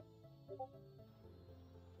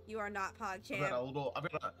 You are not I've PogChamp.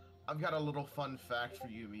 got a little fun fact for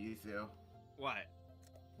you, Mizu. What?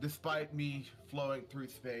 Despite me flowing through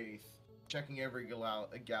space, checking every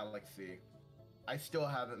galaxy, I still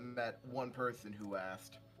haven't met one person who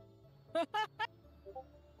asked.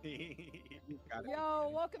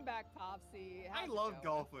 Yo, welcome back, Popsy. I How's it love going?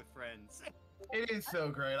 golf with friends. It is so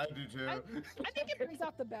great, I do too. I think it brings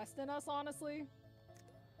out the best in us, honestly.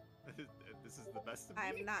 This is the best of me. I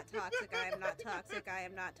am not toxic. I am not toxic. I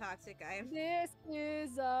am not toxic. I am. This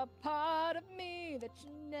is a part of me that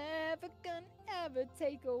you're never gonna ever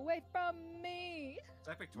take away from me. Is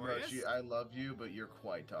that Victorious? Mochi, I love you, but you're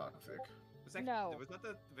quite toxic. Was that, No. Was that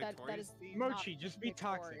the That Victorious is theme? Mochi, just be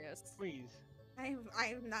toxic, Victorious. please. I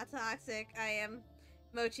am not toxic. I am.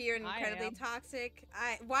 Mochi, you're I incredibly am. toxic.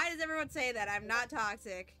 Why does everyone say that? I'm not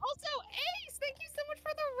toxic. Also, Ace, thank you so much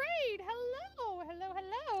for the raid. Hello.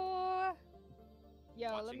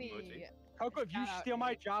 Yo, let Watching me. Mochi. Coco, if you Shout out steal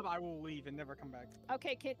my Ace. job, I will leave and never come back.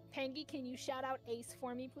 Okay, Pangy, can you shout out Ace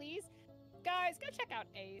for me, please? Guys, go check out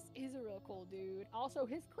Ace. He's a real cool dude. Also,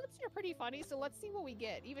 his clips are pretty funny, so let's see what we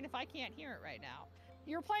get, even if I can't hear it right now.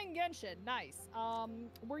 You're playing Genshin, nice.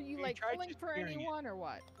 Were you You like tried pulling just for hearing it. anyone or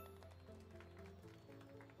what?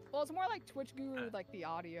 Well, it's more like Twitch Guru, like the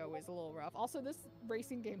audio is a little rough. Also, this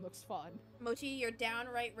racing game looks fun. Mochi, you're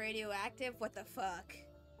downright radioactive. What the fuck?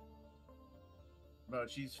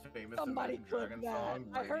 Mochi's famous Somebody Imagine clip Dragon that. song,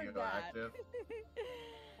 I heard that. Radioactive.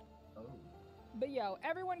 Oh. But yo,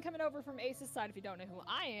 everyone coming over from Ace's side, if you don't know who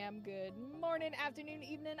I am, good morning, afternoon,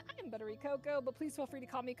 evening. I'm Buttery Coco, but please feel free to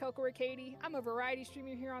call me Coco or Katie. I'm a variety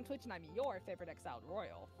streamer here on Twitch, and I'm your favorite exiled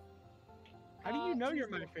royal. How do you know you're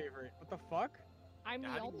my Tuesday. favorite? What the fuck? I'm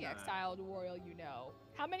How the do you only know that? exiled royal you know.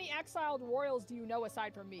 How many exiled royals do you know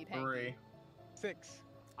aside from me, Panky? 3. 6.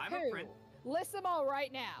 I'm Who? a prince. List them all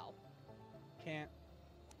right now. Can't.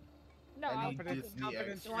 No, I I'll need put Confidence, Disney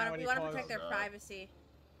confidence, You want to reality protect their clause. privacy.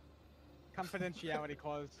 confidentiality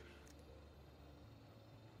clause.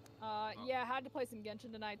 yeah, had to play some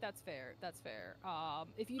Genshin tonight. That's fair. That's fair.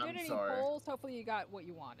 If you did I'm any sorry. polls, hopefully you got what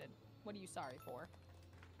you wanted. What are you sorry for?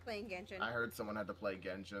 Playing Genshin. I heard someone had to play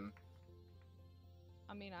Genshin.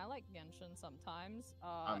 I mean, I like Genshin sometimes.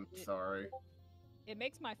 I'm sorry. It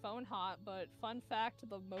makes my phone hot, but fun fact,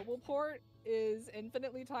 the mobile port is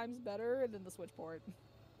infinitely times better than the Switch port.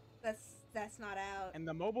 That's not out. And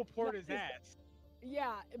the mobile port is Yeah. ass.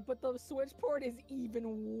 Yeah, but the Switch port is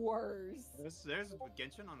even worse. There's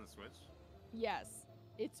Genshin on the Switch. Yes,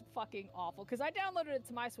 it's fucking awful. Because I downloaded it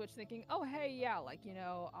to my Switch thinking, oh, hey, yeah, like, you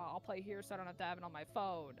know, I'll play here so I don't have to have it on my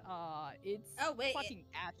phone. It's Oh, wait, fucking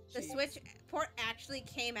ass The cheeks. Switch port actually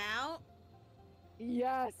came out.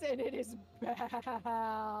 Yes, and it is bad.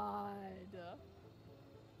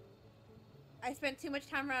 I spent too much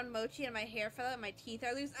time around Mochi and my hair fell out and my teeth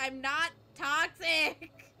are loose. I'm not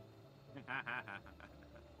toxic.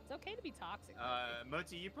 It's okay to be toxic.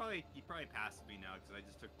 Mochi, you probably passed me now because I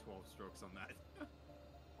just took 12 strokes on that.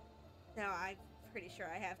 No, I pretty sure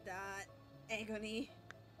I have that. Agony.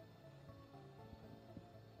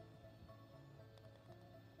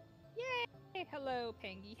 Yay! Hello,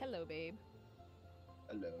 Pangy. Hello, babe.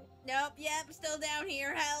 Hello. Nope, yep, still down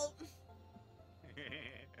here, help.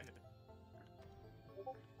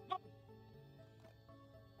 Oh,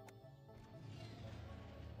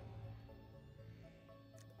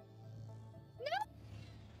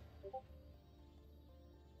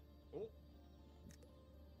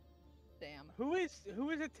 Damn. Who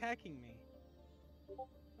is attacking me?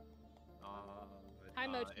 Hi,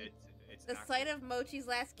 Mochi. It's The Axel. sight of Mochi's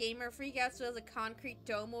last gamer freakout still has a concrete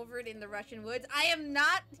dome over it in the Russian woods. I am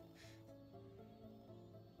not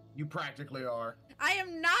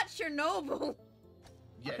Chernobyl.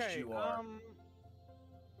 Yes, Okay, you are.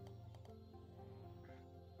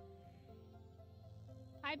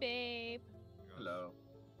 Hi, babe. Hello.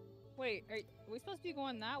 Wait, are we supposed to be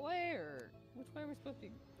going that way, or which way are we supposed to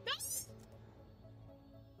be?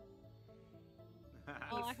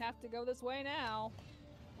 Well, I have to go this way now.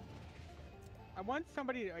 I want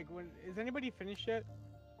somebody like when is anybody finished yet?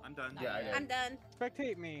 I'm done. Yeah, I did. I'm done.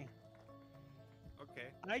 Spectate me. Okay.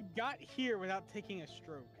 I got here without taking a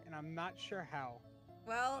stroke, and I'm not sure how.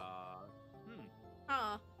 Well,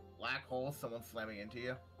 huh. Black hole, someone slamming into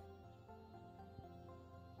you.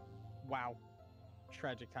 Wow.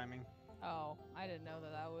 Tragic timing. Oh, I didn't know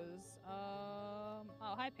that was. Oh,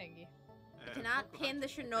 hi, Pangy. I cannot pin the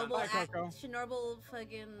Chernobyl Hi, Coco. Chernobyl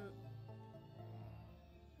fucking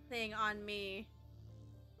thing on me.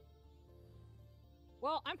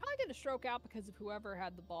 Well, I'm probably gonna stroke out because of whoever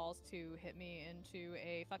had the balls to hit me into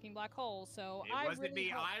a fucking black hole. So It I wasn't really me.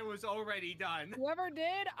 hope- I was already done. Whoever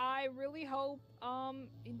did, I really hope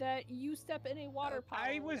that you step in a water puddle.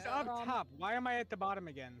 I was up from- top. Why am I at the bottom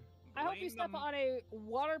again? I hope you Blame step them. on a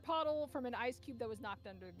water puddle from an ice cube that was knocked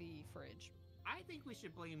under the fridge. I think we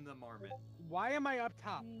should blame the marmot. Why am I up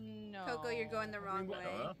top? No. Coco, you're going the wrong way.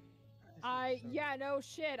 Yeah, no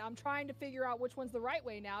shit. I'm trying to figure out which one's the right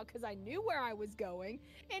way now because I knew where I was going,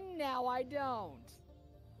 and now I don't.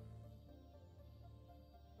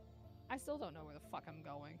 I still don't know where the fuck I'm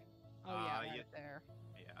going. Oh yeah, right yeah. there.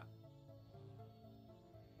 Yeah.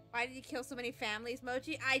 Why did you kill so many families,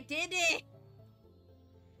 Mochi? I did it!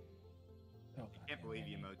 I can't believe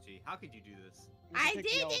you, Mochi. How could you do this? We can I take the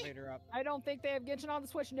did it! elevator up. I don't think they have Genshin on the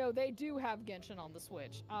Switch. No, they do have Genshin on the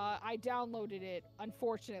Switch. I downloaded it,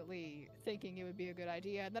 unfortunately, thinking it would be a good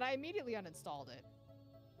idea, and then I immediately uninstalled it.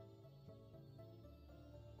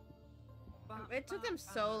 It took them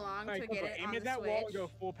so long Alright, to Coco, get it aim on at the that wall and Switch. go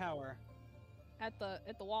full power. At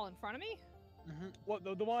the wall in front of me? Well,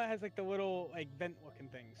 the one that has like the little like vent looking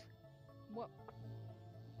things. What?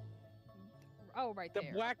 Oh, right The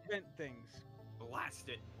there. black vent things. Blast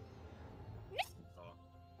it. Oh.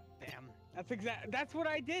 Damn. That's what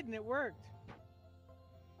I did and it worked.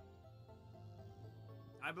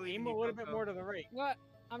 I believe Aim in a you, little bit Coco. more to the right. What?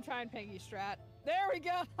 I'm trying Pangy Strat. There we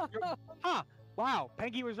go! Huh. Wow.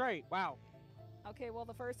 Peggy was right. Wow. Okay, well,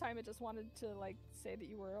 the first time it just wanted to, like, say that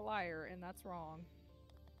you were a liar, and that's wrong.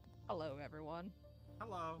 Hello, everyone.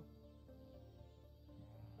 Hello.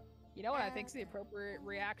 You know what I think's the appropriate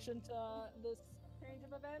reaction to this change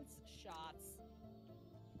of events? Shots.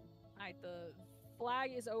 Alright, the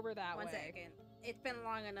flag is over that One way. second. It's been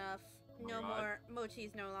long enough. Oh No my God. more.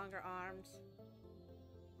 Mochi's no longer armed.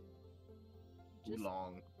 Just-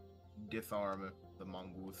 Oolong. Disarm the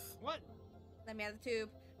mongoose. What? Let me out of the tube.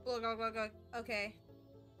 Go. Okay.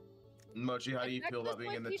 Mochi, how do you Check feel this about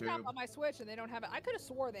being in the Wiki tube? tab on my Switch, and they don't have it. I could have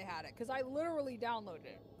swore they had it, because I literally downloaded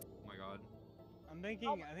it. Oh my god. I'm thinking.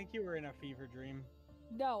 I think you were in a fever dream.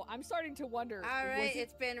 No, I'm starting to wonder. Alright, was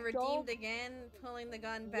it's been so- redeemed again. Pulling the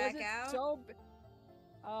gun back was it out. So,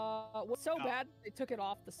 was so No. bad they took it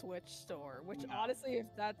off the Switch store. Which No. honestly, if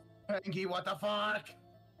that's Pengy, what the fuck?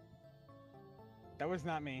 That was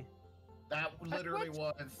not me. That literally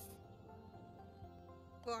what? was.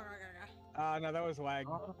 No, that was lag.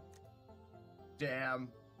 Damn.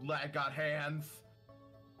 Lag got hands.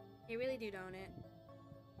 You really do, don't it?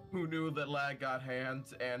 Who knew that lag got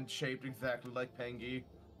hands and shaped exactly like Pengy?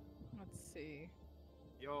 let's see.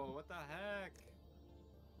 Yo, what the heck?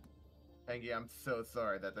 Pengy, I'm so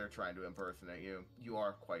sorry that they're trying to impersonate you. You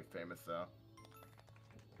are quite famous, though.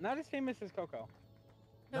 Not as famous as Coco.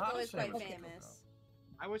 Not Coco as is quite famous as famous.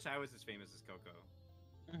 I wish I was as famous as Coco.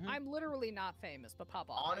 I'm literally not famous, but pop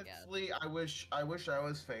off. I guess. Honestly, I wish I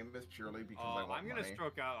was famous purely because I Oh, want I'm gonna money.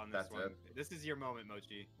 stroke out on this That's one. it. This is your moment,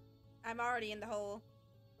 Mochi. I'm already in the hole.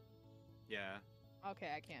 Yeah.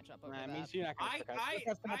 Okay, I can't jump over Nah, that. means you're not gonna pick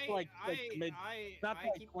us. Not to like mid. Not to I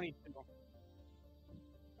like keep 22.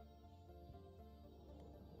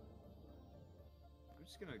 I'm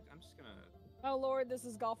just gonna. Oh Lord, this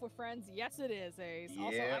is Golf with Friends. Yes, it is, Ace.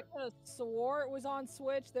 Also, I Yep. could have swore it was on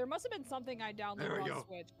Switch. There must have been something I There downloaded we on go.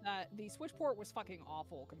 Switch that the Switch port was fucking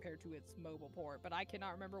awful compared to its mobile port, but I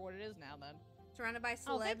cannot remember what it is now. Then Surrounded by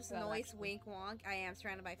Oh, thanks celebs, for that, noise, actually. wink, wonk. I am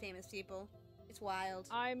surrounded by famous people. It's wild.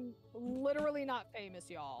 I'm literally not famous,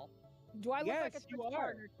 y'all. Do I look like a Yes, you Twitch are.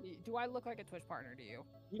 partner to you? Do I look like a Twitch partner to you?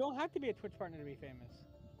 You don't have to be a Twitch partner to be famous.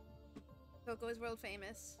 Koko is world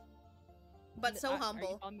famous. But so Are you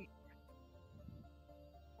humble. calling me-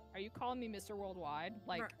 Are you calling me Mr. Worldwide?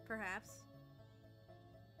 Like, Perhaps.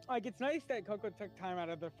 Like, it's nice that Coco took time out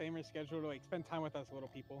of their famous schedule to like spend time with us little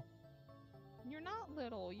people. you're not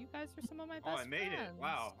little. You guys are some of my best Oh, I made friends. it!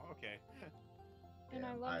 Wow. Okay. And I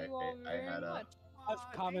Yeah, love you all very had much. Us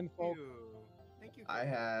common thank folk. You. Thank you. I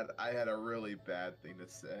had a really bad thing to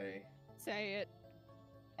say. Say it.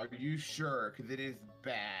 Are you sure? Because it is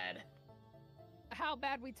bad. How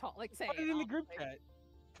bad we talk. Like, say Put it it in the group honestly. chat.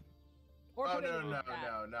 Or Oh put it no, in the no, chat.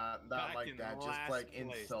 no, not Back like in that. Just last like place.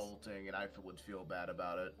 insulting, and I would feel bad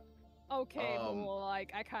about it. Okay, but Um, well,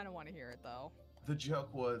 like, I kind of want to hear it though. The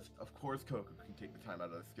joke was, of course, Coco can take the time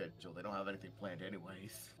out of the schedule. They don't have anything planned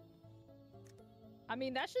anyways. I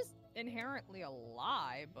mean, that's just inherently a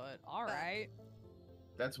lie, but all But- right.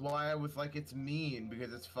 That's why I was like, it's mean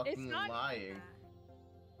because it's fucking not- lying.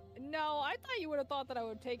 No, I thought you would have thought that I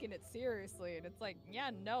would have taken it seriously, and it's like,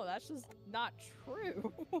 yeah, no, that's just not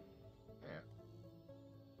true.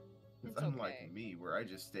 It's It's unlike okay. me, where I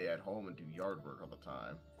just stay at home and do yard work all the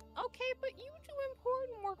time. Okay, but you do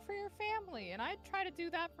important work for your family, and I try to do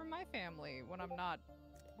that for my family when I'm not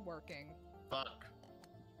working. Fuck.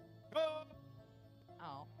 Oh!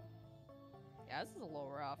 Oh. Yeah, this is a little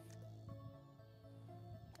rough.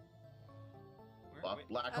 Fuck, Wait.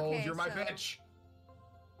 black Okay, holes, you're my so- bitch.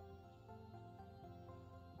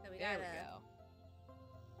 So we There gotta we go.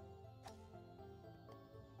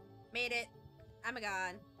 made it. I'm a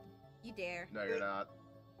god. You dare. No, you're not.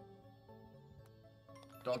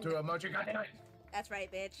 Don't do it, Mochi. Goddamn it. That's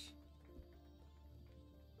right, bitch.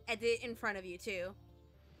 I did it in front of you too.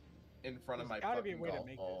 In front of my There's gotta be a fucking way to golf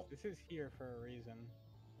make ball. this. This is here for a reason.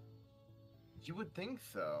 You would think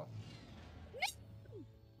so.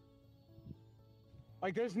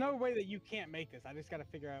 Like, there's no way that you can't make this. I just gotta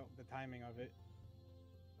figure out the timing of it.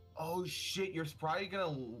 Oh shit, you're probably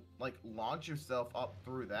gonna like launch yourself up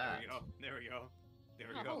through that. There we go. There we go. There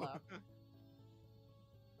we Oh, go. hello.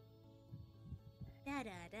 Da da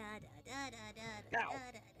da da da da Ow.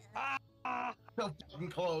 da da. Ah! So fucking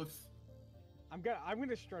close. I'm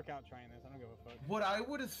gonna stroke out trying this. I don't give a fuck. What I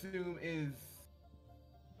would assume is,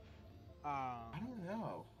 I Um, don't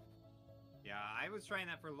know. Yeah, I was trying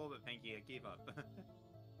that for a little bit, Panky. I gave up.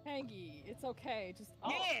 Hangy, it's okay. Just oh,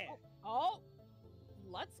 Yeah! oh,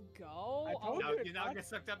 let's go. I Oh, told now you to you now try. get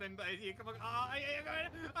sucked up in. You come on.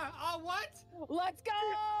 Oh, what? let's go.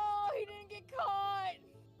 He didn't get caught.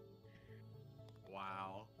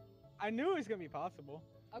 Wow. I knew it was gonna be possible.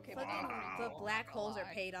 Okay, Fucking Wow. the black holes are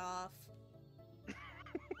God. paid off.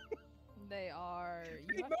 They are.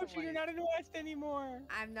 You Hey, have to, Mochi, you're like- not in the West anymore.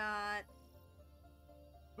 I'm not.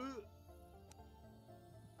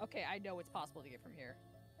 Okay, I know it's possible to get from here.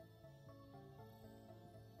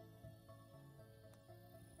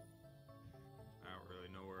 I don't really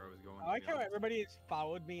know where I was going. I like to be how honest. everybody has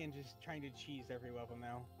followed me and just trying to cheese every level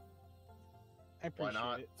now. I Why appreciate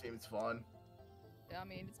not? it. Seems fun. I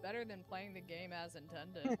mean, it's better than playing the game as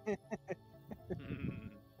intended.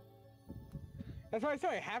 That's why I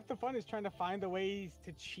say half the fun is trying to find the ways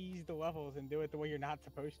to cheese the levels and do it the way you're not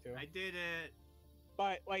supposed to. I did it.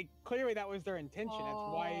 But like clearly that was their intention. That's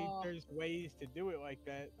why Aw. there's ways to do it like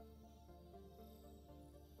that.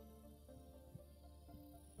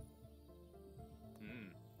 Hmm.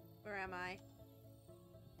 Where am I?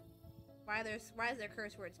 Why is there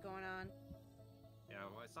curse words going on? Yeah,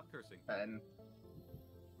 well, stop cursing. 10.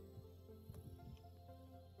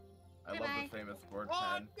 I love Goodbye. the famous word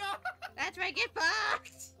Oh 10. no! That's right, get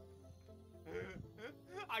fucked!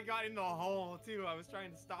 I got in the hole too. I was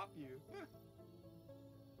trying to stop you.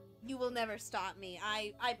 You will never stop me.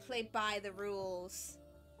 I play by the rules.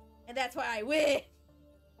 And that's why I win!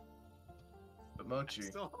 But Mochi,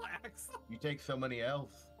 Still Axel. you take so many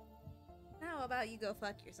L's. How about you go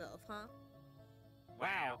fuck yourself, huh?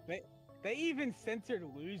 Wow. They even censored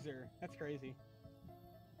loser. That's crazy.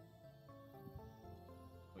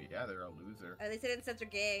 Well, yeah, they're a loser. At least they didn't censor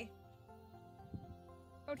gay.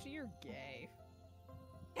 Mochi, you're gay.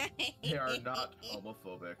 They are not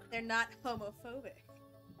homophobic. They're not homophobic.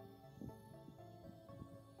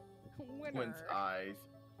 Winner. Twins eyes,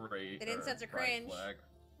 great. They didn't censor pride cringe. flag.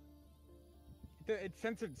 It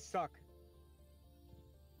censored suck.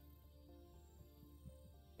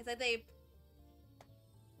 that they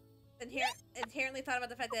inherently thought about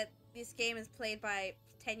the fact that this game is played by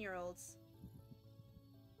 10-year-olds.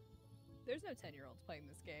 There's no 10-year-olds playing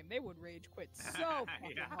this game. They would rage quit so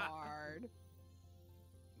fucking Yeah. hard.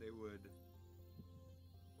 They would.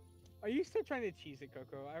 Are you still trying to cheese it,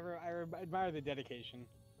 Coco? I admire the dedication.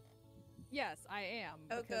 Yes, I am,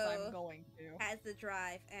 because I'm going to. Has the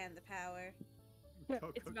drive and the power.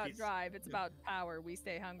 It's about drive. It's about power. We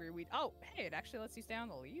stay hungry. Oh, hey, it actually lets you stay on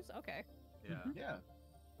the leaves? Okay. Yeah. Yeah.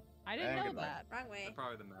 I didn't know goodbye. that. Wrong way.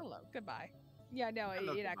 Probably the map. Hello. Goodbye. Yeah, no,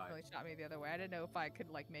 Hello, it goodbye. actually shot me the other way. I didn't know if I could,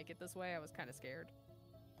 like, make it this way. I was kind of scared.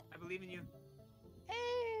 I believe in you.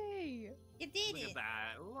 Hey! You did Look it. at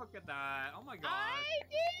that. Look at that. Oh my god. I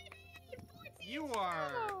did it! 14 You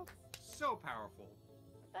are strokes! so powerful.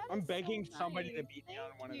 That I'm is so begging somebody to nice. beat me on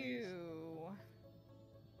Thank one of these. you.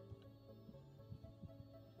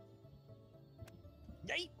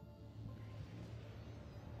 Yay!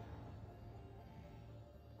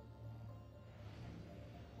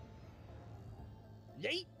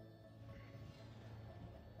 Yay!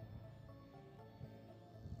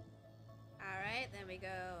 Alright, then we go.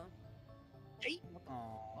 Yay!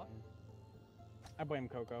 Aw. I blame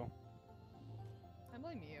Coco. I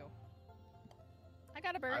blame you. I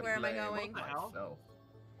got a bird. Where am I blame going? What the hell? myself.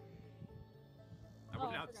 I Oh,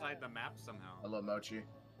 went I outside forgot. the map somehow. Hello, Mochi.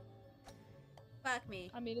 Fuck me.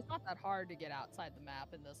 I mean, it's not that hard to get outside the map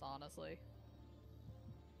in this, honestly.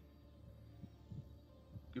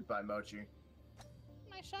 Goodbye, Mochi.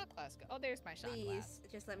 My shot glass go. Oh, there's my shot glass. Please,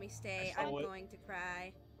 just let me stay. I I'm saw it. going to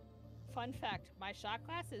cry. Fun fact, my shot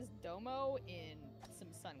glass is Domo in some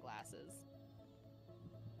sunglasses.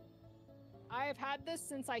 I have had this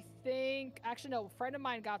since I think... Actually, no, a friend of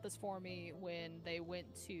mine got this for me when they went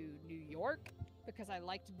to New York. Because I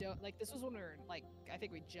liked like, this was when we were, like, I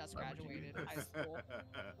think we just Why would you graduated do high school.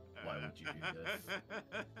 Why would you do this?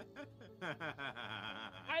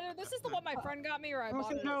 Either this is the one my friend got me or I bought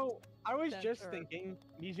Also, it. no, I was Then just third. thinking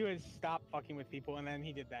Mizu has stopped fucking with people, and then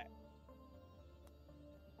he did that.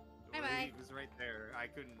 Well, Bye-bye. he was right there. I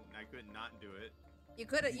couldn't not do it. You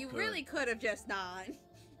could have. You You could. really could have just not.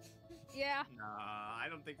 Yeah. Nah, I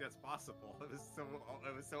don't think that's possible. It was so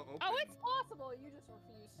open. Oh, it's possible. You just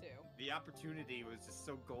refuse to. The opportunity was just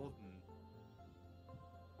so golden.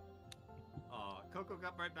 Aw, Coco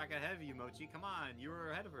got right back ahead of you, Mochi. Come on, you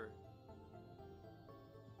were ahead of her.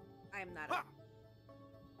 I'm not. Ha!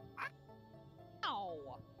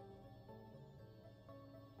 Ow.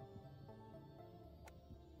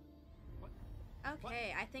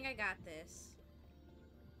 Okay, I think I got this.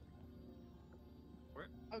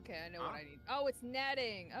 Okay, I know Huh? what I need. Oh, it's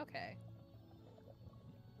netting. Okay.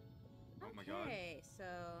 Oh my god. Okay, so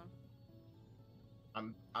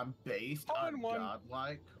I'm based All on in one.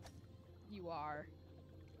 godlike, You are.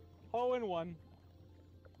 Hole in one.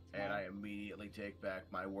 and I immediately take back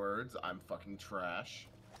my words. I'm fucking trash.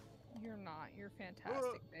 You're not. You're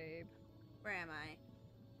fantastic, babe. where am I?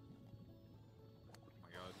 Oh my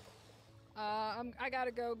god. I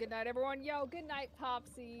gotta go. Good night, everyone. Yo, good night,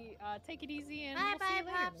 Popsy. Take it easy, and Bye we'll see bye, you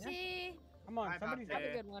later, man. Popsy. Come on, Bye, somebody's Popsy.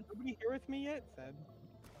 Have a good one. Nobody here with me yet? Said.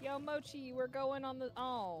 Yo, Mochi, we're going on the.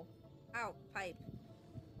 Oh, Ow, pipe.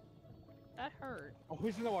 that hurt. Oh,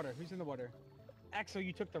 who's in the water? Who's in the water? Axel,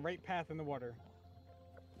 you took the right path in the water.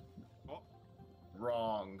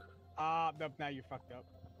 Wrong. Ah, nope, now you're fucked up.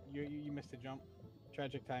 You missed a jump.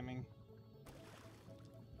 Tragic timing.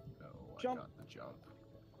 No, Jump. I got the jump.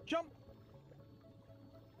 Jump!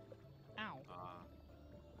 Ow.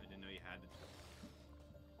 I didn't know you had to.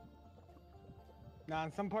 Now,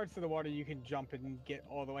 in some parts of the water, you can jump and get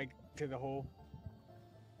all the way to the hole.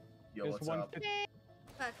 Yo, There's what's one up?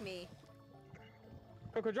 Fuck me.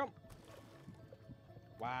 Coco, jump!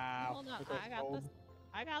 Wow. Hold on. Coco's I got cold. this.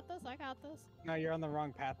 I got this. I got this. No, you're on the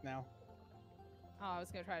wrong path now. Oh, I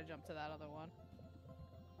was gonna try to jump to that other one.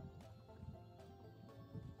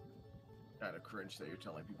 Kind of cringe that you're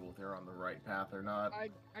telling people if they're on the right path or not. I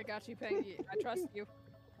got you, Peggy. I trust you.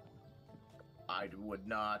 I would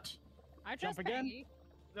not. I Jump trust again? Peggy.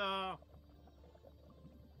 No.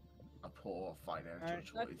 A poor financial Alright,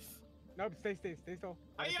 choice. Nope, stay still.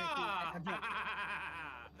 I think Hiya! you-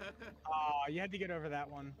 Aw, you had to get over that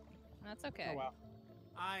one. That's okay. Oh well.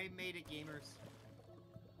 I made it, gamers.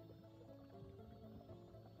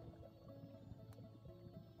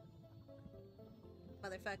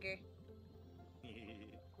 Motherfucker.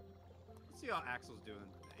 See how Axel's doing.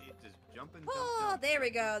 He just jumping. Oh, jump. there we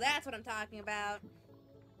go. That's what I'm talking about.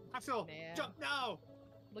 Axel, Man. jump now.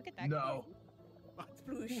 Look at that. No.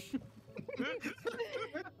 Sploosh.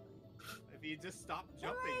 I if you just stopped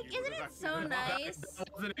jumping, Like, you isn't would've it so actually- nice? That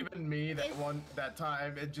wasn't even me that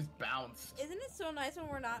time. It just bounced. Isn't it so nice when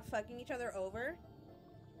we're not fucking each other over?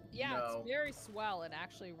 Yeah, No. it's very swell and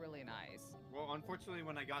actually really nice. Well, unfortunately,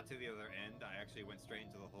 when I got to the other end, I actually went straight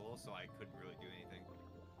into the hole, so I couldn't really do anything.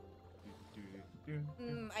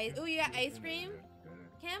 Oh, you got ice cream?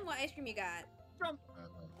 Cam, what ice cream you got? Jump!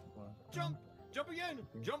 Jump! Jump again!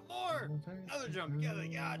 Jump more! Another jump!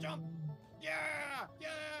 Yeah, jump! Yeah! Yeah!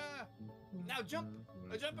 Now jump!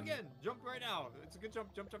 Jump again! Jump right now! It's a good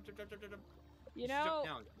jump! Jump! You Just know, jump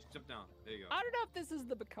down! Just jump down! There you go. I don't know if this is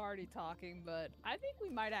the Bacardi talking, but I think we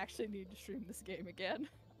might actually need to stream this game again.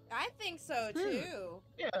 I think so too.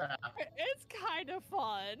 Yeah. It's kind of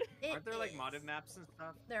fun. Aren't there like is. modded maps and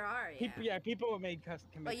stuff? There are, yeah. People have made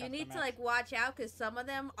custom. But you need to like watch out because some of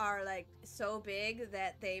them are like so big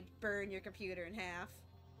that they burn your computer in half.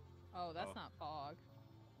 Oh, that's Oh. not fog.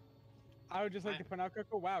 I would just like to point out,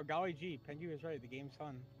 Coco. Wow, golly gee, Pengu is right. The game's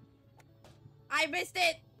fun. I missed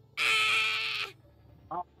it. Ah!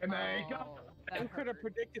 Oh, that Who could have hurt.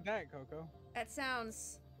 predicted that, Coco? That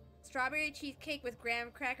sounds strawberry cheesecake with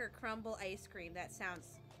graham cracker crumble ice cream. That sounds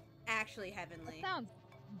actually That heavenly. sounds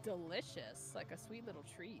delicious, like a sweet little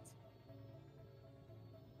treat.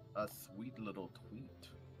 A sweet little tweet.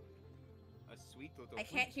 A sweet little. I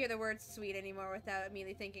can't hear the word sweet anymore without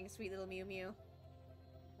immediately thinking sweet little Mew Mew.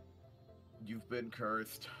 You've been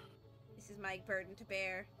cursed. This is my burden to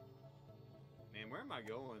bear. Man, where am I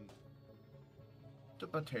going? To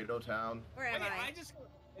Potato Town. Where am Wait, I? I just.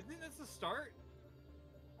 Isn't this the start?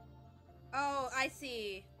 Oh, I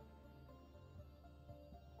see.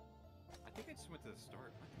 I think I just went to the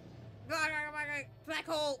start. Black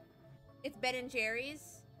hole. It's Ben and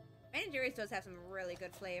Jerry's. Ben and Jerry's does have some really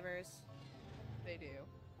good flavors. They do.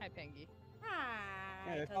 Hi, Pengy.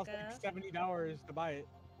 Hi, Yeah, it costs Coco. like $70 to buy it.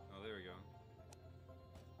 Oh, there we go.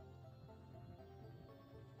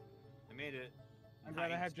 I made it. I'd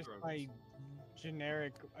rather have Nice, just gross. my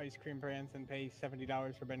generic ice cream brands than pay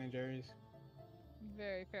 $70 for Ben and Jerry's.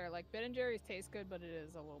 Very fair. Like Ben and Jerry's taste good, but it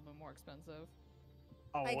is a little bit more expensive.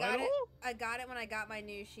 I got it. I got it when I got my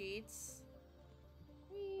new sheets.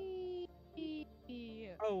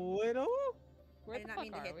 A little? Where I did the not fuck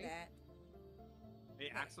mean to are hit we? that.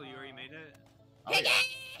 Hey, Axel, you already made it? Oh, yeah.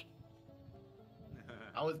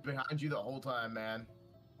 I was behind you the whole time, man.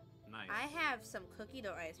 Nice. I have some cookie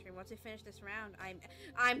dough ice cream. Once we finish this round,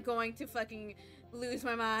 I'm going to fucking lose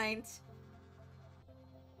my mind.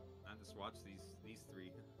 I just watched these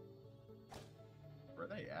three. Where are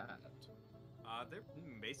they at? They're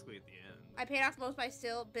basically at the end. I paid off most of my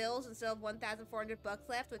bills and still have 1,400 bucks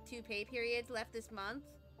left with 2 pay periods left this month.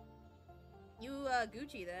 You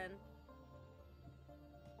Gucci then.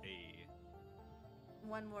 Hey.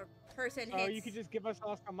 One more person Oh, hits. you could just give us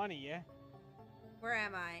all some money, yeah? Where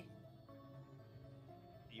am I?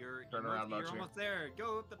 You're Turn around, you're Mochi. almost there.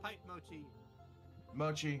 Go up the pipe, Mochi.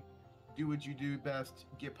 Mochi, do what you do best.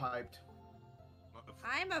 Get piped.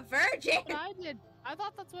 I'm a virgin. What I did. I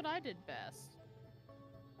thought that's what I did best.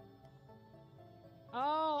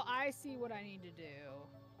 Oh, I see what I need to do.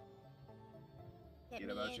 Get Get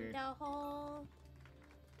me about in you. the hole.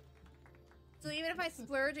 So even if I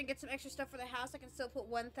splurge and get some extra stuff for the house, I can still put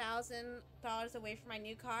 $1,000 away for my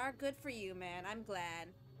new car. Good for you, man. I'm glad.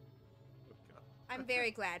 I'm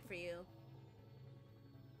very glad for you.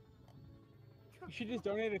 You should just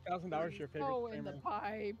donate $1,000 to your favorite Oh, in the streamer.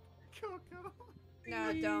 pipe. Coco.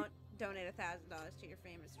 No, don't donate $1,000 to your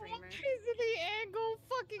famous streamer. Is the angle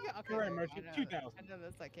fucking? Okay, Alright, I Mercy, know- 2,000. I know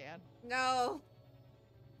this. I can. No.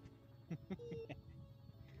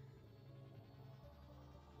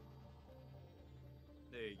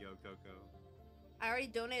 There you go, Coco. I already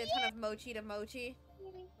donated a ton of mochi to Mochi.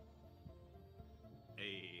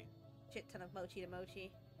 Hey. Shit ton of mochi to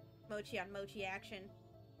Mochi. Mochi on Mochi action.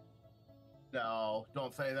 No,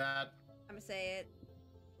 don't say that. I'm gonna say it.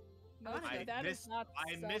 No, wanna I that is missed, not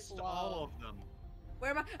I missed self-love. all of them.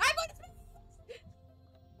 Where am I? I'm going to.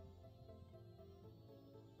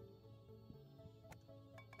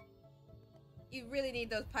 You really need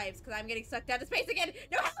those pipes because I'm getting sucked out of space again.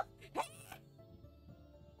 No help!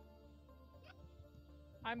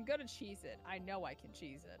 I'm gonna cheese it. I know I can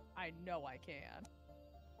cheese it. I know I can.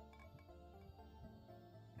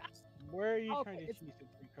 Where are you Okay, trying to it's- cheese it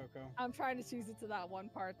to, Coco? I'm trying to cheese it to that one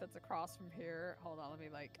part that's across from here. Hold on, let me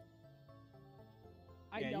like.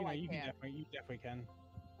 I Yeah, know you know, I you can. You definitely can.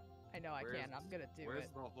 I know I can. I'm gonna do Where's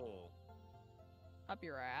it. the hole? Up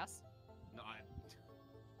your ass. No, I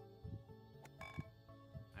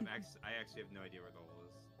actually have no idea where the hole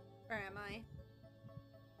is. Where am I?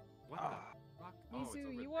 What Ah. the fuck? Oh, it's Mizu,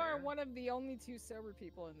 over you are there. one of the only 2 sober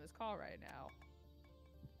people in this call right now.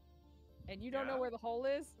 And you don't Yeah. know where the hole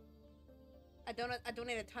is? I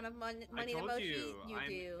donate a ton of money I to told Mochi. you, I'm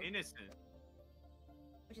do. innocent.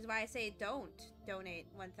 Which is why I say don't donate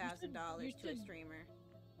 $1,000 you to a should- streamer.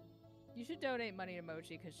 You should donate money to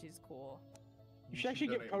Mochi because she's cool. You should actually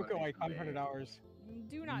give donate Coco money like to me.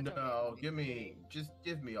 Do $500. not donate No, money give to me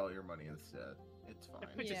give me all your money instead. It's fine.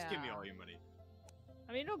 Just give me Yeah. all your money.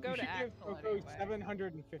 I mean, it'll go You to should give Axel Coco anyway.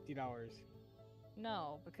 $750.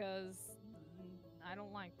 No, because I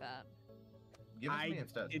don't like that. Give it to I me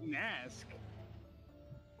instead. didn't ask.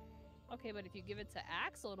 Okay, but if you give it to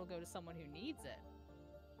Axel, it'll go to someone who needs it.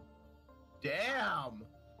 Damn.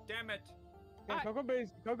 Damn it. Yeah, I-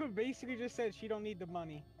 Coco basically just said she don't need the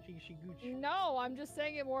money. She gooch. No, I'm just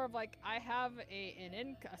saying it more of like I have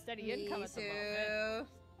a steady income at the moment.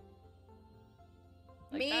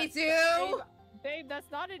 Like, Me that's- too. Babe, that's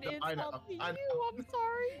not an No, I know, insult to I you. know. I'm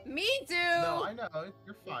sorry. Me too. No, I know.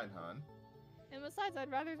 You're fine, hon. And besides, I'd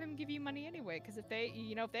rather them give you money anyway. Because if they,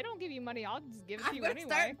 if they don't give you money, I'll just give it to I'm you gonna anyway.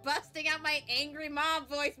 start busting out my angry mom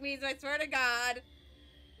voice, Mizu. I swear to God.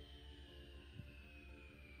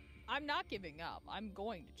 I'm not giving up. I'm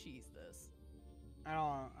going to cheese this. I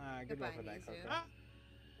don't. Good luck Goodbye, with that, Mizu. Coco. Ah,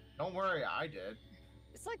 Don't worry, I did.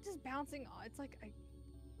 It's like just bouncing. It's like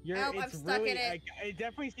Oh, I'm it's stuck in really, it. Like, it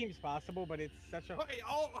definitely seems possible, but it's such a wait,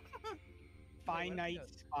 oh. finite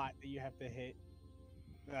good. spot that you have to hit.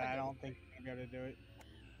 That I don't think you're gonna be able to do it.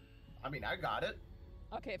 I mean, I got it.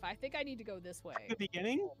 okay. If I think I need to go this way, The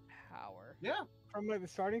beginning power. Yeah. from like the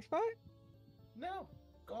starting spot. No.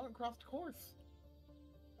 Go on across the course.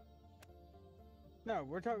 No,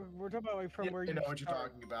 we're talking about like from Yeah, where I you know what you're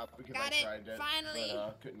start. talking about because Got I it, tried it, finally.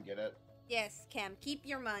 but couldn't get it. Yes, Cam, keep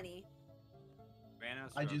your money.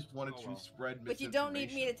 Vanos I from- just wanted oh, to well. spread But you don't need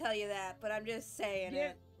me to misinformation. tell you that, but I'm just saying Yeah.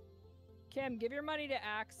 it. Kim, give your money to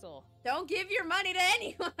Axel. Don't give your money to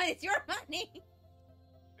anyone. It's your money.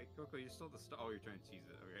 Hey, Coco, you're still the star. Oh, you're trying to cheese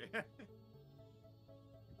it. Okay.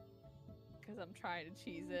 Because I'm trying to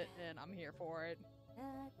cheese it and I'm here for it.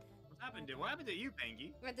 What happened to you,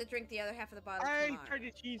 Pangy? I'm going to drink the other half of the bottle I tomorrow. tried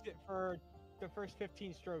to cheese it for the first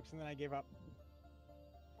 15 strokes and then I gave up.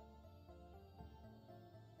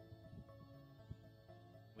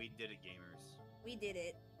 We did it, gamers. We did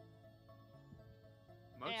it.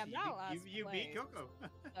 Mochi, I'm not last you beat place. Coco.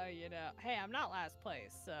 So hey, I'm not last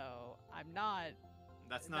place, so I'm not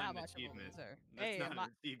That's that not an much of a achievement. loser. That's Hey, not I'm an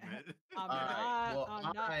achievement. I'm All right. Well,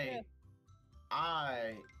 I'm not fifth.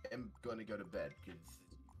 I am going to go to bed because.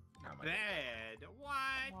 Bad.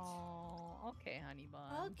 What? Oh, okay, honey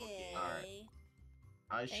bun. Okay. Alright.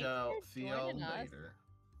 I Thanks shall for see y'all joining us. later.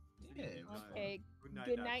 Yeah, it was fun. Okay, Good night.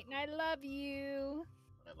 good night, and I love you.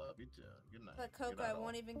 I love you too. Good night. But Good Coco, night, I all.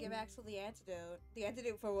 won't even give Axel the antidote. The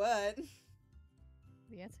antidote for what?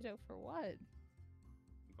 The antidote for what?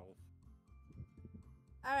 Golf.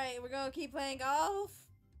 Alright, we're going to keep playing golf.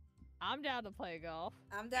 I'm down to play golf.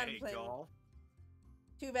 I'm down Hey, to play. golf.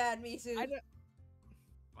 Too bad, Mizu. I don't-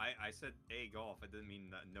 I said a golf. I didn't mean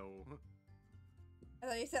that. No. I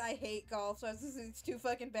thought you said I hate golf, so I was just, it's too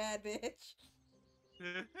fucking bad, bitch.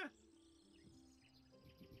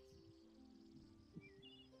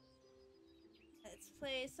 Let's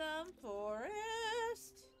play some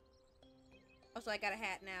forest. Also, I got a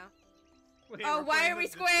hat now. Wait, Oh, we're why playing are we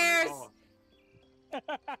this one at squares? all.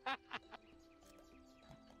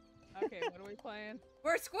 Okay, what are we playing?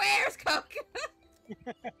 We're squares, Coco!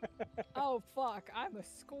 Oh fuck, I'm a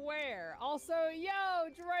square. Also, yo,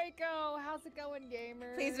 Draco, how's it going,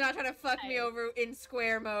 gamer? Please do not try to fuck me Hey. over in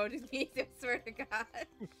square mode, Mizu, I swear to God.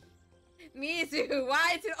 Mizu,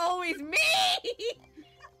 why is it always me?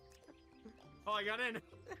 Oh, I got in.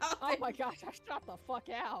 Oh my gosh, I shot the fuck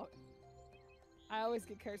out. I always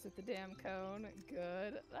get cursed with the damn cone.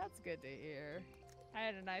 Good. That's good to hear. I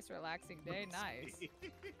had a nice relaxing day. Nice.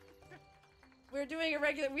 We're doing a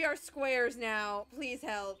regular. We are squares now. Please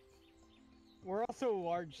help. We're also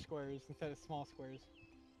large squares instead of small squares.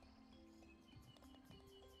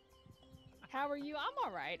 How are you? I'm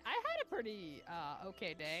alright. I had a pretty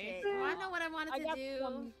okay day. Shit. You wanna know what I wanted I to got do?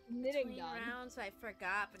 some knitting Between done. rounds, I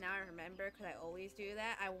forgot, but now I remember because I always do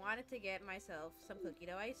that. I wanted to get myself some cookie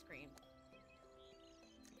dough ice cream.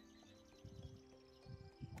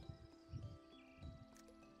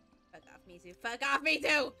 Fuck off, Mizu. Fuck off,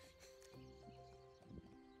 Mizu!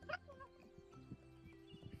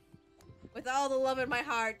 With all the love in my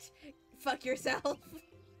heart, fuck yourself.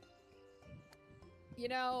 You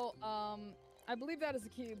know, I believe that is a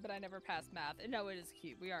cube, but I never passed math. No, it is a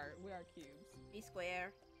cube. We are cubes. Be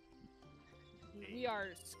square. We are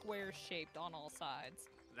square shaped on all sides.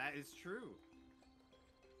 That is true.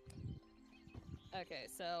 Okay,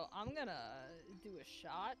 so I'm gonna do a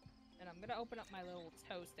shot, and I'm gonna open up my little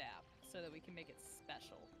toast app. so that we can make it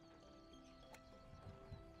special.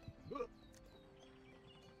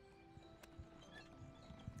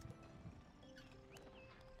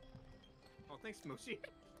 Oh, thanks, Moshi.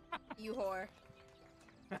 You whore.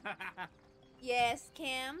 Yes,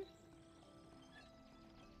 Kim?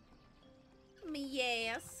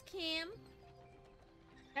 Yes, Kim?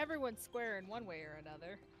 Everyone's square in one way or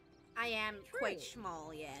another. I am quite True.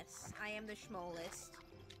 small, yes. I am the schmollest.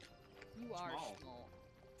 You are Small. small.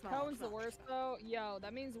 Small, Cone's the small. worst though. Yo,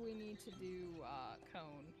 that means we need to do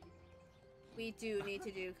cone. We do need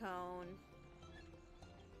to do cone.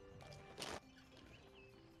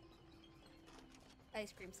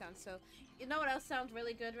 Ice cream sounds so... You know what else sounds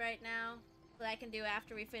really good right now? That I can do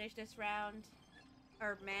after we finish this round?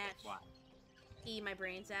 Or match? What? Pee my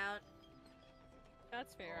brains out.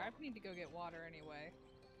 That's fair. I need to go get water anyway.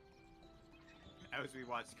 As we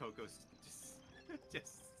watch Coco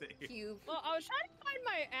just say. Cube. Well, I was trying to find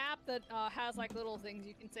my app that has like little things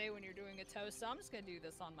you can say when you're doing a toast, so I'm just gonna do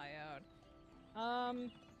this on my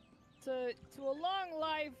own. To a long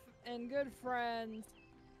life and good friends,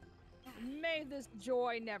 may this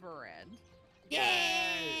joy never end.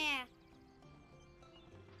 Yeah!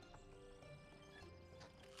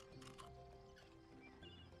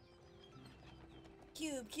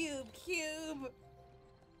 Cube, cube, cube!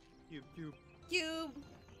 Cube. Cube!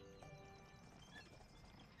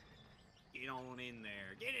 Get on in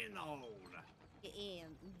there. Get in the hole. Get in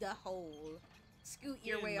the hole. Scoot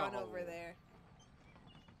your In way the on over hole. there.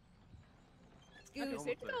 Okay, Scoot. so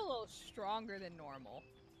you feel a little stronger than normal.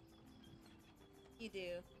 You do.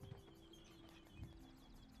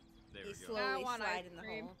 There You we go. I slowly want slide ice in the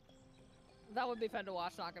cream. hole. That would be fun to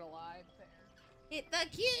watch, not gonna lie. Fair. Hit the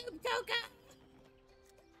cube, Coco!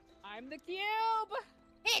 I'm the cube!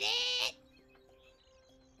 Hit it!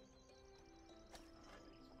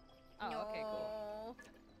 Oh, no. okay, cool.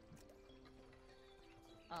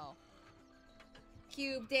 Oh.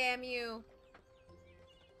 Cube, damn you.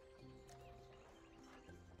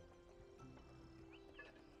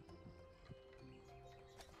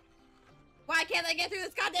 Why can't I get through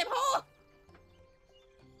this goddamn hole?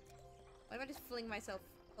 Why do I just fling myself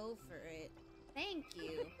over it? Thank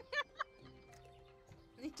you.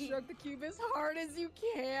 Stroke the cube as hard as you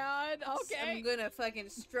can. Okay. I'm gonna fucking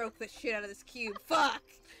stroke the shit out of this cube. Fuck!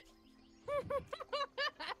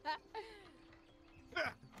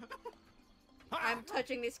 I'm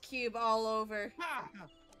touching this cube all over.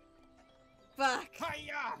 Fuck!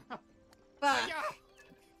 Hiya! Fuck! Hiya!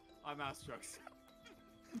 I'm out of strokes.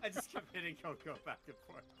 I just kept hitting Coco back and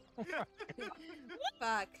forth.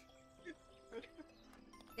 Fuck.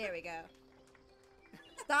 There we go.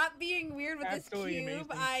 Stop being weird with this Absolutely cube.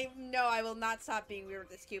 amazing. I will not stop being weird with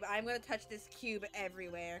this cube. I'm gonna touch this cube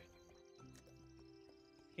everywhere.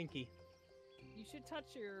 Kinky. You should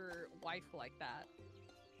touch your wife like that.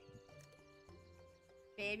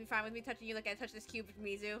 Babe, you fine with me touching you like I touched this cube with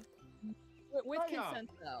Mizu? With Oh, yeah. consent,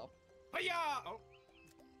 though. Hiya! Oh,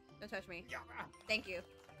 Don't touch me. yeah. Thank you.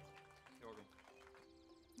 You're welcome.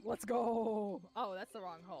 Let's go! Oh, that's the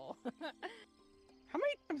wrong hole. How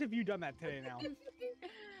many times have you done that today now?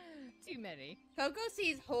 Too many. Coco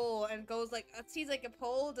sees hole and goes like, sees like a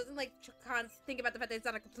pole, doesn't like think about the fact that it's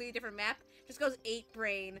on a completely different map, just goes 8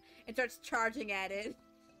 brain and starts charging at it.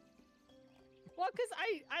 Well, because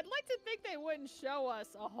I'd like to think they wouldn't show us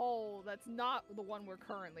a hole that's not the one we're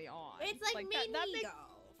currently on. It's like mini golf.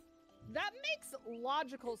 That makes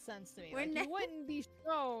logical sense to me. We're Like, ne- you wouldn't be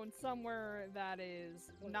shown somewhere that is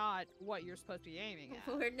not what you're supposed to be aiming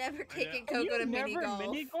at. We're never I know. taking Have Coco you to mini never golf.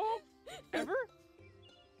 mini golf? Ever?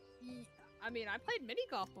 I mean, I played mini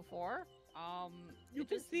golf before. You it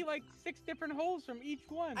can just- see like 6 different holes from each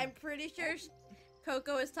one. I'm pretty sure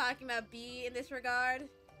Coco is talking about B in this regard.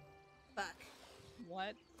 Fuck.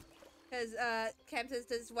 What? Because, Cam says,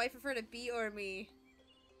 does his wife refer to B or me?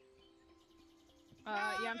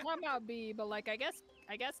 Yeah, I'm talking about B, but like, I guess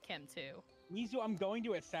Kim too. Mizu, I'm going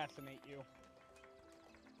to assassinate you.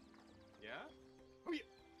 Yeah?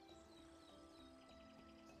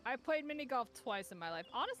 I've played mini golf twice in my life.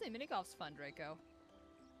 Honestly, mini golf's fun, Draco.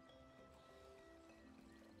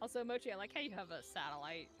 Also, Mochi, I like how you have a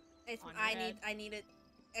satellite. It's, On your I head. need it.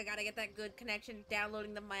 I gotta get that good connection,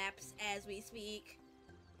 downloading the maps as we speak.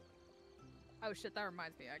 Oh shit, that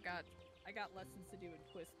reminds me. I got lessons to do in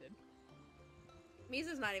Twisted.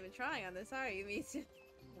 Mizu's not even trying on this, are you, Mizu?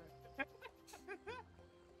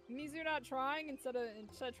 Mizu not trying instead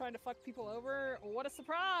of trying to fuck people over. What a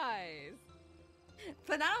surprise!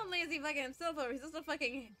 But not only is he fucking himself over, he's also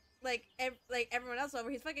fucking like everyone else over.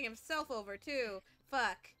 He's fucking himself over too.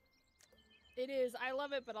 Fuck. It is. I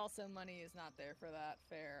love it, but also money is not there for that.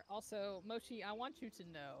 Fair. Also, Mochi, I want you to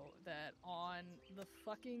know that on the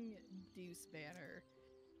fucking Deuce banner,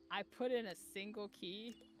 I put in a single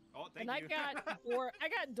key, Oh, thank and you. I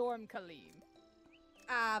got Dorm Kaleem.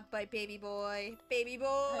 Ah, but baby boy, baby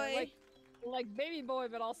boy. Like baby boy,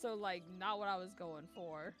 but also like not what I was going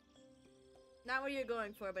for. Not what you're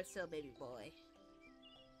going for, but still baby boy.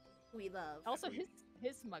 We love. Also,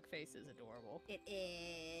 his smug face is adorable. It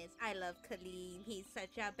is. I love Kaleem. He's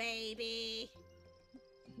such a baby.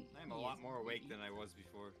 I'm a lot more awake than I was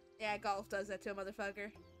before. Yeah, golf does that to a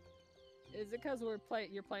motherfucker. Is it because you're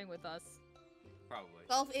playing with us? Probably.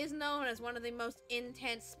 Golf is known as one of the most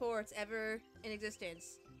intense sports ever in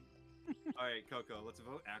existence. All right, Coco, let's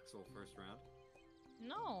vote Axel first round.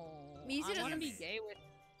 No. Mizu I want to doesn't- be gay with.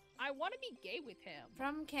 I want to be gay with him.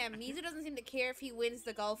 From Cam, Mizu doesn't seem to care if he wins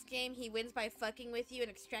the golf game. He wins by fucking with you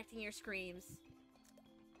and extracting your screams.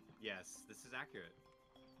 Yes, this is accurate.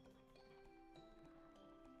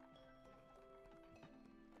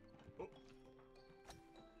 Oh.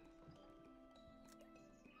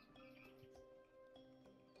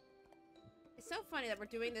 It's so funny that we're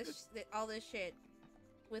doing this, all this shit,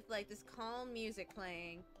 with like this calm music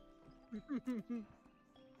playing.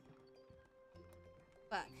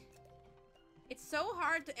 Fuck. It's so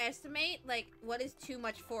hard to estimate, like, what is too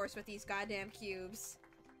much force with these goddamn cubes.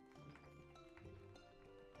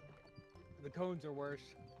 The cones are worse.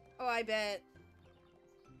 Oh, I bet.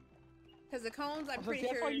 Because the cones, I'm Also, pretty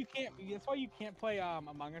that's sure. why you can't. That's why you can't play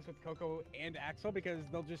Among Us with Coco and Axel, because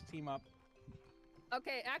they'll just team up.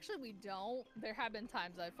 Okay, actually we don't. There have been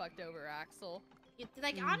times I fucked over Axel.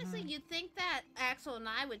 Honestly, you'd think that Axel and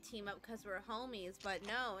I would team up because we're homies, but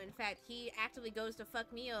no. In fact, he actively goes to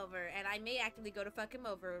fuck me over, and I may actively go to fuck him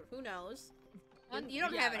over. Who knows? You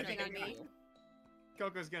don't have anything on me.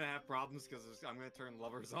 Coco's gonna have problems because I'm gonna turn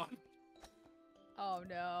lovers on. Oh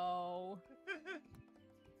no.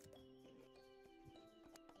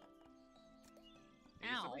 Hey,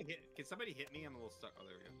 Ow. can somebody hit me? I'm a little stuck. Oh,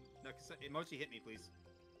 there we go. No, Mochi, hit me, please.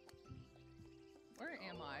 Where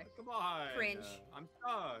am I? Come on. Cringe. I'm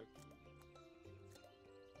stuck.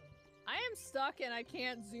 I am stuck and I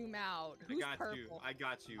can't zoom out. Who's I got purple? you. I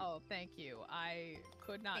got you. Oh, thank you. I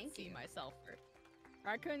could not Thank see you. myself.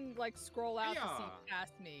 I couldn't like scroll out to see Hiya.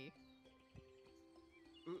 past me.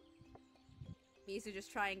 Mizu,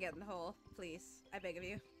 just try and get in the hole, please. I beg of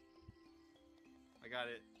you. I got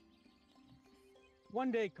it.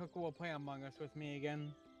 One day, Coco will play Among Us with me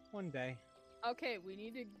again. One day. Okay, we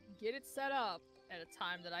need to get it set up at a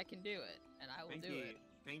time that I can do it, and I will do it.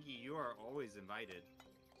 Pinky, you are always invited.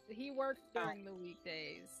 He works during the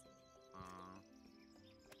weekdays.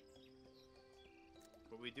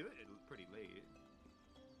 But we do it pretty late.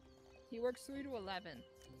 He works 3 to 11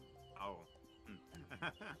 Oh.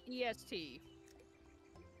 EST.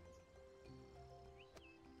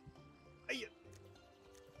 Ay.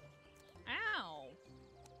 Ow!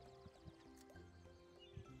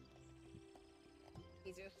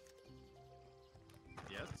 Mizu.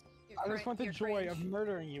 Yes. You're I just want the you're joy cringe. of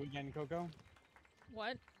murdering you again, Coco.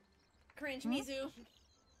 What? Cringe, Mizu.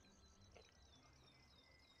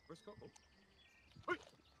 Where's Coco?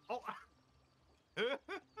 Oh. Oh.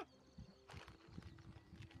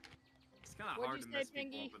 It's kind of What'd hard you to say, mess people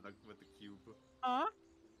Pinky? up with the cube. Huh?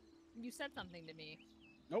 You said something to me.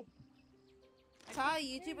 Nope. I saw a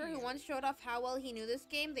YouTuber who once showed off how well he knew this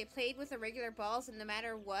game. They played with irregular balls, and no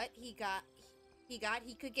matter what he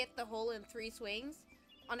could get the hole in 3 swings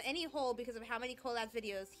on any hole because of how many collab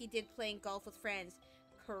videos he did playing golf with friends.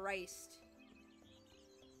 Christ.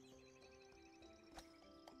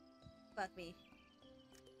 Fuck me.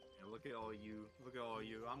 And look at all you. Look at all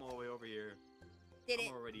you. I'm all the way over here. Did I'm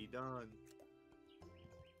it. already done.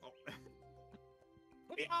 Oh.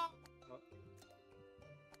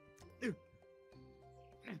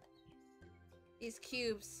 These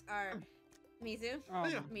cubes are... Mizu?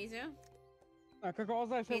 Yeah. Mizu? Coco,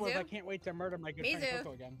 all I said was I Mizu? can't wait to murder my good friend Mizu?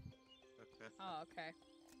 Coco again. Oh, okay.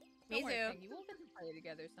 Don't worry, Mizu? Pinky, we'll get to play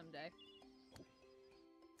together someday.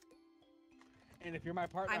 And if you're my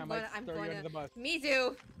partner, I'm I might gonna- throw you under the bus.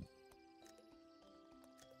 Mizu!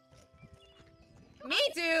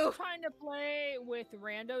 Mizu! I'm trying to play with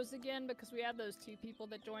randos again because we had those 2 people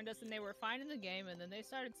that joined us and they were fine in the game and then they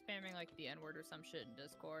started spamming like the N-word or some shit in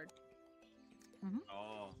Discord.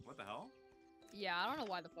 Oh, what the hell? Yeah, I don't know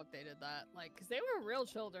why the fuck they did that. Like, because they were real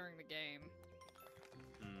chill during the game.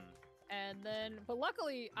 And then, but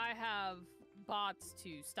luckily I have bots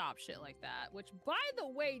to stop shit like that. Which, by the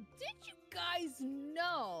way, did you guys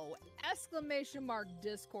know?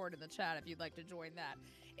 !Discord in the chat if you'd like to join that.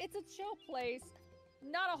 It's a chill place.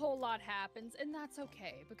 not a whole lot happens, and that's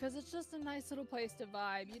okay, because it's just a nice little place to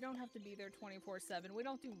vibe. You don't have to be there 24/7. We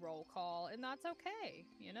don't do roll call, and that's okay,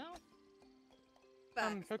 you know?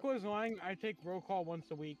 Pickle is lying. I take roll call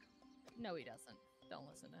once a week. No, he doesn't. Don't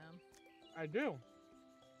listen to him. I do.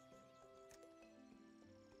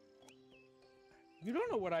 You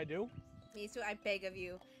don't know what I do. Mizu, I beg of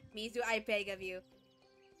you. Mizu, I beg of you.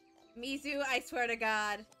 Mizu, I swear to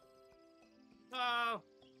God. Oh.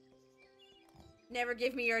 Never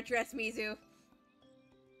give me your address, Mizu.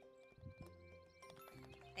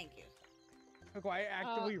 Thank you. Pickle, I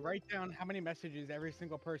actively write down how many messages every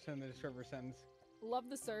single person in the server sends. Love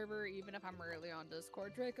the server, even if I'm rarely on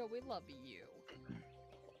Discord. Draco, we love you.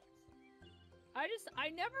 I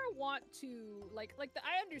never want to,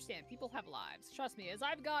 I understand, people have lives. Trust me, as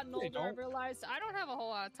I've gotten older, I've realized I don't have a whole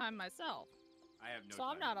lot of time myself. I have no So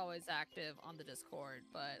time. I'm not always active on the Discord,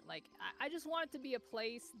 but, I just want it to be a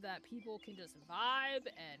place that people can just vibe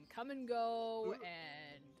and come and go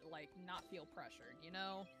and, not feel pressured, you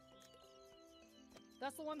know?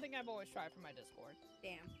 That's the one thing I've always tried for my Discord.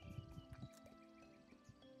 Damn.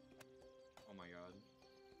 Oh my god.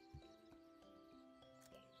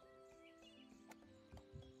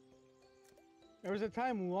 There was a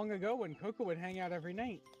time long ago when Coco would hang out every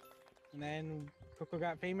night. And then Coco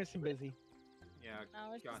got famous and busy. Yeah,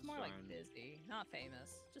 No, it's just gosh more like darn. busy. Not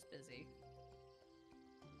famous, just busy.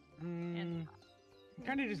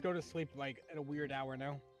 Kind of just go to sleep at a weird hour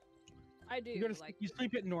now. I do, You you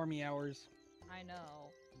sleep at normie hours. I know.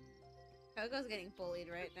 Coco's getting bullied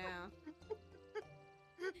right now.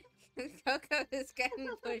 Coco is getting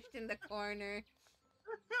pushed in the corner.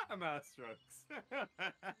 I'm out of strokes.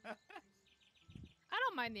 I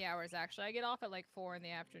don't mind the hours, actually. I get off at 4 in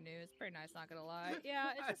the afternoon. It's pretty nice, not gonna lie.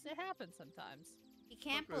 Yeah, it happens sometimes. You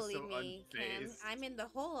can't Coco's bully so me, Kim. unfazed. I'm in the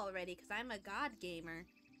hole already because I'm a god gamer.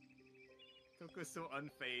 Coco's so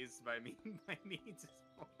unfazed by me just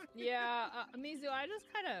Yeah, Mizu, I just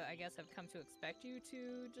kind of, I guess, have come to expect you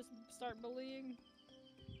to just start bullying.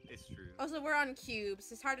 It's true. Also, we're on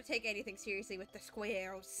cubes. It's hard to take anything seriously with the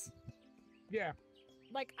squares. Yeah.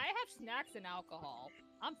 I have snacks and alcohol.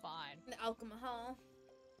 I'm fine. And alcohol.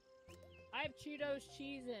 I have Cheetos,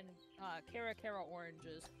 cheese, and Cara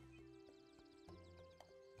oranges.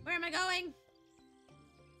 Where am I going?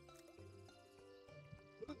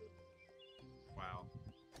 Wow.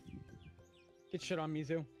 Get shit on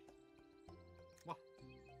Mizu. What?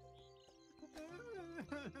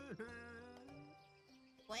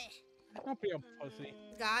 What? Don't be a pussy.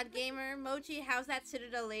 God gamer, Mochi, how's that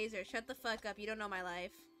Citadel laser? Shut the fuck up. You don't know my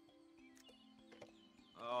life.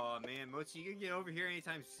 Oh man, Mochi, you can get over here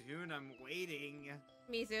anytime soon. I'm waiting.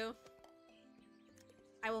 Mizu.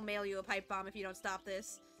 I will mail you a pipe bomb if you don't stop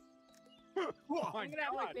this. Oh my I'm gonna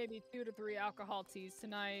have God. maybe 2 to 3 alcohol teas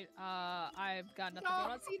tonight. I've got nothing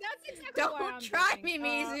going on. See, that's exactly why Don't I'm try drinking. me,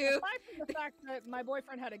 Mizu. Aside from the fact that my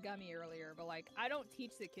boyfriend had a gummy earlier, but I don't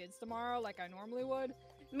teach the kids tomorrow like I normally would.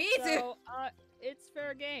 Mizu! So it's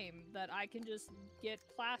fair game that I can just get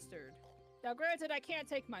plastered. Now, granted, I can't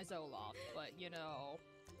take my Zoloft, but you know,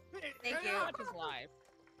 Thank you. such is life.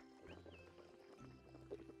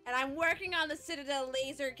 And I'm working on the Citadel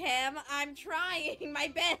laser cam. I'm trying my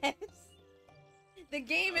best. The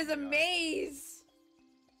game is a God. maze.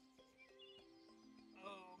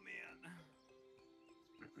 Oh man.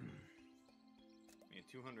 Man,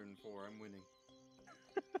 204. I'm winning.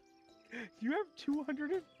 You have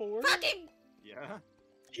 204? Fucking! Yeah.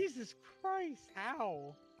 Jesus Christ,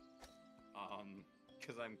 how?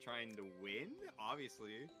 Because I'm trying to win,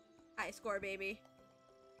 obviously. High score, baby.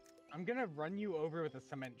 I'm gonna run you over with a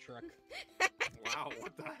cement truck. Wow,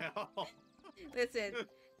 what the hell? Listen,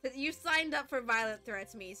 you signed up for violent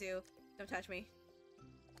threats, Mizu. Don't touch me.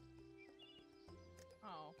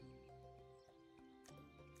 Oh,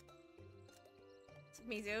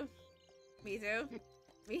 Mizu. Mizu.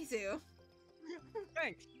 Mizu.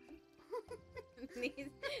 Thanks.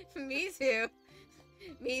 Mizu.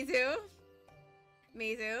 Mizu.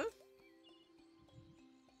 Mizu.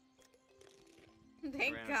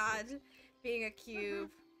 Thank Ran God. Being a cube.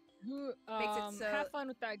 who Makes it so- have fun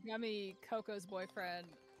with that gummy Coco's boyfriend,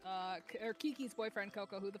 or Kiki's boyfriend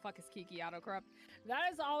Coco. Who the fuck is Kiki? Autocorrect.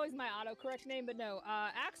 That is always my autocorrect name, but no.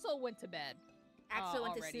 Axel went to bed. Axel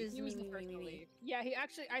went to already. snooze He was the first to leave. Yeah, he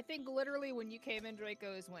actually. I think literally when you came in,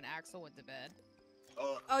 Draco, is when Axel went to bed.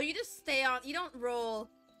 Oh, you just stay on. You don't roll.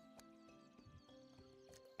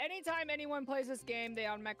 Anytime anyone plays this game, they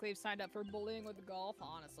automatically have signed up for bullying with golf.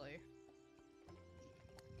 Honestly.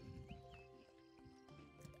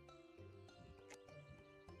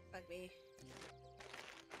 Fuck me.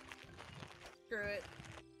 Screw it.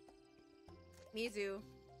 Mizu.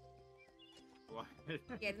 What?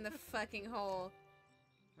 Get in the fucking hole.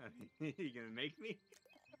 You gonna make me?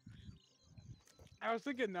 I was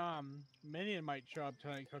thinking, Minion might show up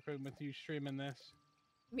tonight, Coco, with you streaming this.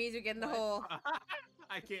 Mizu, get in the What? hole.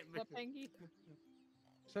 I can't What, make Pengy?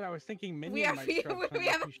 So I was thinking We Minion have, might we, show up we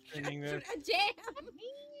tonight have with you streaming this. a jam. He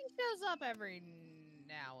shows up every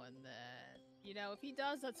now and then. You know, if he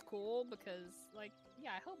does, that's cool because, like,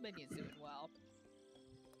 yeah, I hope Minion's doing well.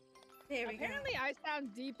 There we Apparently, I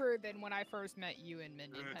sound deeper than when I first met you and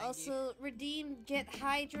Minion. Mm. go. Pengy. Also, redeem, get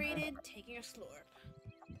hydrated, taking a slurp.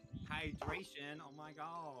 hydration. Oh my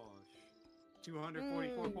gosh.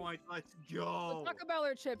 244 points. Let's go. Taco Bell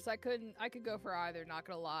or chips, I could go for either, not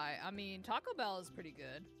gonna lie. I mean, Taco Bell is pretty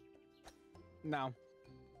good. No.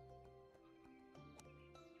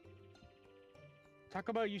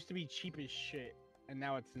 Taco Bell used to be cheap as shit, and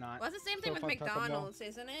now it's not. Well, that's the same So thing with fuck Taco Bell. McDonald's,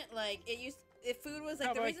 isn't it? Like, it used, if food was like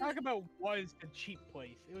No, the but reason. Taco Bell was a cheap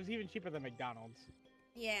place. It was even cheaper than McDonald's.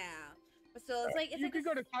 Yeah. But still, it's like, it's You like could a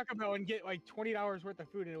go to Taco Bell and get like $20 worth of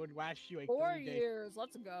food, and it would last you like 4 3 days. years,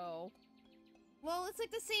 let's go. Well, it's like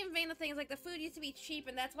the same vein of things. Like the food used to be cheap,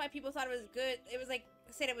 and that's why people thought it was good. It was like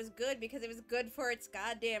said it was good because it was good for its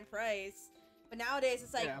goddamn price. But nowadays,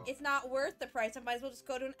 it's like Yeah. it's not worth the price. I might as well just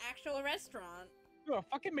go to an actual restaurant. Dude, a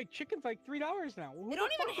fucking McChicken's like $3 now. Who They the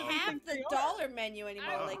don't fuck even do they have think the they are? dollar menu anymore.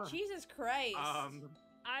 I- Like Jesus Christ.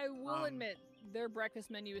 I will Um, admit, their breakfast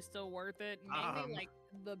menu is still worth it. Mainly, like,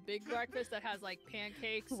 the big breakfast that has, like,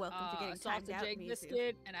 pancakes, Welcome to getting a sausage timed out, egg Mizu.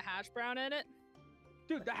 biscuit, and a hash brown in it.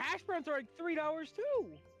 Dude, the hash browns are like $3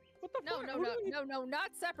 too. What the No, fuck? no, Who no, do they- no, no,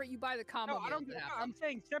 not separate. You buy the combo No, I meal don't. that No, have I'm them.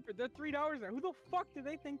 saying separate. They're $3 there. Who the fuck do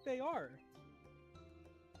they think they are?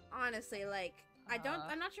 Honestly, like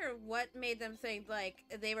I'm not sure what made them think like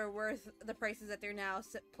they were worth the prices that they're now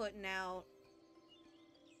putting out.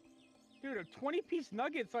 Dude, a 20-piece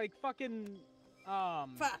nugget's like fucking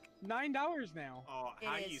Fuck, $9 now. Oh, It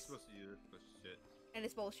how are you is. supposed to do this shit? and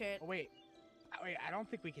it's bullshit. Oh, wait, I don't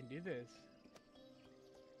think we can do this.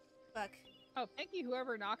 Fuck, Oh, thank you,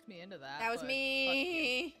 whoever knocked me into that. that was but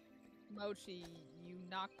me. Mochi, you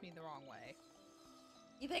knocked me the wrong way.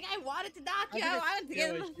 You think I wanted to knock I you? think I it's wanted to get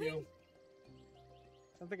in skill the issue. thing.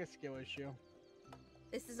 Sounds like a skill issue.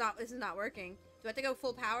 This is not working. Do I have to go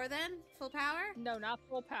full power then? Full power? No, not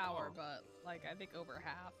full power, Oh. but, like, I think over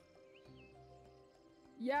half.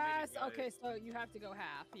 Yes, guys. okay, so you have to go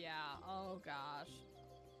half, yeah. Oh, gosh.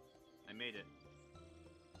 I made it.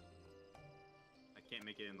 I can't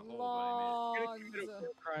make it in the hole, but I Gotta Logs. commit a war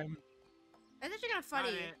crime. That's actually kind of made it.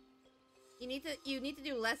 funny. Got it. You need to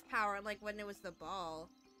do less power, like when it was the ball.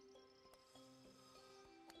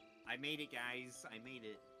 I made it, guys. I made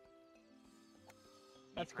it. Be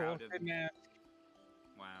That's cool. proud of Good me. man.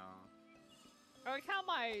 Wow. I like how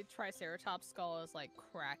my Triceratops skull is, like,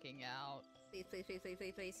 cracking out. Please, please, please, please,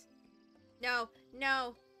 please, please. No,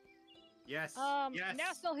 no. Yes. yes.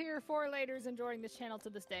 Now still here, 4 laters enjoying this channel to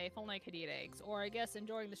this day. If only I could eat eggs. Or I guess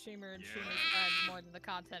enjoying the streamer and streamer's friends more than the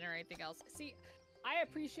content or anything else. See, I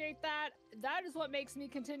appreciate that. That is what makes me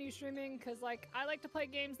continue streaming, because, like, I like to play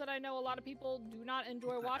games that I know a lot of people do not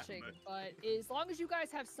enjoy watching. But as long as you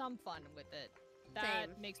guys have some fun with it, that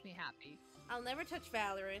Same. makes me happy. I'll never touch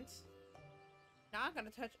Valorant. Not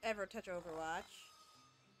gonna ever touch Overwatch.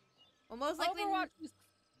 Well, most likely. Overwatch was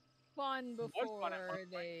fun was before fun at one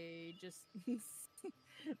point. they just...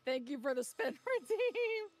 Thank you for the spin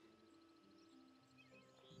redeem.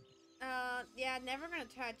 Yeah, never gonna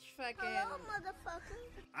touch fucking.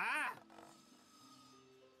 Ah.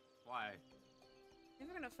 Why?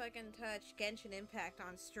 Never gonna fucking touch Genshin Impact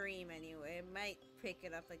on stream anyway. Might pick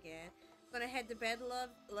it up again. Gonna head to bed,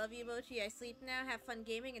 love you, Mochi. I sleep now. Have fun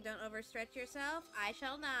gaming and don't overstretch yourself. I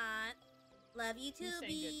shall not. Love you too, You saying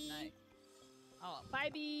B. good night. Oh, bye,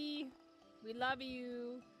 B. We love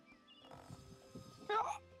you.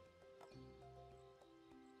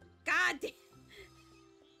 God damn.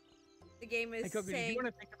 The game is Hey, Coco, did saying you want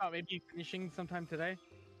to think about maybe finishing sometime today?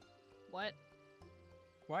 What?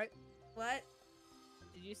 What? what?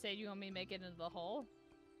 Did you say you want me to make it into the hole?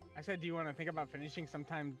 I said, do you want to think about finishing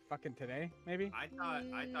sometime fucking today, maybe? I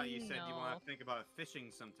thought you said you want No. to think about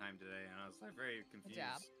fishing sometime today, and I was like very confused.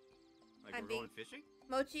 job. Like I'm we're being- going fishing?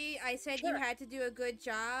 Mochi, I said Sure. you had to do a good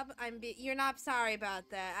job. You're not sorry about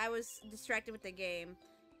that. I was distracted with the game.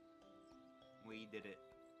 We did it.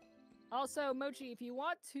 Also, Mochi, if you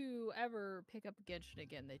want to ever pick up Genshin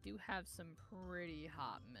again, they do have some pretty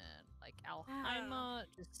hot men. Like Alheima,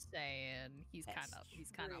 just saying. He's That's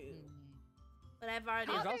kind of. true. But I've already.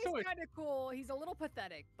 There's He's also a- kind of cool. He's a little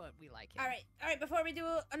pathetic, but we like him. All right. Before we do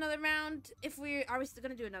another round, are we still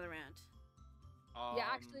gonna do another round? Yeah,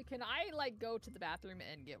 actually, can I like go to the bathroom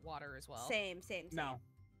and get water as well? Same. No.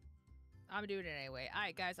 I'm doing it anyway. All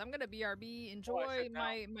right, guys, I'm gonna BRB. Enjoy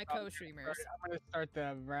my co-streamers. I'm gonna start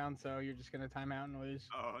the round, so you're just gonna time out and lose.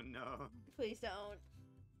 Oh no. Please don't.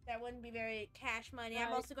 That wouldn't be very cash money. I'm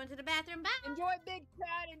Right. also going to the bathroom. Bye. Enjoy Big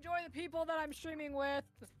Chat. Enjoy the people that I'm streaming with.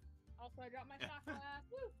 Also, I got my shot glass.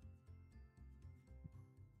 Woo!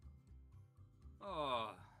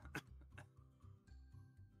 Oh.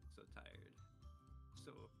 So tired.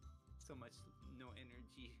 So much no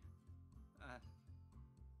energy.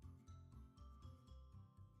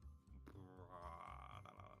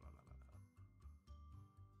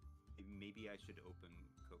 Maybe I should open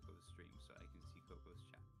Coco's stream so I can see Coco's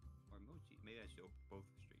chat. Or Mochi. Maybe I should open both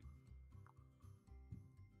streams.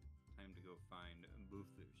 Time to go find both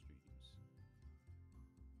their streams.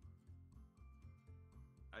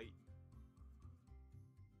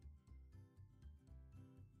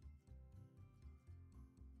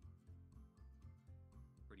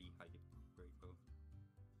 Pretty hype, Draco.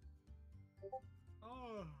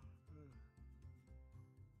 Oh.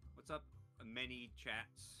 What's up, many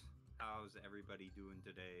chats? How's everybody doing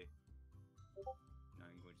today? Now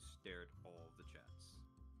I'm going to stare at all of the chats.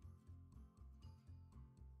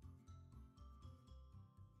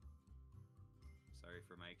 Sorry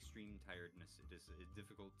for my extreme tiredness. It is a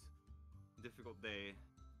difficult day.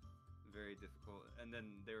 Very difficult. And then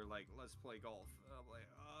they were like, let's play golf. I'm like,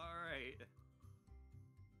 alright.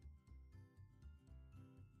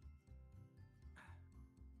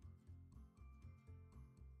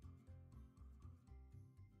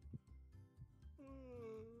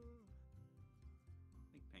 I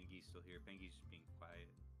think Pengy's still here. Pengy's just being quiet.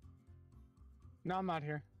 No, I'm not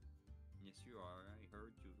here. Yes, you are. I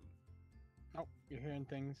heard you. Nope, you're hearing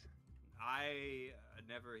things. I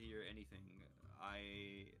never hear anything. I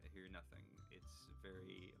hear nothing. It's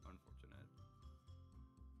very unfortunate.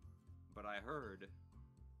 But I heard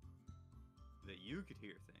that you could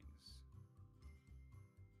hear things.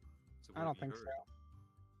 So I don't think so.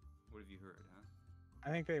 What have you heard, huh? I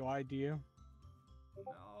think they lied to you.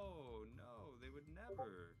 No, they would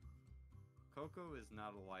never. Coco is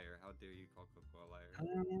not a liar. How dare you call Coco a liar?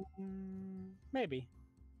 Maybe.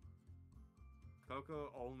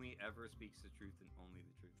 Coco only ever speaks the truth and only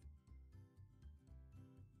the truth.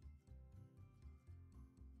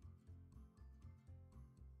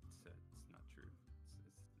 It's not true.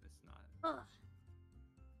 It's not. Ugh.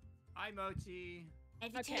 Hi, Mochi.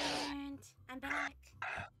 Have you turned? I'm back.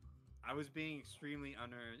 I was being extremely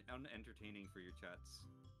unentertaining for your chats.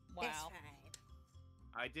 Wow. That's right.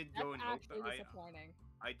 I did That's go and actually open. disappointing.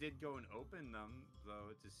 I did go and open them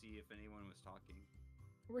though to see if anyone was talking.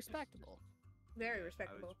 Respectable. Very I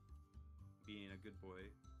respectable. was being a good boy.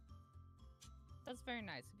 That's very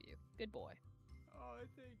nice of you. Good boy. Oh,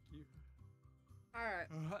 thank you. All right.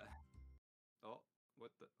 Oh,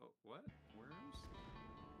 what the? Oh, what? Worms?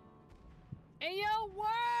 Hey yo,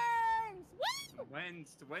 worms! Woo!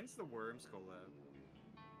 When's the worms collab?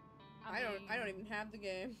 I don't even have the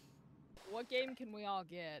game. What game can we all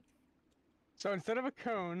get? So instead of a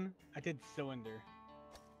cone, I did cylinder.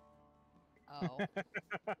 Oh.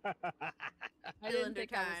 I didn't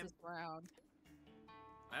think that was this round.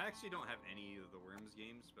 I actually don't have any of the worms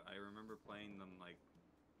games, but I remember playing them like.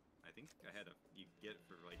 I think I had you could get it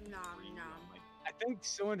for like Nom, free nom. on, like. I think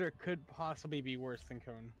cylinder could possibly be worse than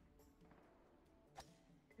cone.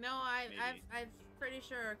 No, Maybe. I'm pretty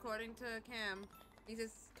sure, according to Cam, he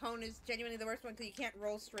says cone is genuinely the worst one because you can't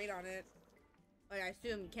roll straight on it. Like, I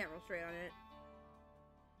assume you can't roll straight on it.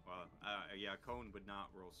 Well, yeah, cone would not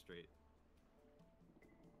roll straight.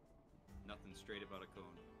 Nothing straight about a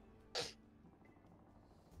cone.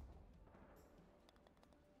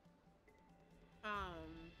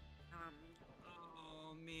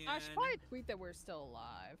 Oh man. I should probably tweet that we're still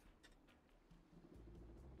alive.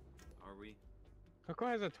 Are we? Coco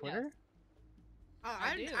has a Twitter? Oh,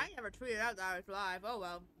 I I do. never tweeted out that I was live. Oh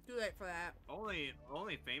well, too late for that. Only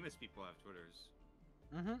famous people have Twitters.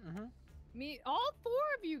 All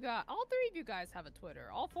three of you guys have a Twitter.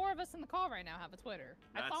 All four of us in the call right now have a Twitter.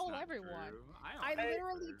 I That's follow not Everyone. true. I don't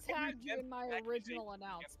literally Twitter. tagged you in my original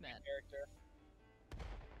announcement.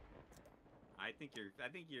 I think you're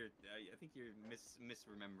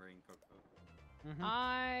misremembering Coco.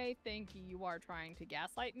 I think you are trying to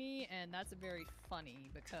gaslight me, and that's very funny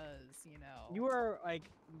because, you know... You are like...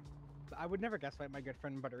 I would never gaslight my good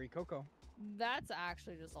friend Buttery Coco. That's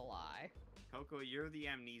actually just a lie. Coco, you're the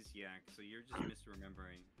amnesiac, so you're just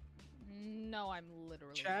misremembering. No, I'm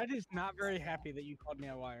literally... Chad is not very happy that you called me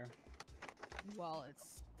a liar. Well,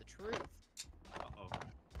 it's the truth. Uh-oh.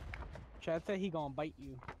 Chad said he gonna bite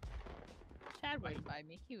you. Chad wouldn't bite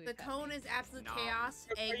me. He would The bite cone me. is absolute Nah. chaos.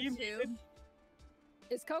 Are Egg you 2. muted?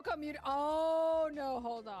 Is Coco muted? Oh no,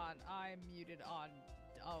 hold on. I'm muted on.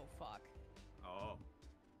 Oh fuck. Oh.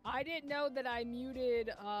 I didn't know that I muted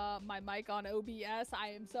my mic on OBS. I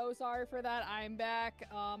am so sorry for that. I'm back.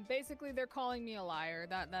 Basically, they're calling me a liar.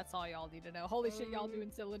 That's all y'all need to know. Holy shit, y'all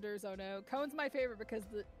doing cylinders? Oh no. Cone's my favorite because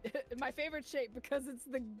my favorite shape because it's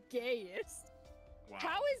the gayest. Wow.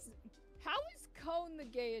 How is cone the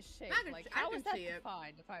gayest shape? Like, how is that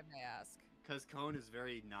defined, if I may ask? Because cone is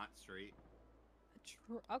very not straight.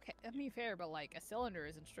 Okay, I mean fair, but like a cylinder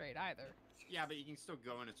isn't straight either. Yeah, but you can still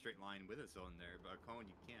go in a straight line with a cylinder, but a cone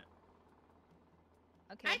you can't.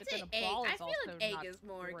 Okay, I'd but say then a egg. ball I is feel also like egg not is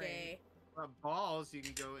more straight. gay. But balls, you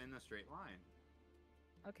can go in a straight line.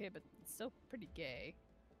 Okay, but it's still pretty gay.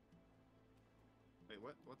 Wait,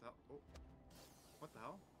 what? What the hell? Oh. What the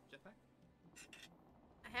hell? Jetpack?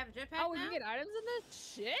 I have a jetpack Oh, we now? can get items in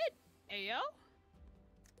this shit? Ayo?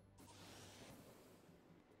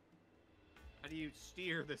 How do you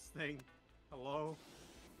steer this thing? Hello?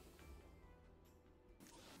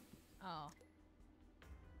 Oh.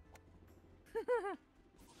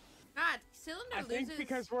 God, cylinder I loses. think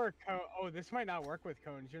because we're oh, this might not work with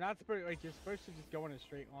cones. You're not supposed you're supposed to just go in a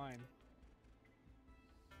straight line.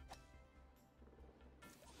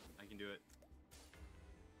 I can do it.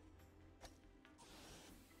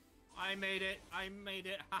 I made it! I made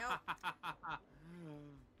it!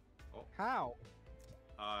 Oh, How?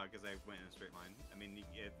 because I went in a straight line. I mean,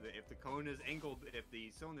 if the cone is angled, if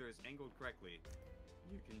the cylinder is angled correctly,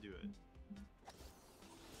 you can do it.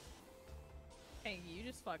 Hey, you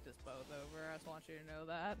just fucked us both over. I just want you to know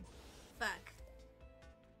that. Fuck.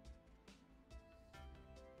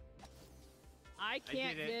 I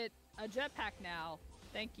can't did get a jetpack now.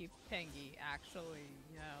 Thank you, Pengy, actually,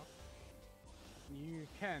 you know. You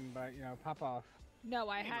can, but you know, pop off. No,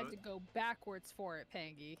 I Hey, had Mo- to go backwards for it,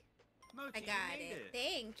 Pengy. Mochi, I you got made it.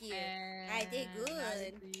 Thank you. I did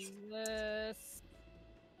And good. this.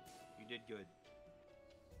 You did good.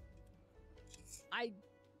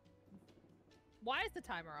 Why is the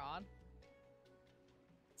timer on?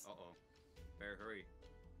 Uh-oh. Better hurry.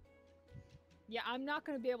 Yeah, I'm not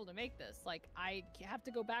gonna be able to make this. Like, I have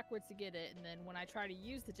to go backwards to get it, and then when I try to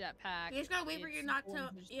use the jetpack, You just gotta wait for you it's not going to.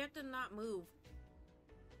 just- You have to not move.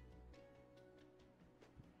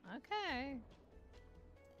 Okay.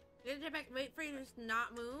 You have to jetpack, wait for you to just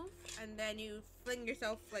not move, and then you fling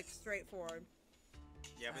yourself like straight forward.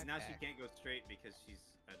 Yeah, but now she Okay. can't go straight because she's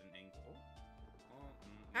at an angle.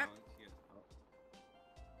 Ah. No, she is- oh.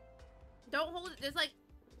 Don't hold it. Just like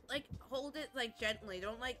hold it like gently.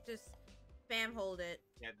 Don't like just spam hold it.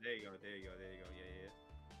 Yeah, there you go, there you go, there you go. Yeah, yeah,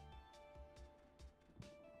 yeah.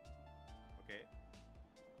 Okay.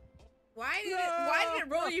 Why did it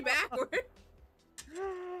roll you backward?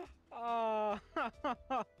 Oh.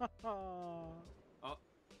 Oh,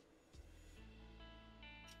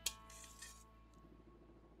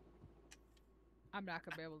 I'm not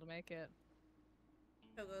gonna be able to make it.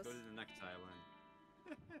 So go goes. to the next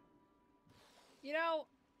island. You know,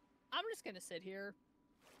 I'm just gonna sit here.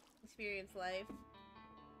 Experience life.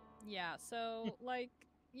 Yeah, so, like,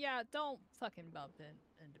 yeah, don't fucking bump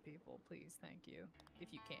into people, please, thank you. If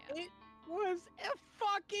you can. It was a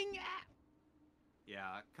fucking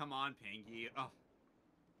Yeah, come on, Pangy. Oh,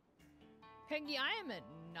 Pengy, I am at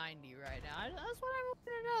 90 right now. That's what I want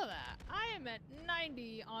you to know that. I am at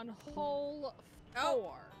 90 on hole 4.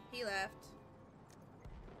 Oh. He left.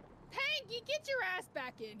 Pengy, get your ass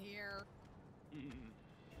back in here.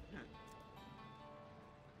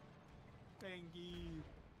 Pangy.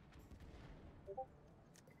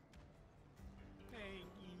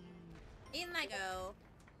 Pangy. In I go.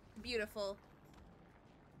 Beautiful.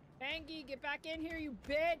 Pengy, get back in here, you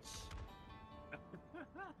bitch.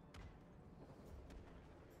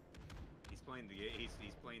 He's playing the game.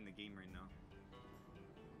 He's playing the game right now.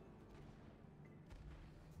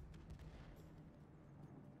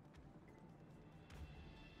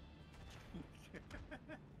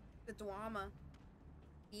 The drama.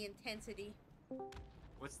 The intensity.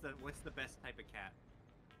 What's the best type of cat?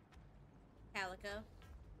 Calico.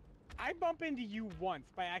 I bump into you once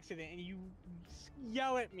by accident and you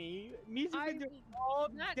yell at me. Mizu's been doing it all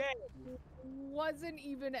that- day. Wasn't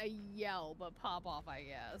even a yell, but pop off, I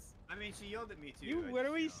guess. I mean, she yelled at me too. I You just,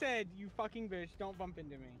 literally you know. said, "You fucking bitch, don't bump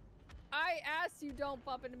into me." I asked you don't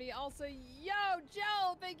bump into me. Also, yo,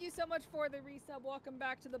 Joe, thank you so much for the resub. Welcome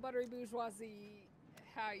back to the Buttery Bourgeoisie.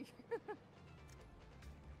 How you...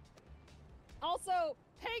 Also,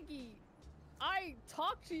 Peggy, I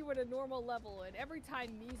talked to you at a normal level, and every time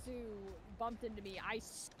Mizu bumped into me, I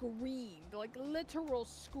screamed. Like, literal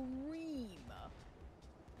scream.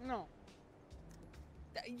 No.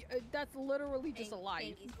 That's literally just a lie.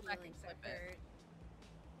 You Pinky's can go back and feelings clip are it. hurt.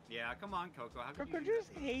 Yeah, come on, Coco. How could Coco you do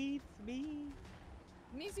just hates me.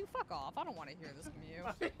 Mizu, fuck off. I don't want to hear this from you.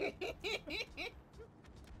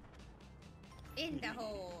 In the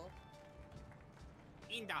hole.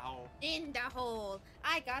 In the hole. In the hole.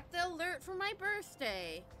 I got the alert for my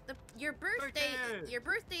birthday. Your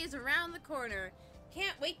birthday is around the corner.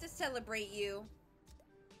 Can't wait to celebrate you.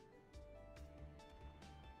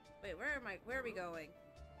 Wait, where are we going?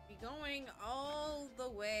 We going all the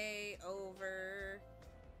way over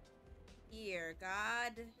here.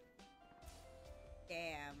 God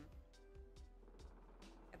damn.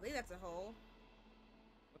 I believe that's a hole.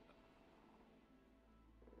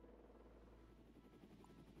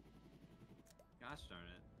 Gosh darn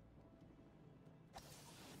it.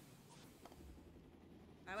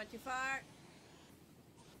 I went too far.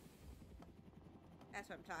 That's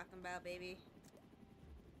what I'm talking about, baby.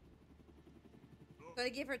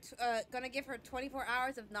 Gonna give her 24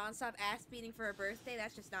 hours of nonstop ass beating for her birthday.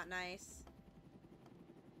 That's just not nice.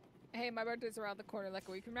 Hey, my birthday's around the corner like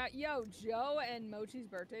a week from now. Yo, Joe and Mochi's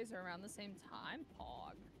birthdays are around the same time.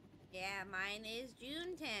 Pog. Yeah, mine is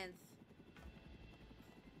June 10th.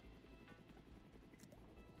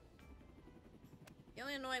 The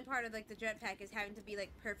only annoying part of like the jetpack is having to be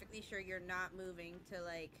like perfectly sure you're not moving to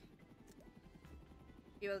like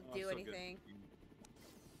be able to do anything.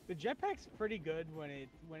 The jetpack's pretty good when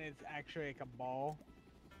it's actually like a ball,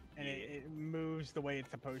 and it moves the way it's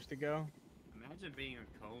supposed to go. Imagine being a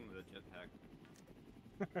cone with a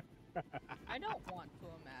jetpack. I don't want to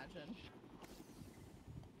imagine.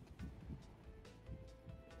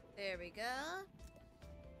 There we go.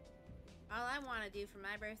 All I want to do for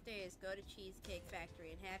my birthday is go to Cheesecake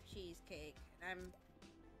Factory and have cheesecake.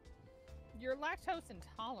 You're lactose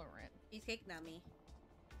intolerant. Cheesecake nummy.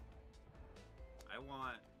 I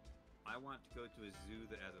want to go to a zoo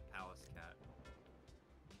that has a palace cat.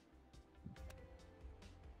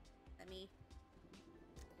 Let me.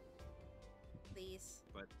 Please.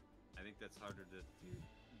 But I think that's harder to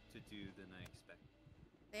do than I expect.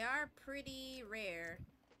 They are pretty rare.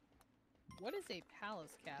 What is a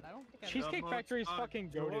palace cat? I don't think I've Cheesecake Factory is fucking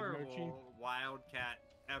goated, Mochi. Adorable wild cat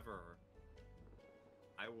ever.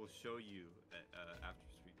 I will show you after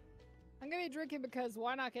stream. I'm gonna be drinking because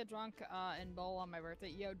why not get drunk and bowl on my birthday?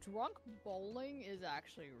 Yo, drunk bowling is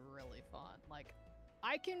actually really fun. Like,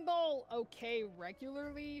 I can bowl okay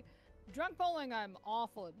regularly. Drunk bowling, I'm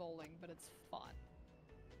awful at bowling, but it's fun.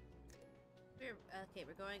 We're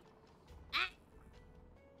going.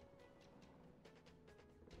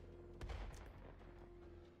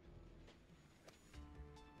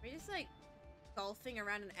 We're just like golfing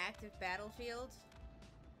around an active battlefield.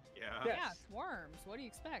 Yeah. Yes. Yeah, it's worms. What do you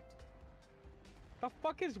expect? The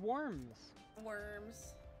fuck is Worms?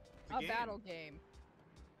 Worms. A battle game.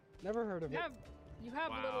 Never heard of it. You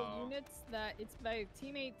have Wow. little units that it's by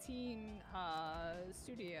Team 18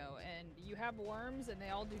 studio, and you have worms, and they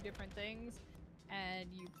all do different things,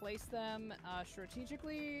 and you place them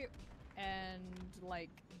strategically, and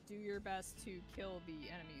like do your best to kill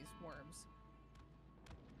the enemy's worms.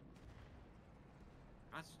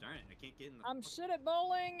 Gosh darn it! I can't get in the. I'm shit at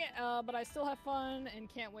bowling, but I still have fun and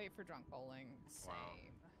can't wait for drunk bowling. Same. Wow.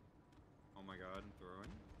 Oh my god, I'm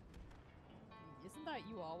throwing. Isn't that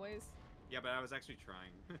you always? Yeah, but I was actually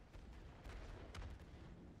trying. Which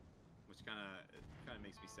kind of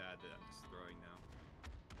makes me sad that I'm just throwing now.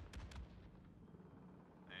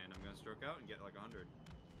 And I'm gonna stroke out and get like 100.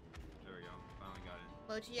 There we go. Finally got it.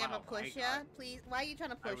 Mochi, I'm a push ya. Please, why are you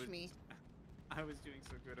trying to push me? I was doing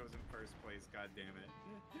so good. I was in first place. God damn it.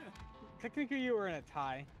 Technically, you were in a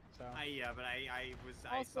tie, so. Yeah, but I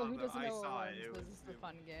Also, who doesn't know saw what it. worms is the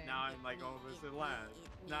fun game. Now I'm like almost in last.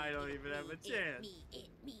 Now I don't even have a chance.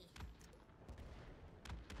 Me.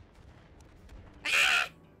 Ah!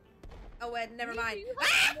 Oh wait, never mind. You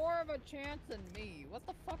have more of a chance than me. What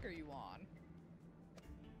the fuck are you on?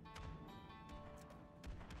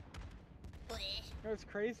 What's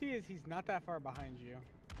crazy is he's not that far behind you.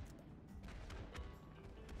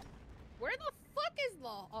 Where the fuck is the?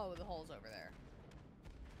 Oh, the hole's over there.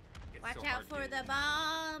 It's Watch so out hard for getting the in.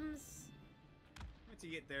 bombs. Once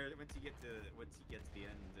you get there, once you get to the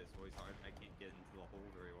end, it's always hard. I can't get into the hole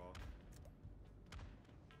very well.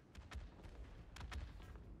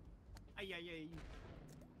 Ay.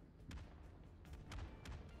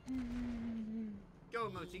 Go,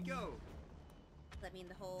 Mochi, go! Let me in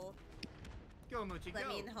the hole. Go, Mochi, Let go!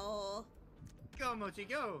 me in the hole. Go, Mochi,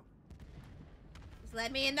 go! Just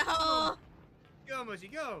let me in the hole. Go, Mochi,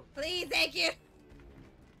 go! Please, thank you.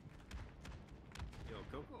 Yo,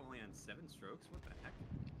 Coco only on 7 strokes? What the heck?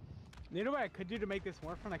 You know what I could do to make this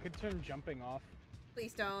more fun? I could turn jumping off.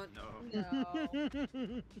 Please don't. No. No.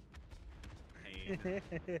 Pain.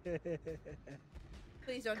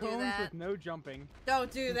 Please don't do Cones that. with no jumping.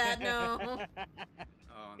 Don't do that, no. Oh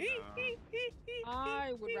no.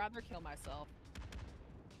 I would rather kill myself.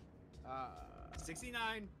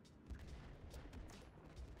 69.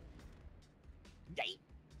 Yay!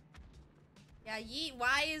 Yeah, yeet.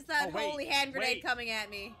 Why is that Oh, wait, holy hand grenade wait. coming at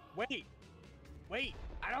me? Wait.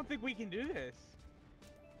 I don't think we can do this.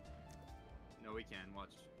 No, we can. Watch.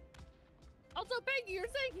 Also, Peggy, you're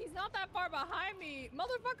saying he's not that far behind me.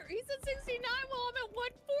 Motherfucker, he's at 69 while I'm at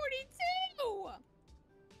 142!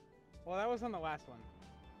 Well, that was on the last one.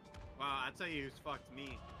 Wow, I'll tell you who's fucked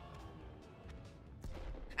me.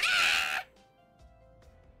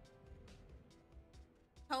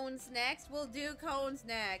 Cones next? We'll do cones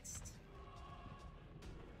next.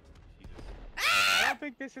 Jesus. I don't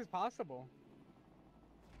think this is possible.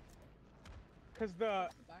 Cause the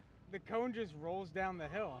cone just rolls down the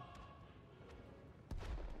hill.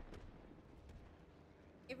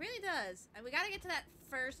 It really does. And we gotta get to that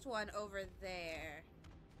first one over there.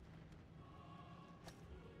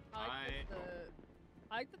 I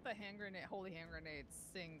like that the hand grenade, holy hand grenade,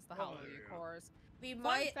 sings the Hallelujah chorus. We Fun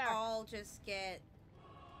might fact. all just get...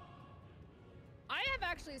 I have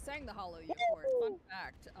actually sang the Hallelujah chorus. Fun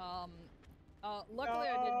fact. Luckily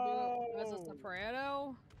I didn't do it as a No.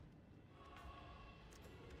 soprano.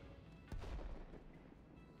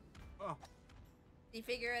 Oh. Did you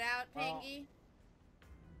figure it out, Well, Pingy?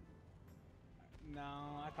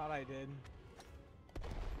 No, I thought I did.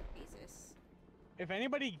 Jesus. If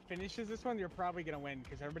anybody finishes this one, you're probably gonna win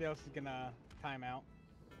because everybody else is gonna time out.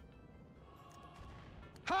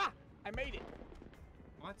 Ha! I made it.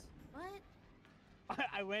 What? What?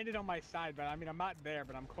 I landed on my side, but I mean I'm not there,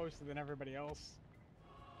 but I'm closer than everybody else.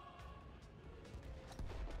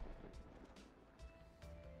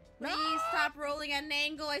 Please stop rolling at an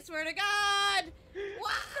angle, I swear to God!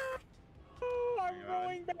 What? Oh, I'm my God.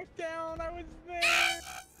 rolling back down. I was there.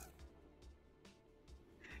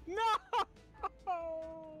 No!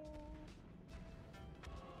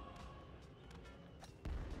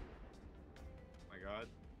 My God.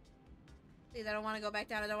 Please, I don't want to go back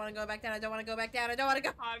down. I don't want to go back down. I don't want to go back down. I don't want to go.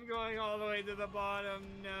 I'm going all the way to the bottom.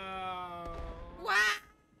 No. Wow!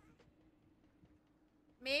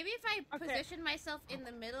 Maybe if I Okay. position myself in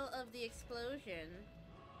the middle of the explosion.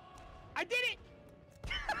 I did it!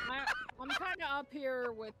 I'm kind of up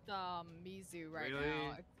here with Mizu right Really?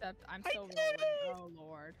 now, except I'm I still did rolling. it! Oh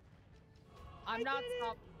lord. I'm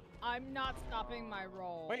not stopping my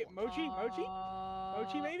roll. Wait, Mochi?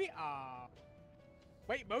 Mochi, maybe? Ah.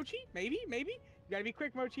 Wait, Mochi? Maybe? You gotta be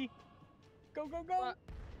quick, Mochi. Go, go, go! What?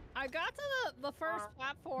 I got to the first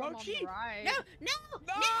platform Mochi! on the right. No! No!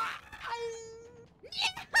 No! No!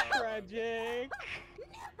 Tragic.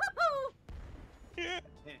 No!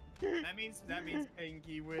 That means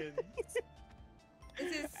Pinky wins.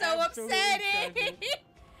 This is so Absolutely upsetting! tragic.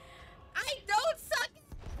 I don't suck!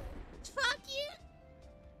 Fuck you!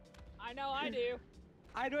 I know I do.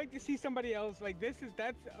 I'd like to see somebody else. Like, that's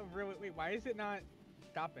a really. Wait, why is it not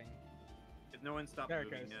stopping? If no one stopped There it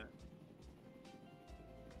moving goes. yet.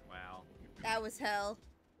 Wow. That was hell.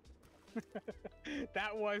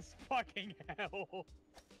 That was fucking hell.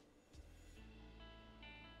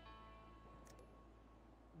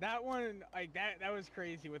 That one, like that was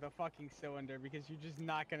crazy with a fucking cylinder because you're just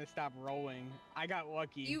not gonna stop rolling. I got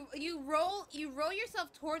lucky. You roll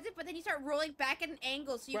yourself towards it, but then you start rolling back at an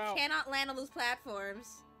angle, so you Well- cannot land on those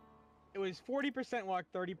platforms. It was 40% luck,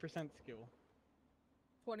 30% skill.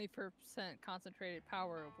 20% concentrated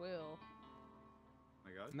power of will. Oh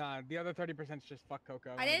my God. Nah, the other 30% is just fuck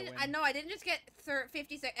Coco. I didn't just get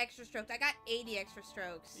 50 extra strokes. I got 80 extra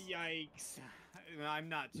strokes. Yikes. I'm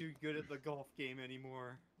not too good at the golf game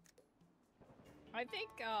anymore. I think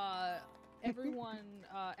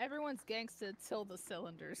everyone's gangsta till the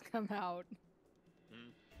cylinders come out.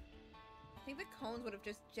 I think the cones would have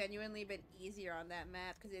just genuinely been easier on that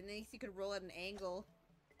map, because at least you could roll at an angle.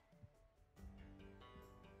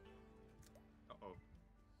 Uh-oh.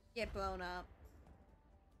 Get blown up.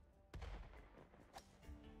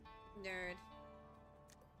 Nerd.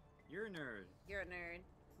 You're a nerd. You're a nerd.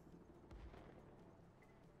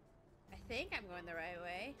 I think I'm going the right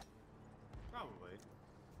way. Probably.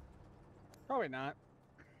 Probably not.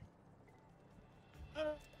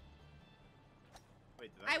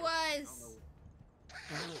 Wait, did I work? was!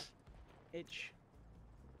 don't know. Itch.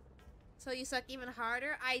 So you suck even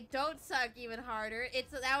harder? I don't suck even harder.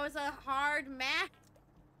 That was a hard map.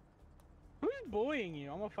 Who's bullying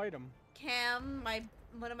you? I'm gonna fight him. Cam,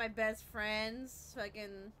 one of my best friends,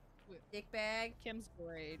 fucking dickbag. Kim's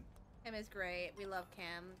great. Cam is great. We love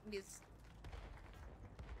Cam. He's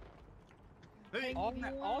Hey. All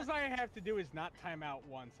I have to do is not time out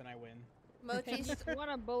once and I win. Mochi's. Want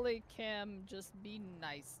to bully Kim? Just be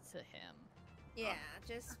nice to him. Yeah,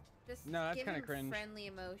 just No, that's give kinda him cringe. friendly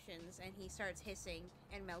emotions, and he starts hissing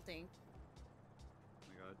and melting. Oh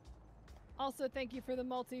my god. Also, thank you for the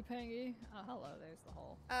multi-pingy. Oh, hello, there's the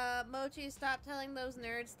hole. Mochi, stop telling those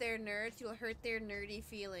nerds they're nerds. You'll hurt their nerdy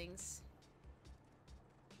feelings.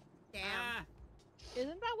 Damn. Ah.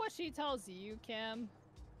 Isn't that what she tells you, Kim?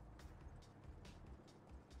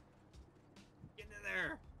 Get in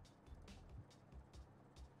there.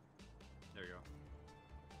 There you go.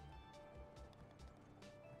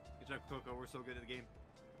 Good job, Coco. We're so good at the game.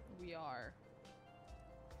 We are.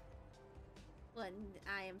 Well,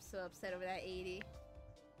 I am so upset over that 80.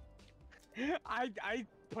 I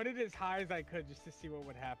put it as high as I could just to see what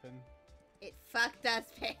would happen. It fucked us,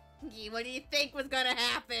 Pinky. What do you think was gonna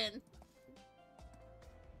happen?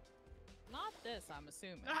 Not this, I'm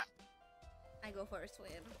assuming. Ah. I go for a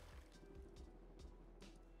swim.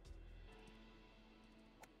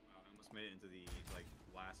 Wow, I almost made it into the like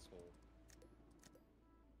last hole.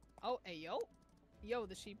 Oh, hey, yo. Yo,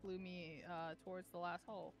 the sheep blew me towards the last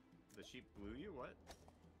hole. The sheep blew you? What?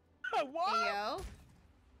 What? Hey, yo.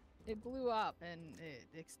 It blew up and it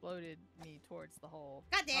exploded me towards the hole.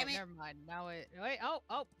 God damn Oh, it. never mind. Now it. Wait.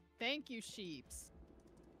 Oh. Thank you, sheeps.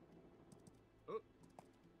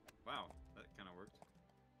 Wow, that kind of worked.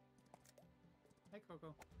 Hi,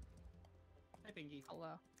 Coco. Hi, Pinky.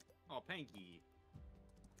 Hello. Oh, Pinky.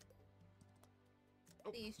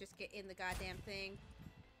 Please just get in the goddamn thing.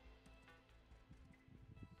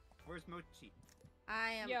 Where's Mochi?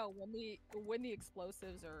 I am. Yo, when the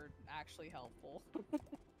explosives are actually helpful.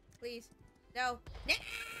 Please. No.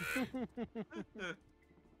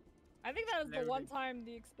 I think that is the Never one been. time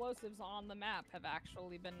the explosives on the map have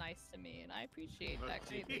actually been nice to me, and I appreciate that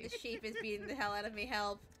greatly. The sheep is beating the hell out of me.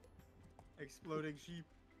 Help. Exploding sheep.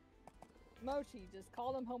 Mochi, just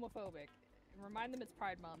call them homophobic. And remind them it's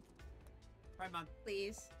Pride Month. Pride Month.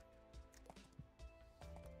 Please.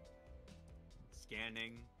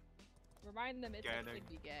 Scanning. Remind them it's Getting. okay to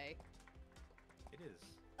be gay. It is.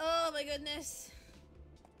 Oh my goodness.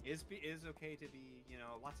 Is okay to be, you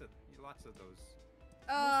know, lots of those.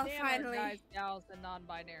 Oh, We stand our finally. guys, gals, and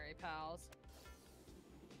non-binary pals.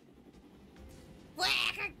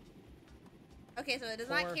 Whack! Okay, so it does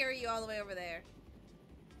not 4. carry you all the way over there.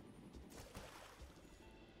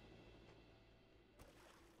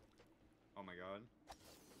 Oh my god.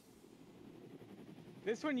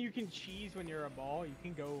 This one you can cheese when you're a ball. You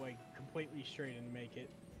can go like completely straight and make it.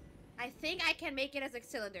 I think I can make it as a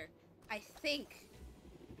cylinder. I think.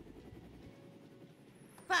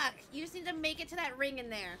 Fuck, you just need to make it to that ring in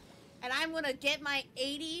there. And I'm gonna get my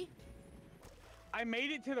 80. I made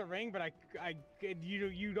it to the ring, but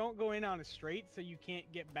you don't go in on a straight, so you can't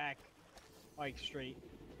get back like straight.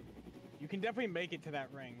 You can definitely make it to that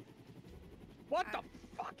ring. What the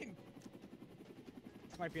fucking?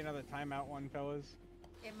 This might be another timeout one, fellas.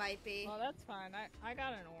 It might be. Well, that's fine. I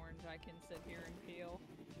got an orange I can sit here and peel.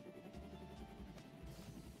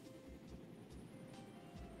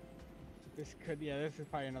 This is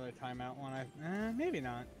probably another timeout one. Maybe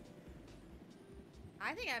not.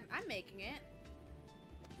 I think I'm making it.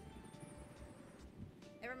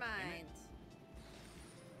 Never mind.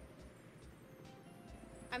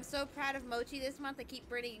 I'm so proud of Mochi this month. I keep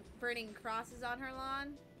burning crosses on her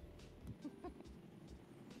lawn.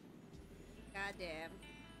 Goddamn.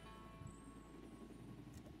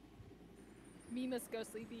 Me must go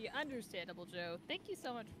sleepy. Understandable, Joe. Thank you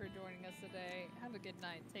so much for joining us today. Have a good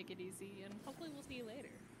night. Take it easy, and hopefully we'll see you later.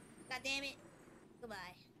 God damn it. Goodbye.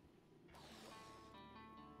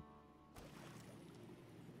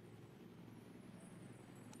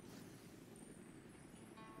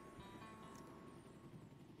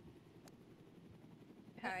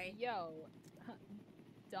 Sorry. Yo,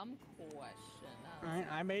 dumb question. Alright,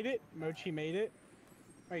 I made it. Mochi made it.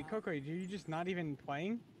 Wait, Coco, are you just not even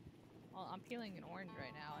playing? Well, I'm peeling an orange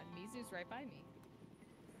right now, and Mizu's right by me.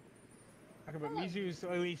 Okay, but Oh. Mizu's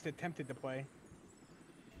at least attempted to play.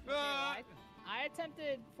 Okay, well, I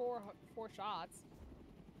attempted four shots.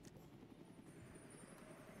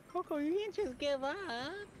 Coco, you can't just give up.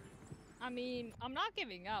 I mean, I'm not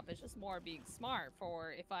giving up. It's just more being smart.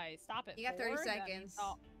 For if I stop at You got 30 4, seconds.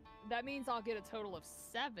 That means I'll get a total of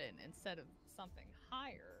 7 instead of something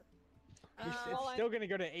higher. It's well, still gonna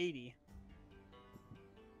go to 80.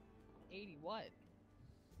 80 what?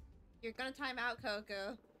 You're gonna time out,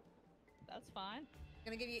 Coco. That's fine.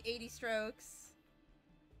 Gonna give you 80 strokes.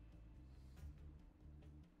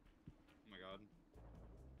 Oh my god.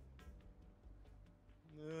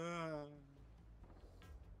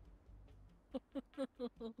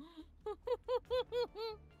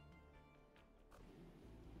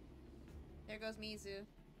 There goes Mizu.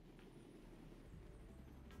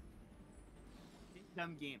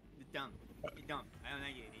 Dumb game. The dumb. The dumb. I don't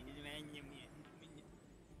like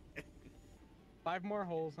it. 5 more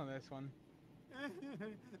holes on this one.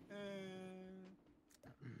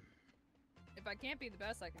 If I can't be the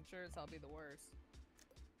best, I can sure as hell be the worst.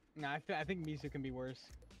 No, I think Mizu can be worse.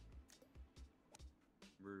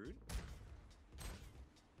 Rude.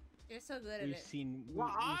 You're so good at We've it. seen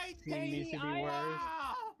Why, Mizu be worse.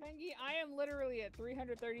 Pengy, I am literally at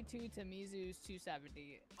 332 to Mizu's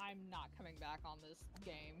 270. I'm not coming back on this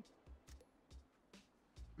game.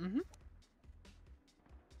 Mm-hmm.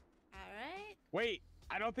 Alright. Wait,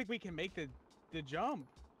 I don't think we can make the jump.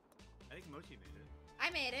 I think Mochi made it. I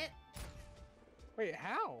made it. Wait,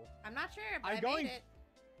 how? I'm not sure, but I'm I going- made it.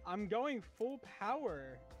 I'm going full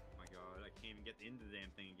power. Oh my god, I can't even get into the damn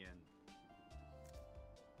thing again.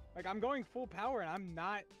 Like, I'm going full power and I'm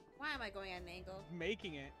not Why am I going at an angle?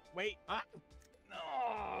 making it. Wait. Ah!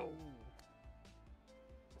 No.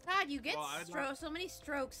 God, you get Well, I'd so many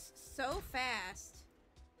strokes so fast.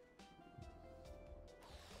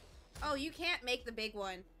 Oh, you can't make the big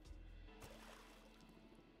one.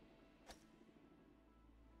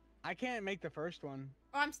 I can't make the first one.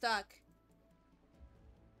 Oh, I'm stuck.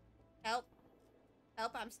 Help.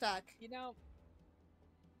 Help, I'm stuck. You know,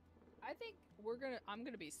 I think I'm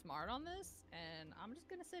gonna be smart on this, and I'm just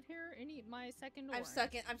gonna sit here and eat my second orange.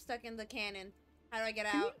 I'm stuck in the cannon. How do I get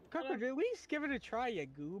Can you, out? Coco, at least give it a try, you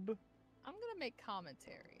goob. I'm gonna make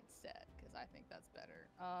commentary instead, because I think that's better.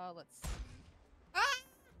 Let's see. Ah!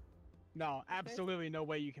 No, absolutely no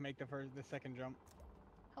way you can make the second jump.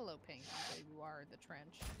 Hello, Pinky, there you are, the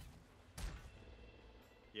trench.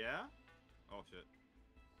 Yeah? Oh shit.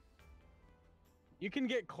 You can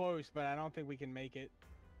get close, but I don't think we can make it.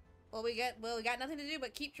 Well, we got nothing to do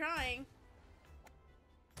but keep trying.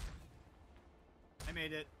 I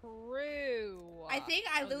made it. True. I think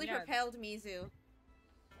I Oh, literally yeah. propelled Mizu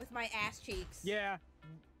with my ass cheeks. Yeah,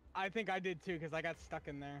 I think I did too, because I got stuck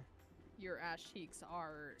in there. Your ass cheeks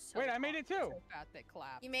are so Wait, I made it too. so fat they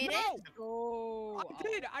clap. You made No! it? Oh, I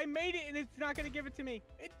did! I made it, and it's not gonna give it to me.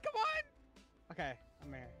 Come on! Okay,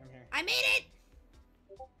 I'm here. I'm here. I made it!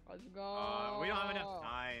 Let's go. We don't have enough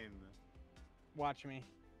time. Watch me.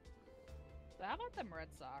 So how about them Red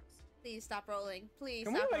Sox? Please stop rolling. Please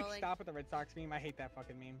Can we stop like rolling. stop at the Red Sox meme? I hate that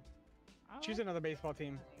fucking meme. I Choose like another baseball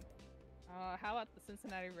team. it. How about the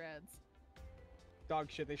Cincinnati Reds?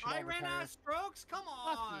 Dog shit. They should all I ran retire. out of strokes. Come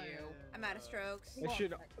on. you. I'm out of strokes.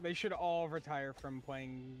 They should all retire from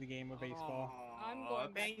playing the game of baseball. I'm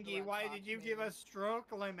going back to Bengi, Red why Sox, did you man. give us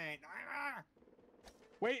stroke limit? Ah!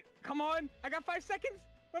 Wait, come on! I got 5 seconds.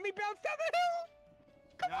 Let me bounce down the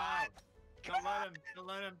hill. Come No. on! Don't let him. Don't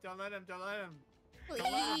let him. Don't let him. Don't let him.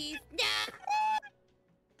 Please. No!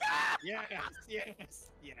 Yes. Yes. Yes.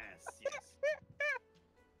 Yes.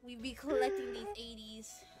 We be collecting these 80s.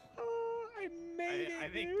 Oh, I made it, I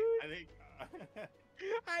think. dude. I think.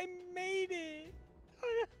 I made it.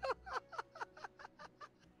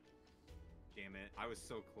 Damn it! I was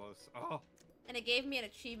so close. Oh. And it gave me an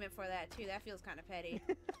achievement for that too. That feels kind of petty.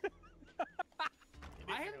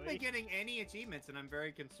 I haven't been getting any achievements, and I'm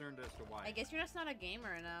very concerned as to why. I guess you're just not a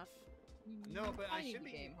gamer enough. No, You but I need should the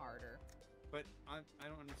be- game harder. But I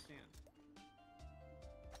don't understand.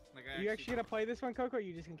 Like Are you actually gonna play this one, Coco? Or are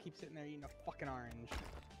you just gonna keep sitting there eating a fucking orange?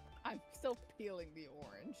 I'm still peeling the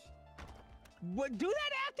orange. What? Do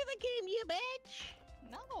that after the game, you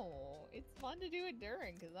bitch! No, it's fun to do it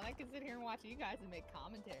during, because then I can sit here and watch you guys and make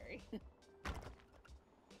commentary.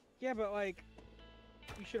 Yeah, but like,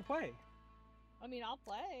 you should play. I mean, I'll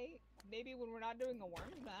play. Maybe when we're not doing a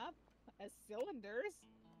worms map as cylinders.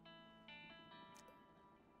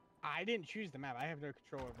 I didn't choose the map. I have no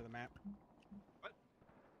control over the map. What?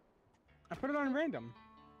 I put it on random.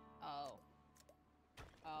 Oh.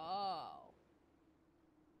 Oh.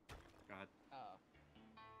 God. Oh.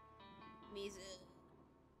 Mizu.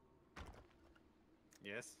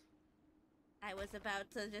 Yes. I was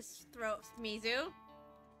about to just throw Mizu.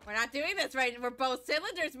 We're not doing this right. We're both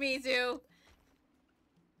cylinders, Mizu.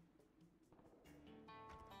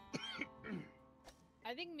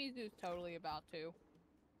 I think Mizu's totally about to.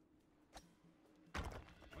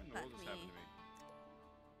 What in the Fuck world just happened me.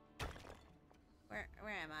 to me?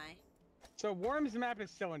 Where am I? So Worms map is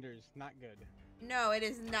cylinders, not good. No, it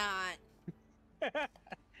is not.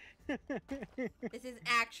 This is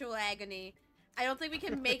actual agony. I don't think we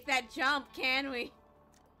can make that jump, can we?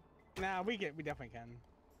 Nah, we definitely can.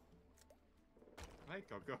 Hi,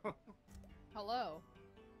 Coco. Hello.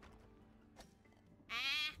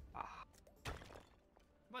 Ah,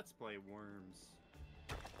 Let's play worms.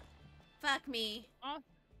 fuck me. God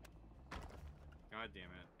damn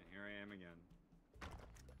it. I here I am again.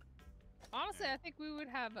 Honestly, I think we would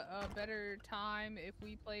have a better time if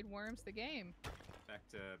we played Worms the game.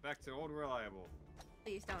 Back to old reliable.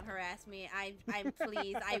 Please don't harass me. I'm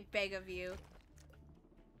please, I beg of you.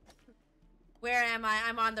 Where am I?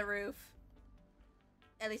 I'm on the roof.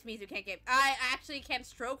 At least Mizu can't get. I actually can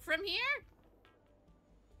stroke from here?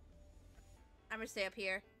 I'm gonna stay up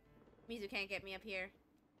here. Mizu can't get me up here.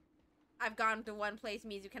 I've gone to one place.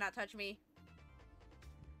 Mizu cannot touch me.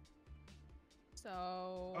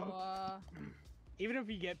 So, even if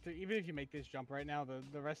you make this jump right now,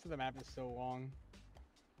 the rest of the map is so long.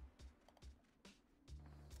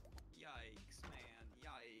 Yikes, man!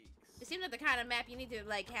 Yikes! It seems like the kind of map you need to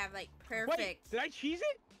like have like perfect. Wait, did I cheese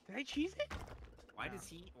it? Did I cheese it?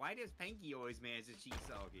 Why does Panky always manage to cheat?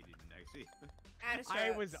 So okay, didn't actually.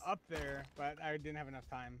 I was up there, but I didn't have enough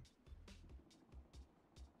time.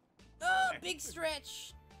 Oh, big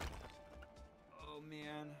stretch. Oh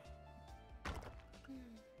man.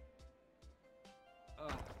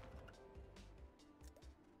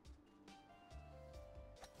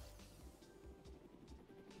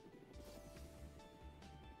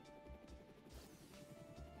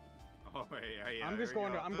 Oh wait, yeah.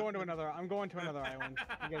 I'm going to another island.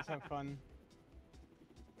 You guys have fun.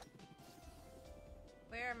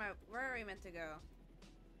 Where are we meant to go?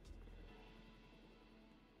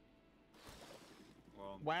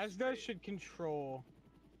 Well, Wazda should control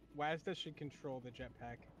the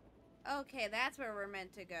jetpack. Okay, that's where we're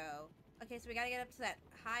meant to go. Okay, so we gotta get up to that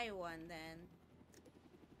high one then.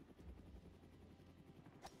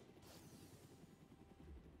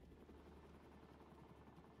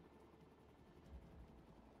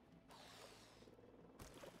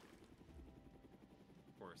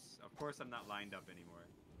 Of course I'm not lined up anymore.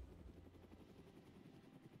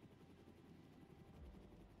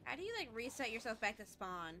 How do you like reset yourself back to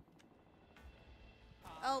spawn?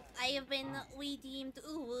 Oh, I have been redeemed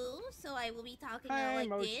Uwu, so I will be talking like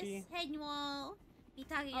Mochi. this. Hello. Be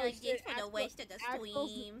talking Oh, like shit, this for the Axel- rest of the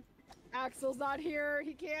stream. Axel's not here.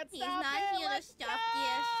 He can't He's stop not it. here to Let's stop go.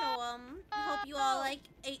 this, so hope you all like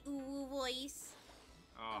a Uwu voice.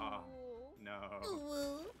 Oh Ooh. no.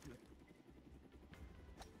 Uwu.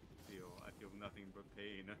 I feel nothing but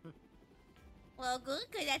pain. Well, good,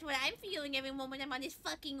 cause that's what I'm feeling every moment I'm on this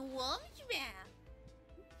fucking worms map.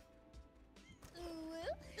 Uwu.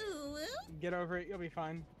 Uwu. Get over it. You'll be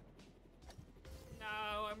fine.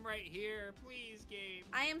 No, I'm right here. Please, game.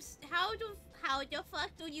 I am. How the fuck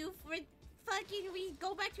do you we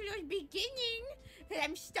go back to the beginning? Cause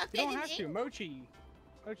I'm stuck You in don't an have to, Mochi.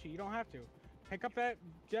 Mochi, you don't have to. Pick up that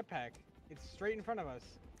jetpack. It's straight in front of us.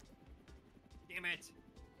 Damn it.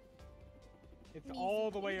 It's all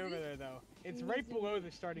the way over there, though. It's right below the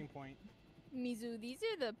starting point. Mizu, these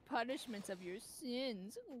are the punishments of your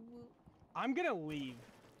sins. Ooh. I'm gonna leave.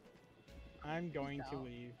 I'm going to don't.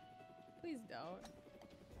 leave. Please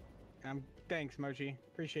don't. Thanks, Mochi.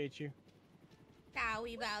 Appreciate you.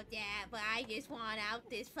 Sorry about that, but I just want out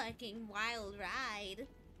this fucking wild ride.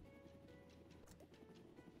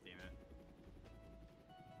 Damn it.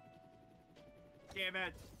 Damn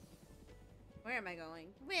it. Where am I going?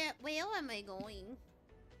 Where am I going?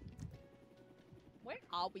 Where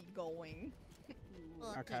are we going?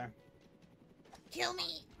 Okay. Kill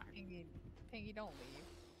me! Pinky, don't leave.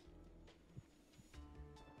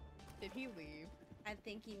 Did he leave? I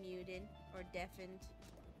think he muted or deafened.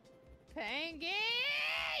 Pinky!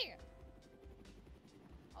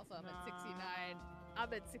 Also, I'm at 69.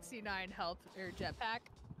 I'm at 69 health or jetpack.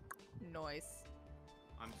 Nice.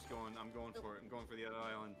 I'm going for it. I'm going for the other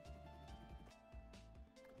island.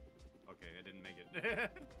 Okay, I didn't make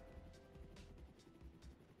it.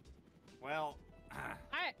 Well,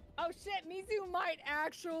 Oh shit, Mizu might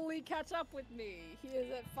actually catch up with me. He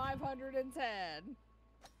is at 510.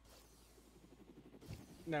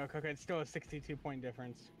 No, Koko, it's still a 62-point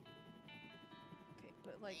difference. Okay,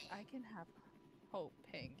 but like, I can have hope,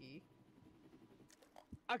 Pinky.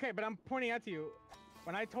 Okay, but I'm pointing out to you,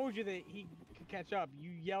 when I told you that he could catch up,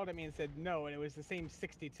 you yelled at me and said no, and it was the same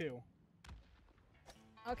 62.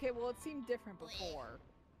 Okay, well it seemed different before.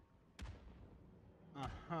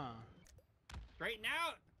 Uh-huh. straighten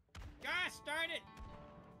out. Gosh, darn it.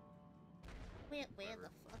 Where the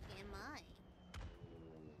fuck am I?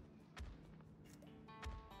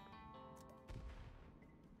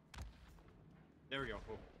 There we go.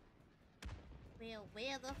 Oh.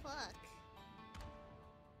 Where the fuck?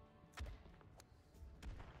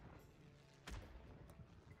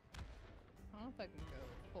 I don't know if I can go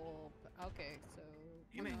full. Okay, so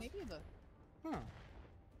Damn it. maybe the. Huh.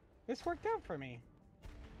 This worked out for me.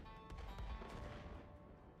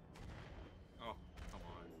 Oh, come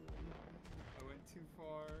on. I went too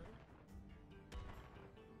for.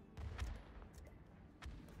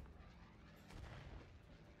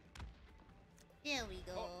 There we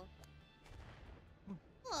go.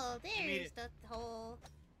 Oh, made there's it. the hole.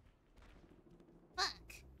 Fuck.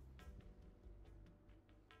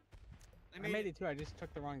 I made it too. I just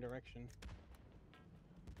took the wrong direction.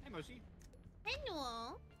 Hey, Moshi.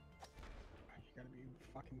 Hello. You gotta be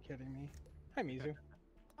fucking kidding me. Hi, Mizu.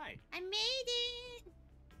 Hi. I made it.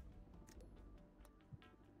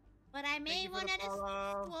 But I Thank made you for one the out of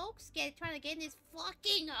follow. spokes trying to get in this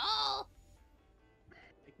fucking hole.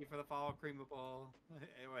 Thank you for the follow, Creamable.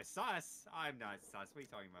 Anyway, sus. I'm not sus. What are you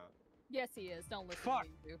talking about? Yes, he is. Don't listen Fuck.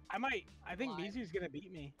 to me. I think Lie. Mizu's gonna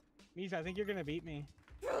beat me. Mizu, I think you're gonna beat me.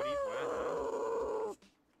 What do you,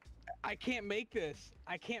 I can't make this.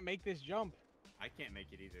 I can't make this jump. I can't make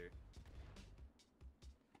it either.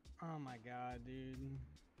 Oh my god, dude.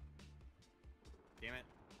 Damn it.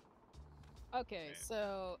 Okay, Okay.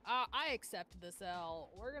 so I accept this L.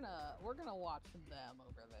 We're gonna watch them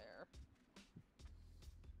over there.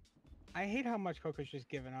 I hate how much Coco's just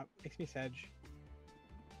given up. Makes me sedge.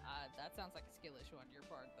 That sounds like a skill issue on your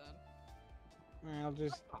part, then. I'll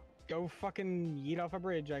just go fucking yeet off a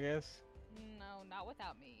bridge, I guess. No, not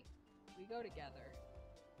without me. We go together.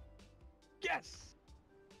 Yes!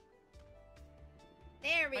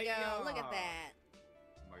 There we go. Hi-ya. Look at that.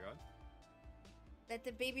 Oh my god. Let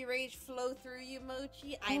the baby rage flow through you,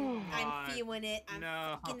 Mochi. I'm God, feeling it. I'm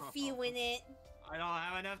no. fucking feeling it. I don't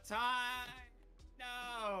have enough time.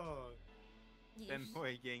 No. You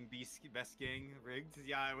Femboy gang, best gang, rigged.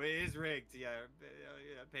 Yeah, it is rigged. Yeah,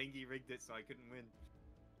 Pangy rigged it so I couldn't win.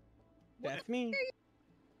 That's me.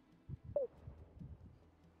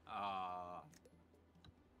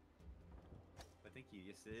 But thank you.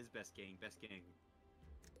 Yes, it is best gang, best gang.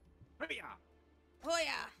 Hiya! Oh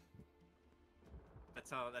yeah. That's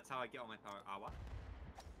how I get all my power. Awa.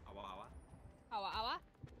 Awa awa. Awa awa.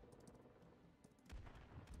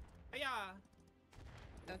 Hiya!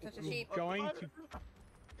 Don't touch a sheep.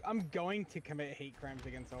 I'm going to commit hate crimes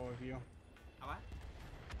against all of you. Awa.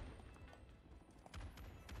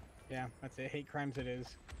 Yeah, that's it. Hate crimes it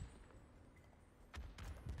is.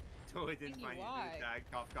 Totally didn't Thingy, find you why? the tag.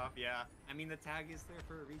 Cough cough. Yeah. I mean the tag is there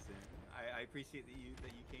for a reason. I appreciate that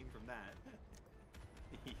you came from that.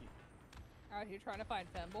 Out here trying to find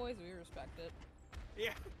femboys, we respect it.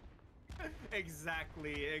 Yeah.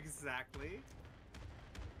 Exactly.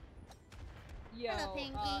 Yo, Hello,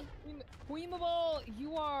 Pinky. Queemable,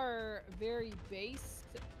 you are very based,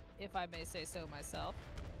 if I may say so myself.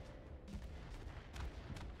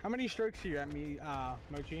 How many strokes are you at me,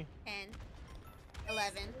 Mochi? 10.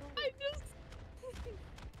 11. I just...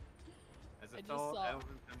 As I a just fellow saw-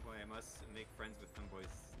 elven femboy, I must make friends with femboys.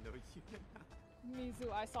 No,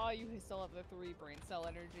 Mizu, I saw you still have the 3 brain cell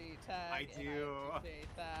energy tag. I and do. I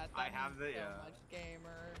appreciate that. I That have means the- so yeah. much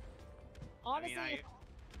gamer. I mean, Honestly,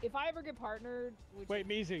 if I ever get partnered, which Wait,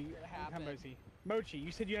 is Mizu, gonna happen. Mochi,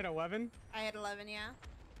 you said you had 11? I had 11, yeah.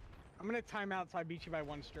 I'm gonna time out so I beat you by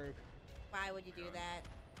 1 stroke. Why would you do that?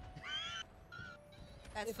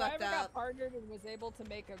 That's If I fucked ever up. got partnered and was able to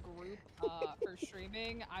make a group for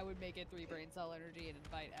streaming, I would make it 3 brain cell energy and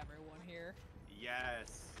invite everyone here.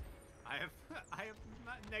 yes. I have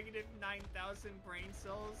negative 9,000 brain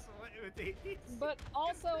cells. What would they be? But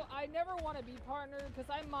also, I never want to be partnered because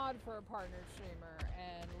I mod for a partnered streamer,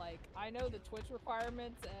 and like I know the Twitch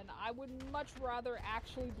requirements, and I would much rather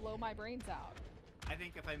actually blow my brains out. I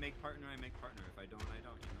think if I make partner, I make partner. If I don't, I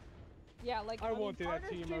don't. You know. Yeah, like I mean, won't do that to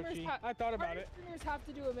partner you, streamers Mochi. ha- I thought about partner it. Streamers have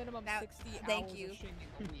to do a minimum Now, 60 thank hours you. of streaming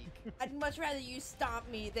a week. I'd much rather you stomp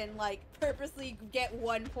me than like purposely get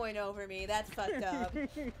 1 point over me. That's fucked up.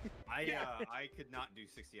 I could not do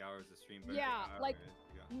 60 hours of stream. But Yeah, like,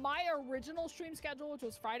 yeah. My original stream schedule, which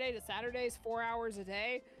was Friday to Saturdays, 4 hours a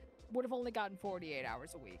day, would have only gotten 48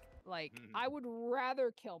 hours a week. Like, Mhm. I would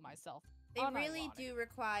rather kill myself. They really Unironic. do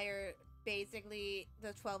require basically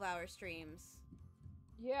the 12-hour streams.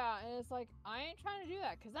 Yeah, and it's like, I ain't trying to do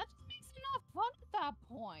that, because that just makes it not fun at that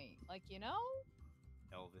point. Like, you know?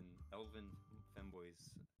 Elven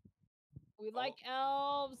femboys. We like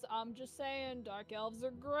elves. I'm just saying, dark elves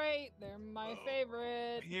are great. They're my Oh.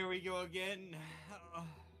 favorite. Here we go again.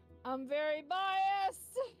 I'm very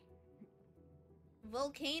biased.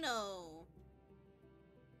 Volcano.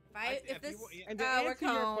 I- If if you this, wa- yeah. And to we're answer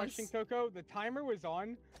your question, cones. Coco, the timer was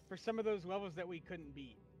on for some of those levels that we couldn't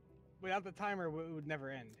beat. Without the timer, it would never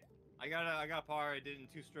end. I got par. I did it in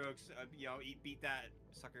 2 strokes. You know, beat that,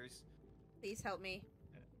 suckers. Please help me.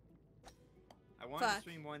 I wanted to Fuck.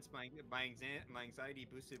 stream once. My anxiety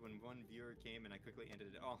boosted when 1 viewer came, and I quickly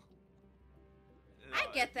ended it. Oh. I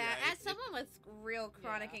get that. Yeah, As someone with real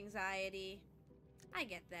chronic Yeah. anxiety, I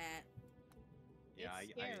get that. Yeah,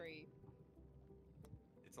 it's scary.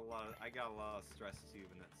 it's a lot. I got a lot of stress too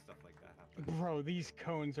when that stuff like that happens. Bro, these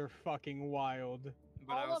cones are fucking wild.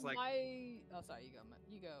 But I All was of like, my. Oh, sorry.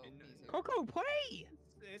 You go, And, Mizu. Coco, play!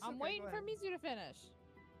 it's I'm okay, waiting go for ahead. Mizu to finish.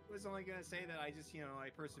 I was only gonna say that I just, I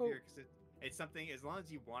persevere because it's something. As long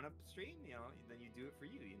as you want to stream, then you do it for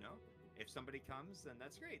you. If somebody comes, then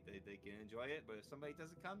that's great. They can enjoy it. But if somebody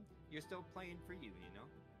doesn't come, you're still playing for you.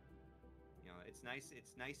 It's nice.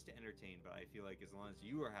 It's nice to entertain, but I feel like as long as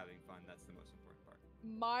you are having fun, that's the most important part.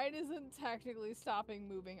 Mine isn't technically stopping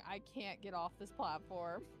moving. I can't get off this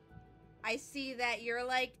platform. I see that you're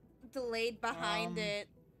like delayed behind it.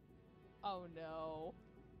 Oh no.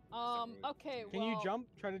 Okay, Can you jump?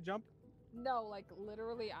 Try to jump? No, like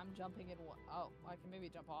literally, I'm jumping in one. Oh, I can maybe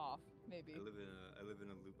jump off. Maybe. I live in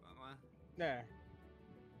a loop. There.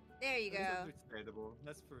 There you That's go. understandable.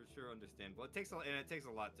 That's for sure understandable. It takes a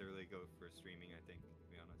lot to really go for streaming. I think, to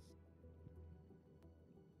be honest.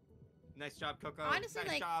 Nice job, Coco. Honestly,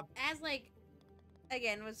 nice like, job. as like,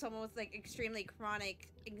 again, with someone with like extremely chronic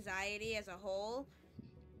anxiety as a whole,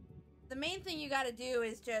 the main thing you got to do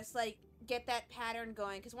is just like get that pattern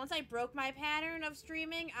going. Because once I broke my pattern of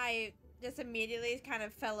streaming, I just immediately kind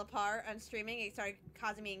of fell apart on streaming. It started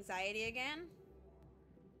causing me anxiety again.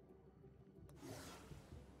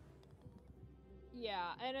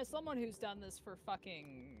 Yeah, and as someone who's done this for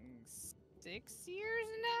fucking 6 years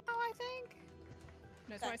now, I think.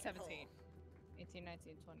 No, That's 2017. 18,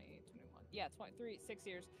 19, 20, 21. Yeah, 6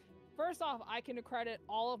 years. First off, I can accredit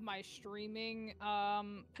all of my streaming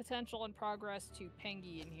potential and progress to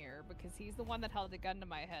Pengy in here because he's the one that held a gun to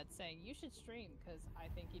my head saying, you should stream because I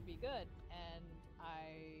think you'd be good. And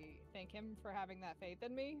I thank him for having that faith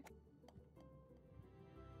in me.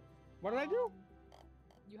 What did I do?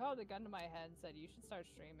 You held a gun to my head and said, you should start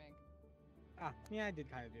streaming. Ah, yeah, I did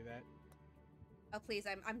kind of do that. Oh please,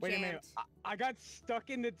 I'm Wait jammed. a minute. I got stuck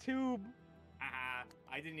in the tube.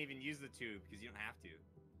 I didn't even use the tube because you don't have to.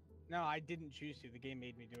 No, I didn't choose to. The game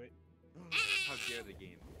made me do it. How dare the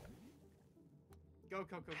game? Go,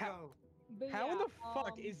 Coco, How- go! But How yeah, in the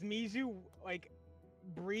fuck is Mizu, like,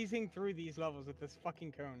 breezing through these levels with this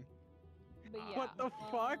fucking cone? But yeah, What the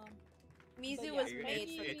fuck? Mizu but was yeah,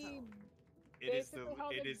 made for the it's- cone. basically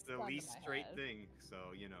held It a is the gun to least my straight head. thing, so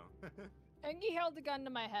Pengy held the gun to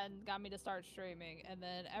my head and got me to start streaming, and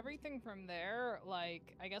then everything from there,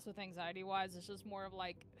 like, I guess with anxiety-wise, it's just more of,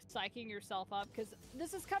 like, psyching yourself up, because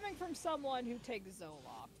this is coming from someone who takes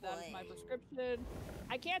Zoloft. That is my Boy. prescription.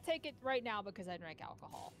 I can't take it right now because I drank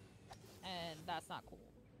alcohol, and that's not cool.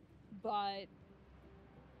 But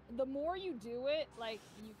the more you do it, like,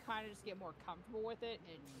 you kind of just get more comfortable with it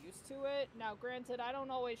and used to it. Now, granted, I don't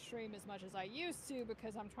always stream as much as I used to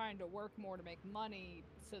because I'm trying to work more to make money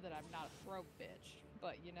so that I'm not a broke bitch.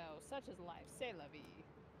 But, such is life. C'est la vie.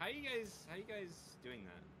 how you guys doing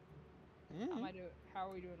that? How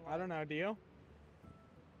are we doing? I don't know. Do you?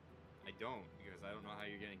 I don't, because I don't know how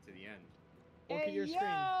you're getting to the end. Look at your screen.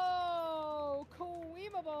 Yo,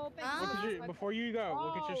 Coeemable. Before you go,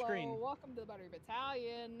 look at your screen. Welcome to the Buttery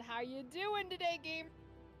Battalion. How you doing today, game?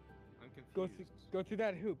 I'm confused. Go through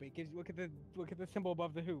that hoop. It gives. Look at the symbol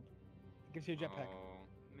above the hoop. It gives you a jetpack.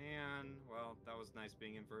 Oh man, well that was nice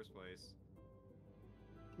being in first place.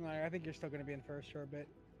 I think you're still gonna be in first for a bit.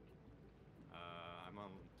 I'm on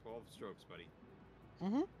 12 strokes, buddy.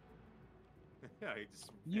 Mhm. I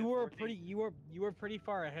just You hit were 14. you were pretty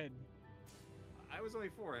far ahead. I was only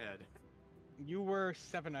 4 ahead. You were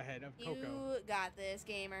 7 ahead of Coco You got this,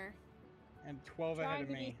 gamer. and 12 Trying ahead of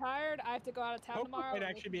to be me. tired. I have to go out of town Coco tomorrow. might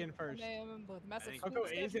actually be in first. But mess I up think school Coco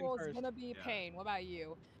is in schedule is first. gonna be Yeah. pain. What about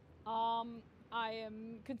you? I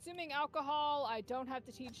am consuming alcohol. I don't have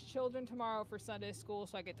to teach children tomorrow for Sunday school,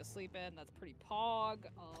 so I get to sleep in. That's pretty pog.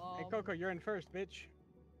 Hey Coco, you're in first, bitch.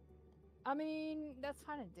 I mean, that's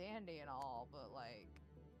kind of dandy and all, but like,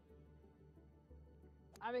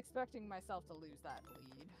 I'm expecting myself to lose that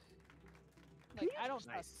lead. Like, I don't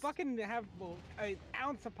Nice. trust. Fucking have an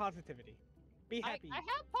ounce of positivity. Be I happy.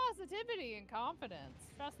 have positivity and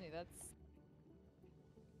confidence. Trust me, that's.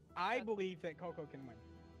 I believe that Coco can win.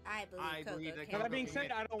 I believe I Coco believe that can. But that Coco being can said,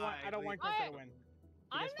 win. I don't want believe- Coco to win.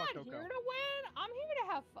 I'm Because fuck not Coco. here to win. I'm here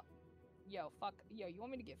to have fun. Yo, you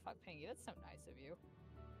want me to get fuck Pengy? That's so nice of you.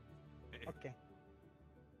 Okay.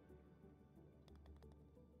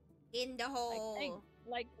 In the hole.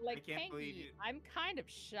 Like can't believe Pengy, you- I'm kind of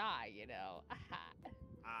shy,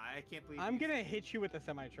 I can't believe I'm you- gonna hit you with a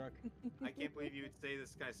semi truck. I can't believe you would say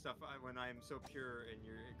this kind of stuff when I'm so pure and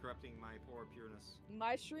you're corrupting my poor pureness.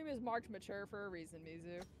 My stream is marked mature for a reason,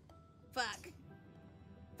 Mizu. Fuck.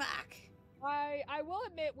 Fuck. I will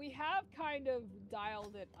admit we have kind of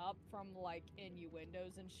dialed it up from like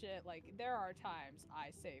innuendos and shit. Like there are times I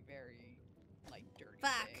say very like dirty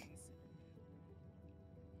things.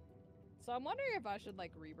 So I'm wondering if I should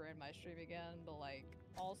like rebrand my stream again, but like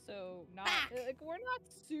also not like we're not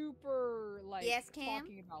super like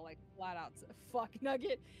talking about like flat out fuck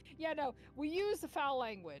nugget. Yeah, no, we use the foul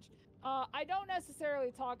language. I don't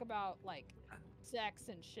necessarily talk about like sex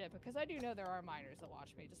and shit because I do know there are minors that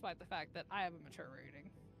watch me, despite the fact that I have a mature rating.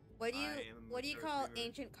 What do you call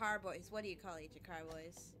ancient car boys? What do you call ancient car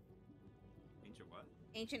boys? Ancient what?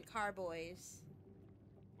 Ancient car boys.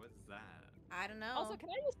 What's that? I don't know. Also, can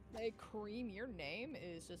I just say, Cream, your name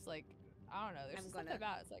is just like, I don't know, there's something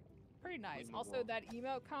about it. It's like pretty nice. Also, that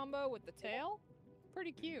emote combo with the tail,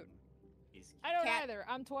 pretty cute. I don't either.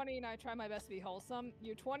 I'm 20 and I try my best to be wholesome.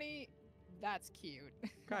 You're 20, that's cute.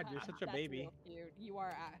 God, you're such a baby. Real cute. You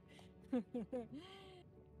are.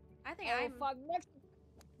 I think fuck.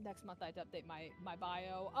 Next month I have to update my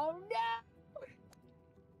bio. Oh no!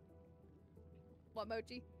 What,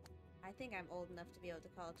 Mochi? I think I'm old enough to be able to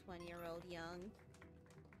call a 20-year-old young.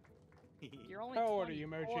 You're only How 24, old are you,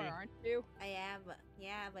 Mochi? Aren't you? I am.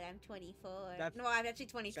 Yeah, but I'm 24. That's, no, I'm actually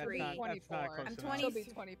 23. That's not close I'm enough. 20. She'll be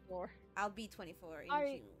 24. I'll be 24 in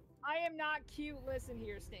June. I am not cute. Listen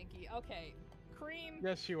here, Stinky. Okay, Cream.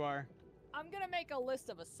 Yes, you are. I'm gonna make a list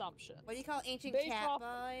of assumptions. What do you call ancient cat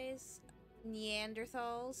boys?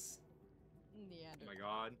 Neanderthals? Oh my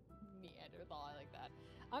god. Neanderthal, I like that.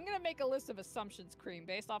 I'm gonna make a list of assumptions, Cream,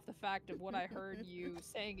 based off the fact of what I heard you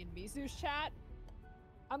saying in Mizu's chat.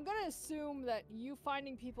 I'm gonna assume that you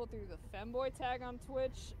finding people through the femboy tag on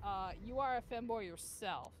Twitch, you are a femboy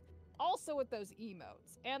yourself. Also with those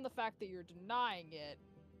emotes, and the fact that you're denying it,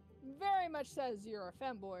 very much says you're a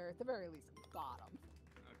femboy, or at the very least, bottom.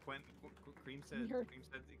 Cream said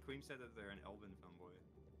that they're an elven femboy.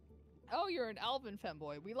 Oh, you're an elven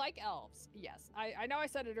femboy. We like elves. Yes, I know I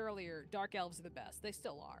said it earlier. Dark elves are the best. They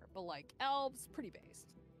still are, but like elves, pretty based.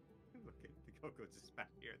 Look at the Coco just back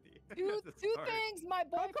here at the Two things my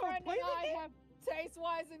boyfriend and I have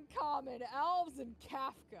taste-wise in common: elves and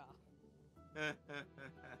Kafka.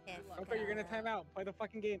 Coco, you're gonna time out. Play the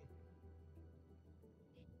fucking game.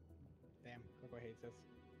 Damn, Coco hates us.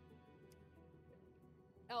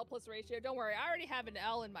 L plus ratio. Don't worry, I already have an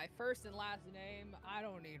L in my first and last name. I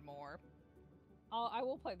don't need more. I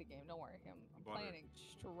will play the game. Don't worry. I'm planning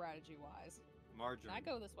strategy-wise. Margarine. I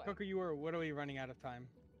go this way. Coco, you are literally running out of time.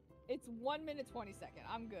 It's 1 minute 20 seconds.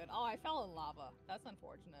 I'm good. Oh, I fell in lava. That's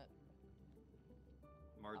unfortunate.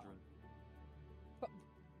 Margarine.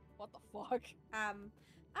 What the fuck?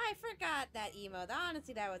 I forgot that emote.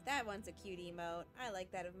 Honestly, that one's a cute emote. I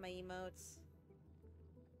like that of my emotes.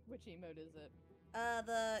 Which emote is it?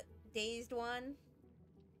 The dazed one.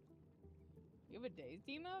 You have a dazed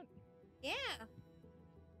emote? Yeah. I'm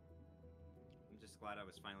just glad I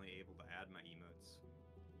was finally able to add my emotes.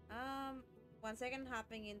 1 second,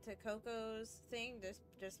 hopping into Coco's thing.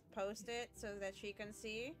 Just post it so that she can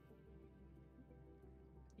see.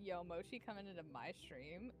 Yo, Mochi coming into my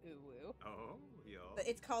stream. Ooh woo. Oh, yo.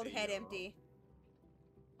 It's called Head Empty.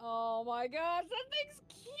 Oh my gosh, that thing's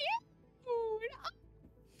cute!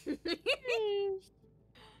 It's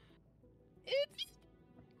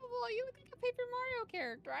adorable. You look like a Paper Mario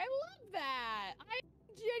character. I love that. I'm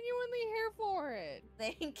genuinely here for it.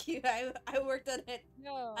 Thank you. I worked on it.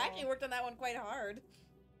 No. I actually worked on that one quite hard.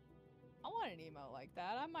 I want an emote like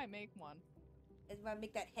that. I might make one. I want to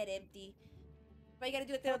make that head empty. But you gotta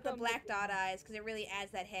do it with the black dot eyes, because it really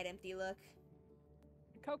adds that head empty look.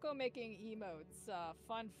 Coco making emotes.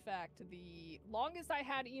 Fun fact: the longest I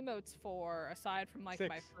had emotes for, aside from like 6,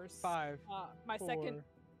 my first 5, my 4, second.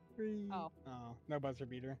 3. Oh, no buzzer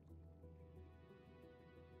beater.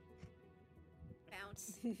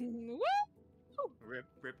 Bounce. Woo! Rip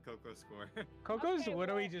Coco score. Coco's Okay,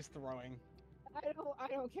 literally well, just throwing. I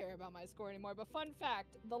don't care about my score anymore. But fun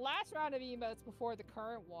fact: the last round of emotes before the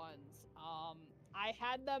current ones, I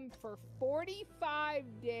had them for 45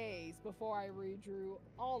 days before I redrew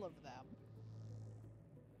all of them.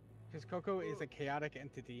 Because Coco is a chaotic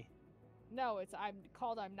entity. No,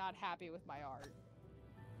 I'm not happy with my art.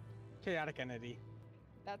 Chaotic entity.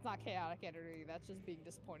 That's not chaotic energy. That's just being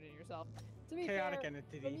disappointed in yourself. To be Chaotic fair,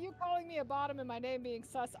 entity. from you calling me a bottom and my name being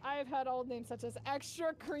sus, I have had old names such as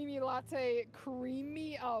extra creamy latte,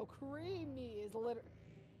 creamy. Oh, creamy's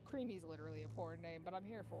literally a porn name, but I'm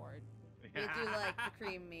here for it. You do like the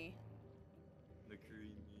cream me. The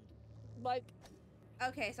creamy. Like,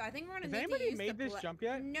 Okay, so I think we're gonna Has need to anybody use made the this jump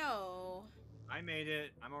yet? No. I made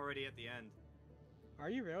it. I'm already at the end. Are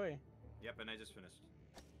you really? Yep, and I just finished.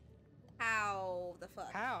 How the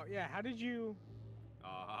fuck? How? Yeah, how did you...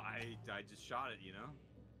 I just shot it, you know.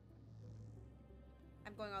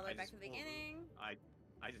 I'm going all the way I back to just the full- beginning.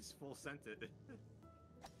 I just full sent it.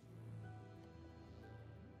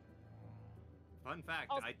 Fun fact,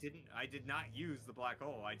 Oh. I did not use the black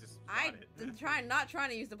hole. I just I'm shot it. not trying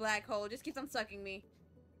to use the black hole. It just keeps on sucking me.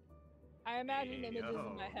 I imagine Hey, images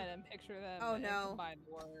in my yo. head and picture them Oh, and no. combine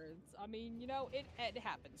words. I mean, you know, it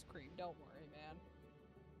happens, Cream. Don't worry, man.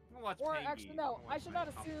 I'll watch Or Pengy. actually, no, I'll I watch should my not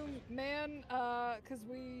assume, competition. man, because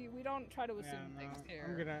we don't try to Yeah, assume no, things here.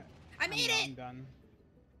 I'm gonna. I made it! I'm done.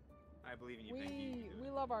 I believe in you, Pengy. We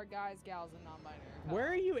love our guys, gals, and non-binary. Where are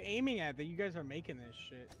fellows. you aiming at that you guys are making this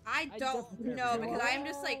shit? I I don't definitely know don't because I am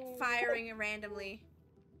just like know. firing it randomly.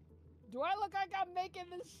 Do I look like I'm making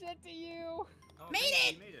this shit to you? Oh, Made Pengy,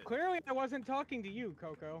 it! you made it. Clearly, I wasn't talking to you,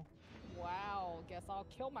 Coco. Wow, guess I'll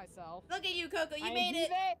kill myself. Look at you, Coco. You I am made it.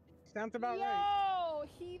 he-they. Sounds about Yo, right.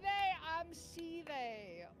 he they, I'm she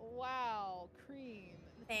they. Wow, Cream.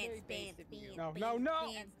 That's very Dance, base of you. No, no, no!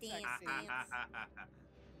 Sexy.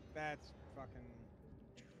 That's fucking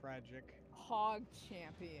tragic. Hog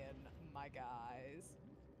champion, my guys.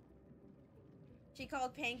 She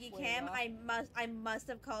called Pangy Wait, Cam. what? I must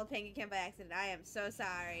have called Pangy Cam by accident. I am so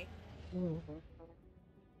sorry.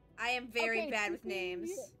 I am very Okay, bad with to be- names.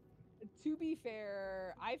 To be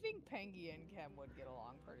fair, I think Pengy and Kem would get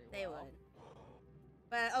along pretty well. They would.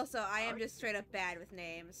 But also, I am just straight up bad with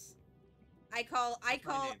names. I call my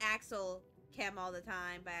name? Axel Cam all the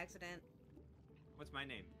time by accident. What's my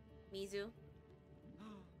name? Mizu.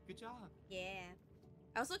 Good job. Yeah.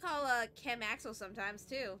 I also call Chem Axel sometimes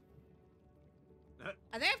too.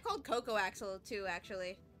 I think I've called Coco Axel too,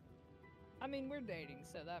 actually. I mean, we're dating,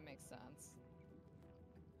 so that makes sense.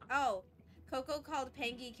 Oh, Coco called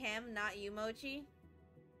Pangy Cam, not you, Mochi.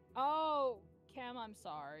 Oh, Kem, I'm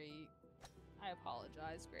sorry. I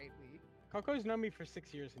apologize greatly. Coco's known me for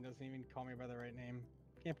 6 years and doesn't even call me by the right name.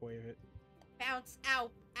 Can't believe it. Bounce.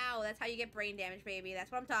 Ow. Ow. That's how you get brain damage, baby.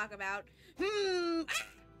 That's what I'm talking about.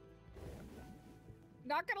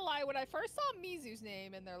 Not gonna lie, when I first saw Mizu's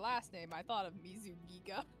name and their last name, I thought of Mizu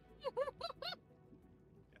Giga.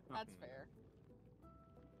 That's fair.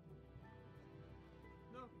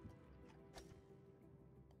 No.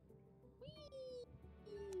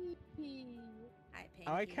 Hi, Pangy.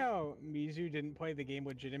 I like how Mizu didn't play the game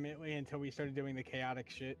legitimately until we started doing the chaotic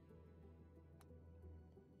shit.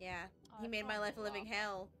 Yeah. He I made my thought life a a living lot.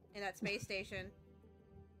 hell in that space station.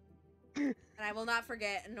 And I will not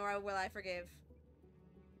forget, nor will I forgive.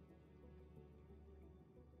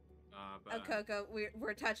 But, Oh, Coco,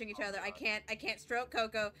 we're touching each Oh, other. God. I can't stroke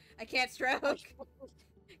Coco. I can't stroke. I Coco.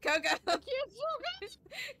 can't stroke.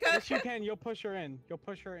 Yes, you Coco. can. You'll push her in. You'll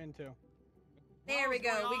push her in too. There we What's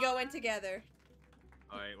go. going We go on? in together.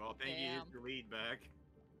 All right. Well, thank you. Damn. Here's your lead back.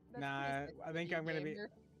 That's Nah, pretty I think sick, I'm gonna be- gamer.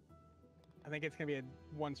 I think it's gonna be a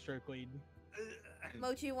one-stroke lead.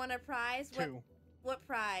 Mochi won a prize. What? 2. What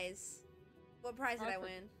prize? What prize did I I for-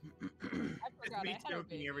 win? I It's forgot. me I had a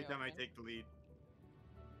choking every baby time I open. take the lead.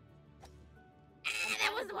 Ah,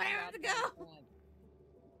 that wasn't what I wanted to go. Oh,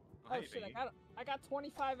 Oh hey, shit! Peggy. I got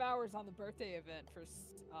 25 hours on the birthday event for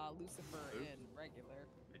Lucifer Oops. in regular.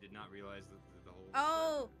 I did not realize that the whole.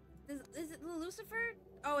 Oh, is it Lucifer?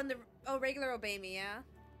 Oh, and the regular Obey Me, yeah.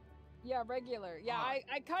 Yeah, regular. Yeah, Ah.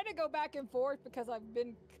 I kind of go back and forth because I've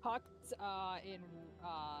been cucked in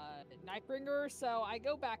Nightbringer, so I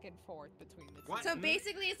go back and forth between the two. What? So Mm.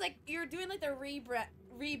 basically, it's like you're doing like the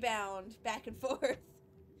rebound back and forth.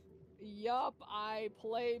 Yup, I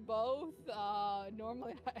play both.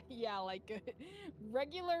 Normally, yeah, like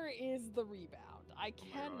regular is the rebound. I God.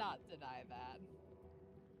 cannot deny that.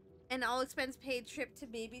 An all expense paid trip to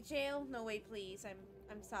baby jail? No way, please.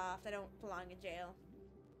 I'm soft. I don't belong in jail.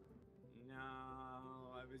 No,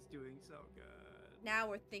 I was doing so good. Now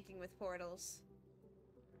we're thinking with portals.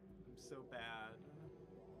 I'm so bad.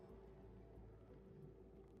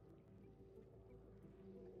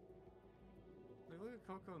 Like, look at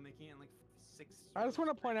Coco making it in like 6. I just want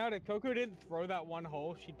to point out if Coco didn't throw that one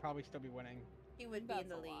hole, she'd probably still be winning. He would be in That's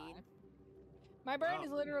the a lead. lie. My brain Oh.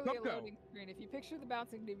 is literally a Coco. loading screen. If you picture the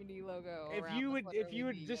bouncing DVD logo, If around you this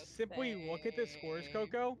would be just a simply look at the scores, thing.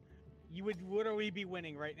 Coco, you would literally be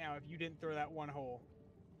winning right now if you didn't throw that one hole.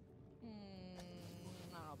 I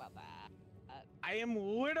don't know about that. I am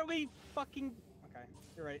literally fucking. Okay,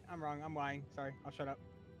 you're right. I'm wrong. I'm lying. Sorry. I'll shut up.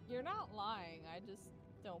 You're not lying. I just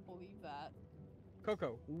don't believe that.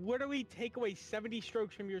 Coco, literally take away 70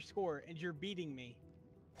 strokes from your score and you're beating me.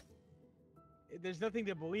 There's nothing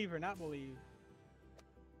to believe or not believe.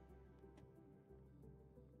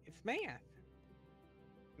 It's math.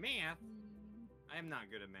 Math? I am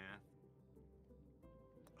not good at math.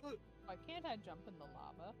 Why can't I jump in the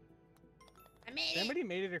lava? I made it. Somebody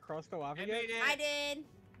made it across the lava I yet? made it. I did.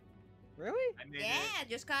 Really? I made Yeah, it.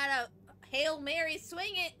 just gotta Hail Mary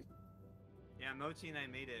swing it. Yeah, Mochi and I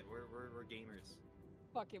made it. We're gamers.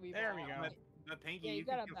 Fuck it, we There we won. go. But Pinky, Yeah, you you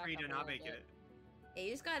can gotta feel back free up to a not little make bit. it. Yeah,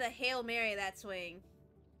 you just gotta Hail Mary that swing.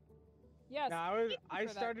 Yes. No, thank you I for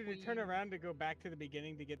that, started to turn queen. around to go back to the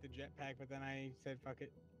beginning to get the jetpack, but then I said fuck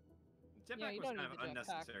it. Jetpack you was don't kind need of the jetpack.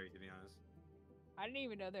 unnecessary, to be honest. I didn't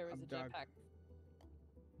even know there was I'm a dog. jetpack.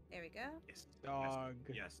 There we go. Yes. Dog.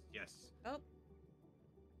 Yes. Yes. Oh,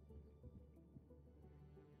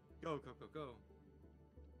 Go, Coco, go.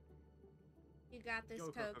 you got this,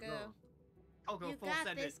 Go, Coco. Coco, go. Coco, You full got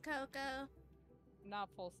send this, it. Coco. Not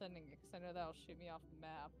full sending it, 'cause I know that'll shoot me off the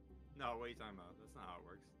map. No, what are you talking about? That's not how it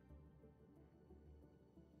works.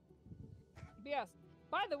 But yes.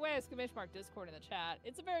 By the way, exclamation mark Discord in the chat.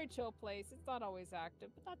 It's a very chill place. It's not always active,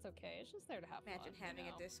 but that's okay. It's just there to have Imagine fun. having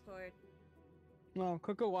you know? a Discord. Well,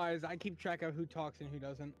 Coco-wise, I keep track of who talks and who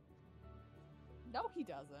doesn't. No, he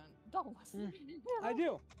doesn't. Don't listen. I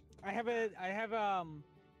do. I have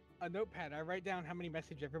a notepad. I write down how many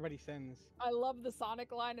messages everybody sends. I love the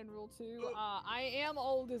Sonic line in Rule 2. I am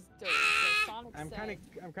old as dirt. So Sonic I'm says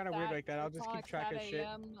kind of weird like that. I'll just keep Sonic track of Sat shit.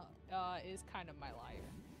 AM, is kind of my life.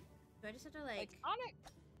 Do I just have to Like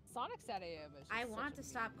Sonic Sat AM is. Just I such want a to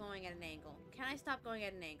stop going at an angle. Can I stop going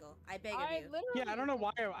at an angle? I beg of I you. literally. Yeah, I don't know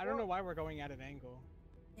why. I don't know why we're going at an angle.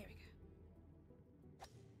 There we go.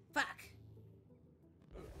 Fuck.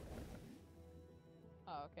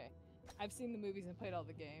 Oh, okay. I've seen the movies and played all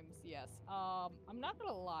the games. Yes. I'm not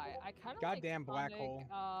gonna lie. I kind of Goddamn like black Sonic,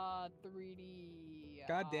 hole. 3D.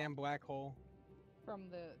 Goddamn black hole. From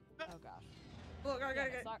the. Oh gosh. Look, Yeah,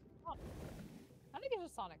 no, I think it's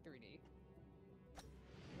just Sonic 3D.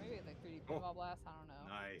 Maybe it's like 3D Oh. Pinball Blast. I don't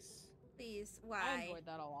know. Nice. Please, I why? enjoyed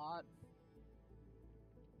that a lot.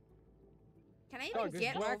 Can I even Dog, this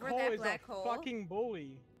get black over hole that is black a hole? fucking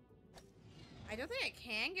bully. I don't think I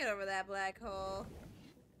can get over that black hole.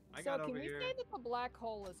 I So got can over we here. say that the black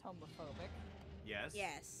hole is homophobic? Yes.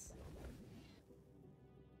 Yes.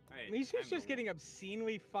 Alright, Mizu's I'm just the- getting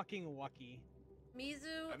obscenely fucking lucky.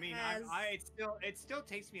 Mizu I mean, has... it still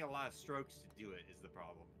takes me a lot of strokes to do it. Is the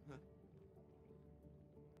problem?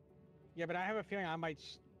 Yeah, but I have a feeling I might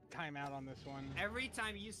time out on this one. Every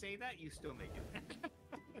time you say that, you still make it.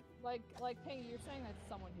 Like Ping, you're saying that's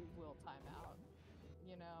someone who will time out.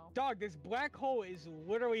 You know? Dog, this black hole is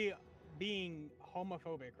literally being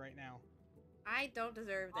homophobic right now. I don't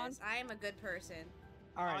deserve this. I am a good person.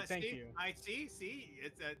 All right, thank see, you. I see.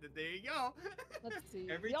 It's there you go. Let's see.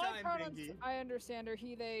 Every the only time, pronouns Pinky. I understand are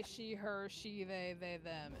he, they, she, her, she, they,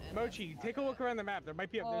 them. And Mochi, that's take a about look it. around the map. There's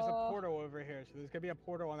a portal over here, so there's gonna be a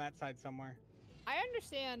portal on that side somewhere. I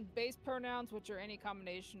understand base pronouns, which are any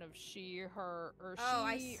combination of she, her, or Oh,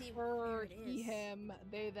 I she, see her, where it he, is. him,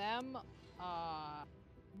 they, them.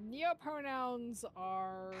 Neopronouns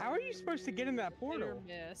are. How are you supposed to get in that hit or portal?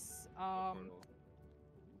 Miss. Portal.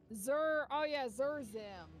 Oh yeah, Zurzim.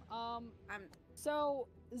 I'm... So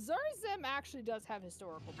Zurzim actually does have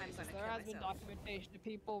historical I'm basis. gonna There kill has been myself. documentation of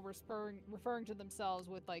people referring to themselves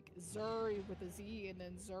with like Zur with a Z and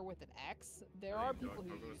then Zur with an X. There I are don't even know people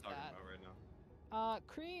what who Coco's use talking that. about right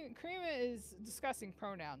now. Cream is discussing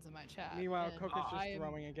pronouns in my chat. Meanwhile, and Coco's just I am-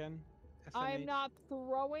 throwing again. I am SMH. not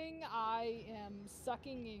throwing. I am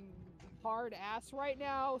sucking in hard ass right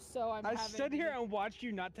now. So I'm. I having stood here and watched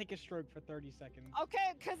you not take a stroke for 30 seconds.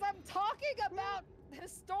 Okay, because I'm talking about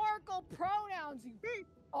historical pronouns. You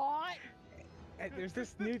bot. There's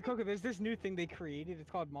this new Coco. There's this new thing they created. It's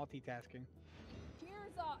called multitasking.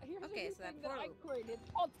 Here's Okay, a new so that thing that I portal- created.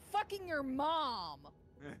 It's called fucking your mom.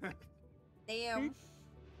 Damn.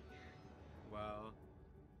 Well.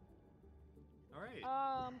 All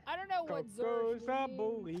right. I don't know what Coco's Zerg a means.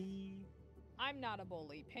 bully. I'm not a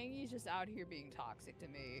bully. Pangy's just out here being toxic to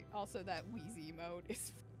me. Also, that Wheezy emote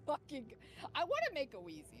is fucking. I want to make a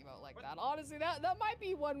Wheezy emote like that. Honestly, that might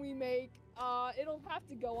be one we make. It'll have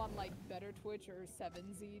to go on like Better Twitch or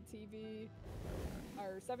 7Z TV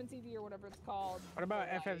or 7TV or whatever it's called. What about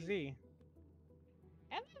But FFZ?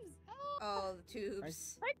 Oh, the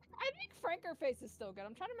tubes. I think Frankerface is still good.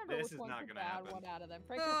 I'm trying to remember This which is one's not the gonna bad happen. one out of them.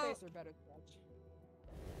 Frankerface or Better Twitch.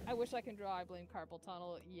 I wish I can draw. I blame Carpal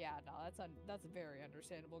Tunnel. Yeah, no, that's a very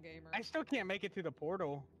understandable gamer. I still can't make it through the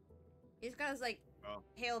portal. You just gotta like Oh.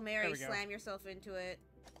 Hail Mary, we go. slam yourself into it.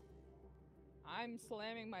 I'm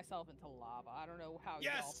slamming myself into lava. I don't know how y'all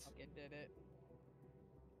Yes! fucking did it.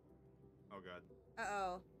 Oh god.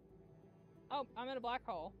 Uh-oh. Oh, I'm in a black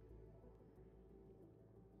hole.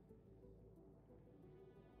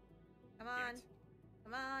 Come Damn on. it.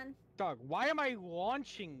 Come on. Dog, why am I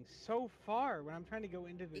launching so far when I'm trying to go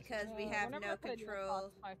into this? Because we have Whenever no I play Dual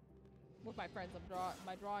control. Class, with my friends.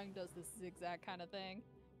 My drawing does this zigzag kind of thing.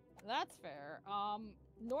 That's fair.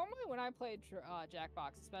 Normally when I play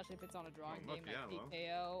Jackbox, especially if it's on a drawing game like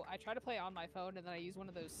PKO, I try to play on my phone and then I use one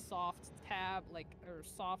of those soft top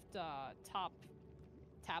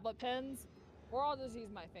tablet pens, or I'll just use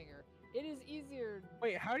my finger. It is easier.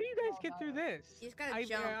 Wait, how do you guys get through this? You just gotta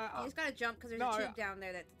jump. You just gotta jump because there's a tube down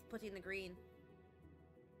there that's putting in the green.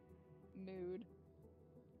 Mood.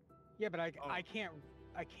 Yeah, but I can't.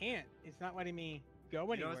 It's not letting me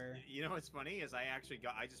go anywhere. You know what's funny is I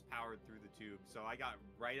just powered through the tube, so I got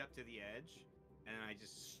right up to the edge, and I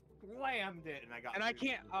just slammed it, and I got. And I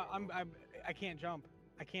can't. I can't jump.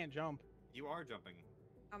 I can't jump. You are jumping.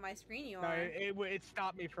 On my screen, you No, are. it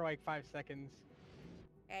stopped me for like 5 seconds.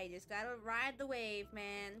 Hey, you just gotta ride the wave,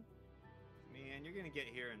 man. Man, you're gonna get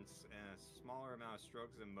here in a smaller amount of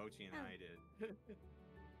strokes than Mochi and I did.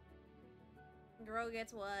 Girl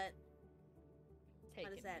gets what?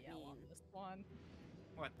 Taking does that the L mean? on this one.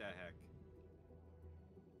 What the heck?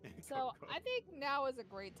 So I think now is a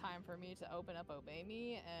great time for me to open up Obey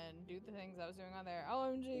Me and do the things I was doing on there.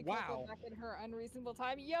 OMG, Coco back in her unreasonable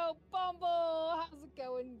time. Yo, Bumble! How's it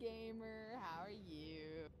going, gamer? How are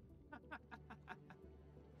you?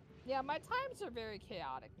 Yeah, my times are very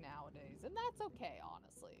chaotic nowadays, and that's okay,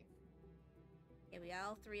 honestly. Yeah,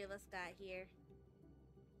 all three of us got here.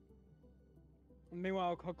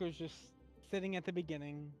 Meanwhile, Coco's just sitting at the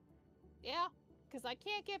beginning. Yeah, because I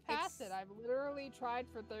can't get past it. I've literally tried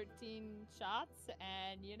for 13 shots,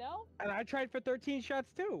 and you know? And I tried for 13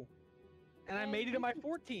 shots too. And I made it to my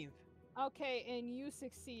 14th. Okay, and you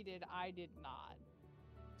succeeded. I did not.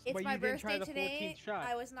 It's but my you didn't try birthday the 14th today. shot.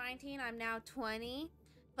 I was 19. I'm now 20.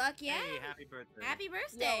 Fuck yeah! Hey, happy birthday! Happy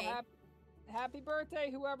birthday! Yo, happy birthday,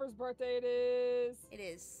 whoever's birthday it is. It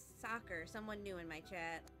is soccer. Someone new in my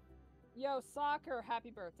chat. Yo, soccer, happy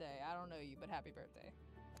birthday. I don't know you, but happy birthday.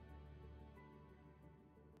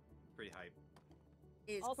 Pretty hype.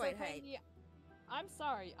 It is also, quite hype. Peggy, I'm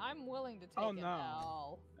sorry. I'm willing to take Oh, an no.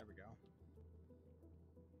 L. There we go.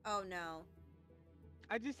 Oh no.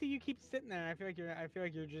 I just see you keep sitting there. I feel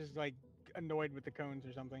like you're just like annoyed with the cones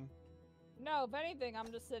or something. No, if anything,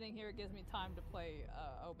 I'm just sitting here. It gives me time to play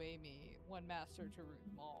Obey Me, One Master to root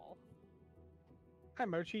them all. Hi,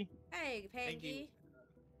 Mochi. Hey, Pangy.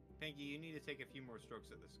 Pangy, you need to take a few more strokes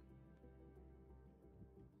at this.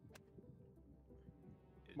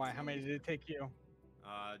 Why? How many did it take you?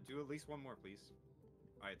 Do at least one more, please.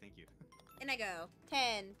 All right, thank you. And I go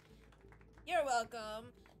 10. You're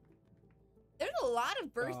welcome. There's a lot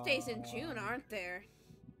of birthdays in June, aren't there?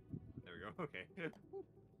 There we go. Okay.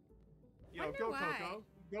 Yo, Wonder go why. Coco.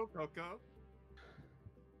 Go Coco.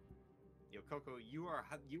 Yo, Coco, you are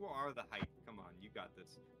the hype. Come on, you got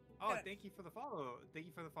this. Oh, thank you for the follow. Thank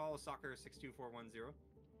you for the follow, Soccer62410.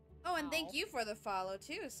 Oh, and thank you for the follow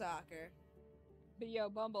too, Soccer. But yo,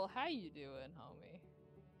 Bumble, how you doing, homie?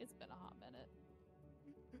 It's been a hot minute.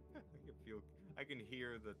 I can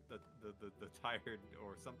hear the tired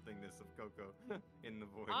or somethingness of Coco in the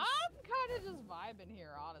voice. I'm kind of just vibing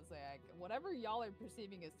here, honestly. Whatever y'all are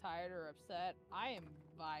perceiving as tired or upset, I am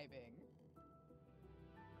vibing.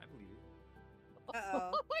 I believe it.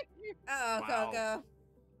 Uh-oh. Wow. Coco.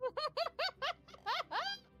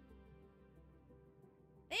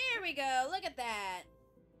 There we go. Look at that.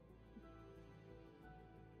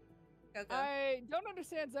 Coco. I don't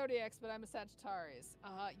understand zodiacs, but I'm a Sagittarius.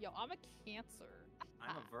 Yo, I'm a Cancer.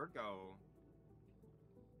 I'm a Virgo.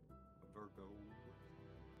 A Virgo.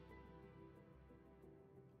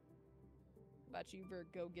 About you,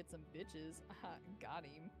 Virgo, get some bitches. Got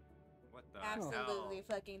him. What the Absolutely hell?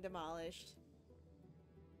 fucking demolished.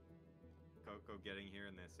 Coco getting here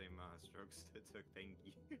in the same strokes that took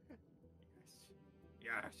Thanky.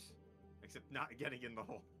 Yes. Except not getting in the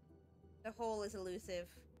hole. The hole is elusive.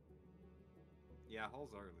 Yeah,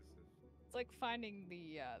 holes are elusive. It's like finding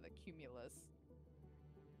the cumulus,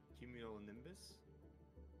 Cumulonimbus?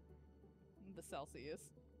 the Celsius.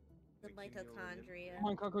 The mitochondria. Come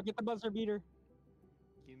on, Coco, get the buzzer beater.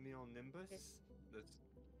 Cumulonimbus? Just- That's...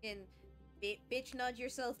 And bitch nudge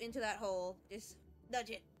yourself into that hole. Just nudge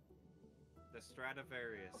it. The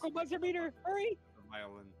Stradivarius. Coco, buzzer beater, hurry! The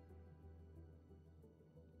violin.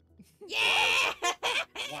 Yeah!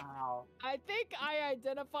 Wow. I think I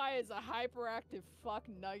identify as a hyperactive fuck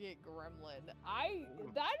nugget gremlin.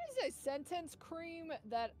 That is a sentence cream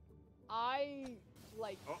that I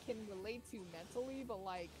can relate to mentally, but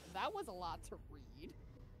that was a lot to read.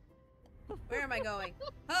 Where am I going?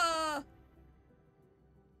 Oh!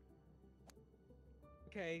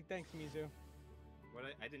 Okay, thanks, Mizu. What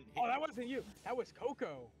I didn't hit Oh, that you. wasn't you. That was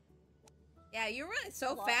Coco. Yeah, you were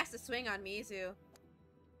so fast to swing on Mizu.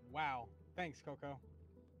 Wow. Thanks, Coco.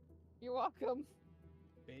 You're welcome.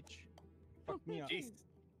 Bitch. Fuck me up. Jeez.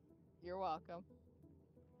 You're welcome.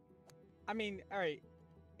 I mean, alright.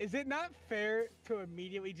 Is it not fair to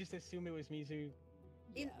immediately just assume it was Mizu?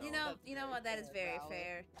 You Yeah, know, that's you know very what? That is fair, very Valerie.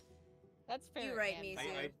 fair. That's fair. You're right, and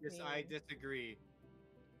Mizu. I mean. disagree.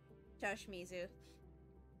 Josh Mizu.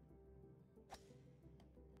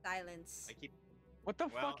 Silence. I keep. What the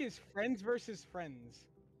Well- fuck is friends versus friends?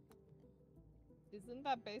 Isn't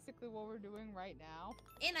that basically what we're doing right now?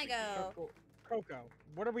 In I go. Coco,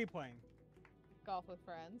 what are we playing? Golf with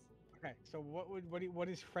friends. Okay, so what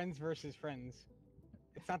is friends versus friends?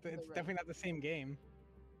 It's not. It's The definitely not the same game.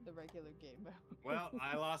 The regular game mode. Well,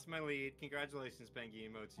 I lost my lead. Congratulations, Pengi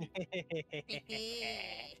Emoji.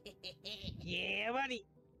 Yeah, buddy.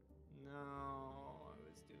 No, I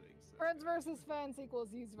was doing so. Friends versus fans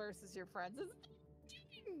equals yous versus your friends.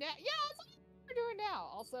 Yeah, that's what we're doing now.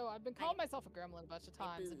 Also, I've been calling myself a gremlin a bunch of My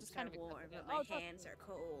times. and boobs just kind are of warm, accepted it. but my trust hands me. are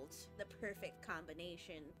cold. The perfect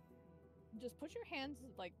combination. Just put your hands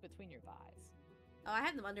like between your thighs. Oh, I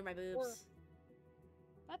have them under my boobs.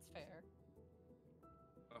 That's fair.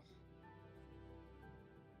 Ugh.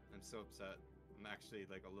 I'm so upset. I'm actually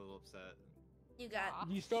like a little upset. You got. Aw.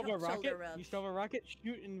 You still have a Shoulder rocket? rub. You still have a rocket?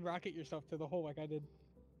 Shoot and rocket yourself to the hole like I did.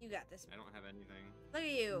 You got this. I don't have anything. Look at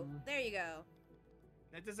you. Mm. There you go.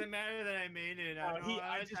 It doesn't matter that I made it. Oh, I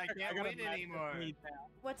can't got a win massive anymore. lead now.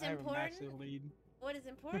 What's I have a important? massive lead. What is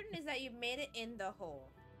important is that you made it in the hole.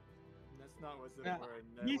 That's not what's Yeah, important.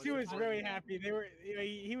 That Mizu was important. really happy.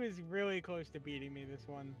 He was really close to beating me this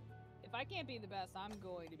one. If I can't be the best, I'm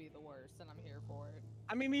going to be the worst, and I'm here for it.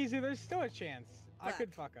 I mean, Mizu, there's still a chance. I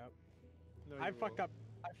could Fuck. fuck up. No, I you fucked won't. up.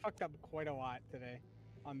 I fucked up quite a lot today.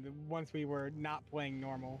 On the once we were not playing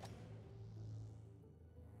normal.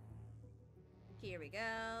 Here we go.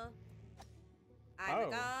 I'm a Oh.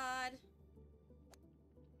 god.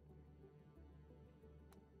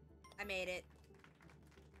 I made it.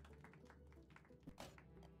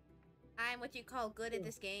 I'm what you call good at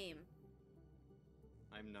this game.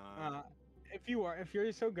 I'm not. If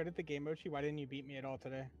you're so good at the game, Mochi, why didn't you beat me at all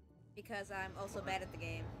today? Because I'm also bad at the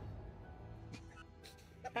game.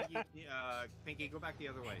 Pinky, go back the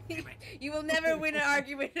other way. Damn it. You will never win an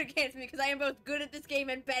argument against me because I am both good at this game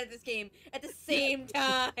and bad at this game at the same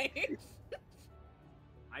time.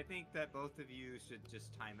 I think that both of you should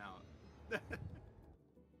just time out.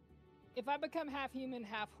 If I become half human,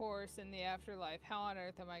 half horse in the afterlife, how on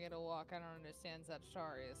earth am I gonna walk? I don't understand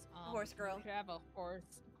Sagittarius. Horse girl. You should have a horse.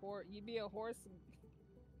 You'd be a horse.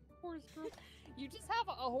 Horse girl. You just have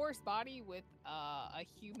a horse body with a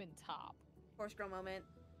human top. Horse girl moment.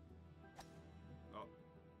 Oh.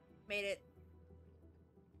 Made it.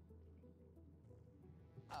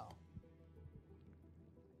 Oh.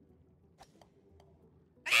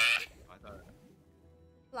 I thought.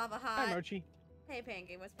 Lava Hi, hot. Mochi. Hey,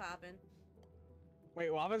 Pancake, what's poppin'?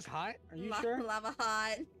 Wait, lava's hot? Are you sure? Lava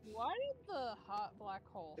hot. Why did the hot black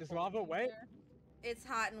hole? Is form lava in wet? there? It's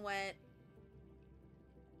hot and wet.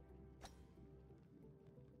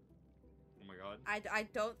 Oh my god. I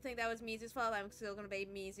don't think that was Mizu's fault. I'm still gonna blame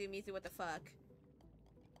Mizu. Mizu, what the fuck?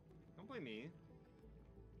 Don't blame me.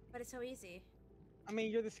 But it's so easy. I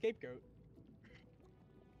mean, you're the scapegoat.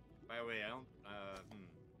 By the way, I don't.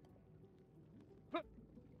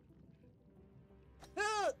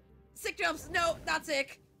 Sick jumps! No, not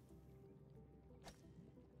sick!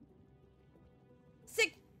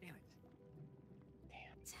 Sick! Damn it.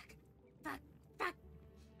 Sick. Fuck. Fuck.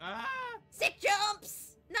 Ah! Sick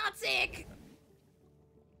jumps! Not sick!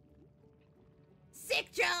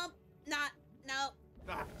 Sick jump! Not. No.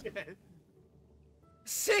 Ah, shit.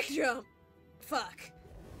 Sick jump! Fuck.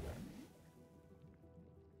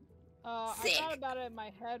 I Sick. thought about it in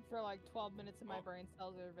my head for like 12 minutes and my Oh. brain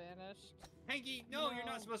cells are vanished. Hanky, no, you're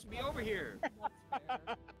No. not supposed to be over here. That's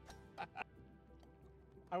fair.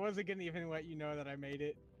 I wasn't gonna even let you know that I made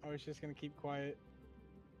it. I was just gonna keep quiet.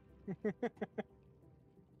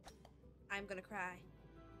 I'm gonna cry.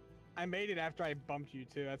 I made it after I bumped you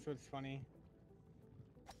too. That's what's funny.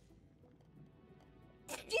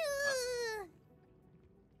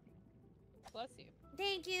 Bless you.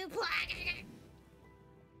 Thank you. Oh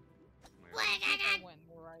my God. I went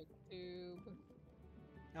right tube.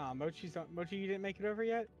 Oh, Mochi, you didn't make it over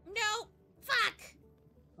yet? No! Fuck!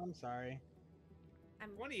 I'm sorry.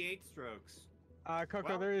 28 strokes. Coco,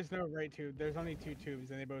 Well- there is no right tube. There's only 2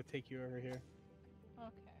 tubes, and they both take you over here.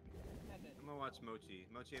 Okay. I did. I'm gonna watch Mochi.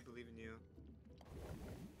 Mochi, I believe in you.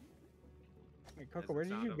 Wait, As Coco, the where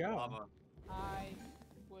did sound you of go? lava. I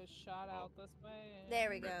was shot out this way. And There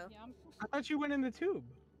we go. Yeah, I thought you went in the tube.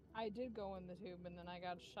 I did go in the tube and then I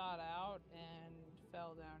got shot out and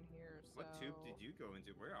fell down here. So What tube did you go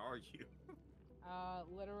into? Where are you?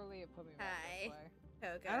 Literally, it put me back Hi. this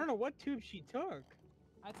way. Koko. I don't know what tube she took.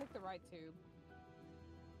 I took the right tube.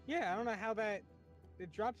 Yeah, I don't know how that.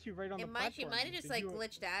 It drops you right on the platform. She might have just Did like you-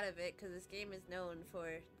 glitched out of it because this game is known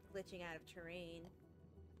for glitching out of terrain.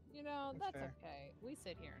 You know, That's that's fair. okay. We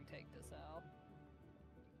sit here and take this L.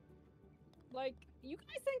 Like, you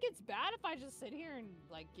guys think it's bad if I just sit here and,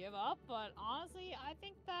 like, give up, but honestly, I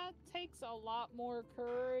think that takes a lot more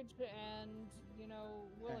courage and, you know,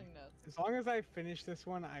 willingness. As long as I finish this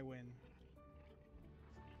one, I win.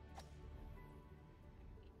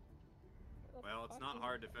 Where the Well, it's fuck not is-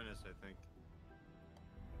 hard to finish, I think.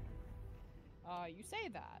 You say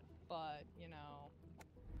that, but, you know...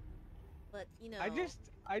 But you know,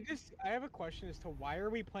 I have a question as to why are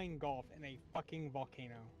we playing golf in a fucking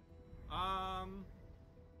volcano?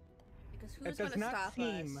 because It who's does gonna not stop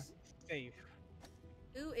seem us? safe.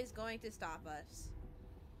 Who is going to stop us?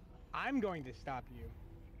 I'm going to stop you.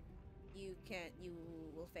 You can't. You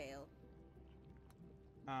will fail.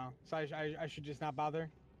 Oh, so I should just not bother?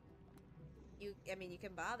 I mean, you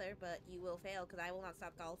can bother, but you will fail because I will not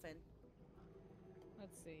stop golfing.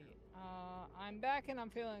 Let's see. I'm back and I'm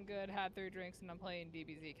feeling good. Had 3 drinks and I'm playing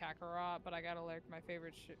DBZ Kakarot, but I gotta look my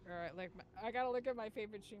favorite. I gotta look at my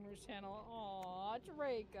favorite streamer's channel. Aw,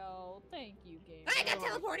 Draco. Thank you, game. I got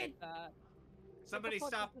teleported! Somebody fuck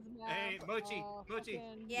stop! is this map? Hey, Mochi! Mochi!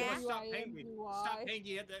 Fucking Yeah? You must stop UIM, paying me! UI. Stop paying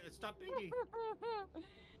you! Stop paying me!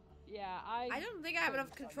 Yeah, I don't think I have enough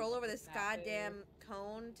couldn't tell control you over what this this map goddamn is.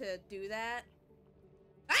 cone to do that.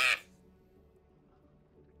 Ah!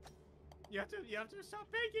 You have to stop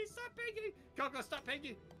paying! Stop paying! Koko, stop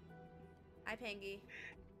paying! Hi, Pengy.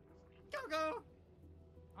 Koko!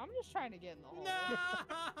 I'm just trying to get in the hole. No!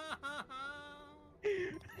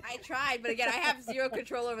 I tried, but again, I have zero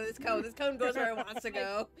control over this cone. This cone goes where it wants to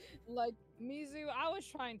go. Like, Mizu, I was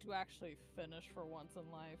trying to actually finish for once in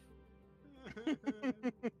life.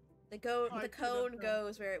 The I cone could've-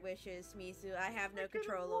 goes where it wishes, Mizu. I have no I could've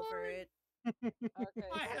control over won. it. Okay,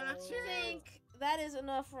 I had a so- I think that is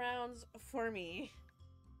enough rounds for me.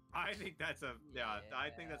 I think that's a I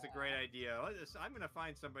think that's a great idea. I'm gonna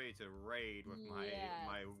find somebody to raid with my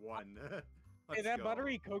Yes. one. Hey, Let's that go.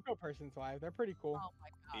 buttery cocoa person's live. They're pretty cool. Oh my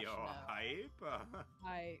gosh, Yo, no. hype.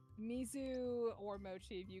 I Mizu or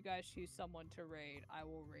Mochi, if you guys choose someone to raid, I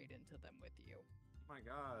will raid into them with you. Oh my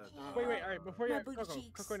god. Wait, all right. Before My you, booty Coco,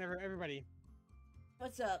 cheeks. Coco, and everybody,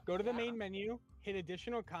 What's up? go to the Yeah. main menu, hit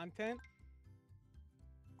additional content,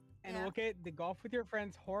 and Yeah. look at the Golf with Your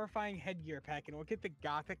Friends horrifying headgear pack, and look at the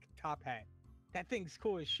gothic top hat. That thing's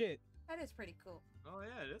cool as shit. That is pretty cool. Oh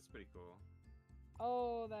yeah, that's pretty cool.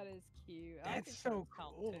 Oh, that is cute. I That's think so those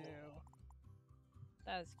count, cool. Too.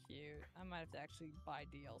 That's cute. I might have to actually buy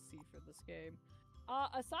DLC for this game.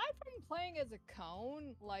 Aside from playing as a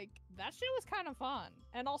cone, like that shit was kind of fun,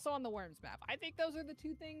 and also on the Worms map. I think those are the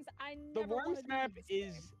 2 things I The never wanna Worms do map in this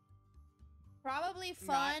is game. Probably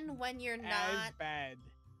fun when you're as not bad.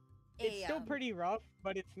 a, It's still pretty rough,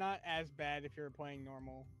 but it's not as bad if you're playing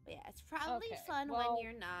normal. Yeah, it's probably Okay, fun well- when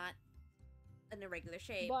you're not in a regular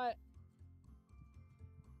shape. But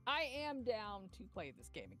I am down to play this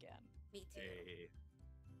game again. Me too. Hey.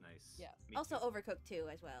 Nice. Yes. Me Also, too. Overcooked 2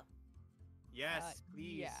 as well. Yes,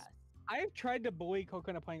 please. Yes. I've tried to bully Coco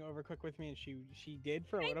into playing Overcooked with me, and she did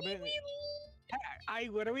for a little bit. I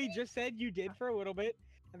literally just said you did for a little bit,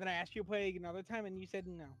 and then I asked you to play another time, and you said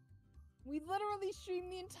no. We literally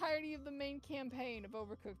streamed the entirety of the main campaign of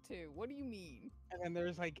Overcooked 2. What do you mean? And then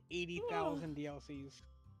there's like 80,000 DLCs.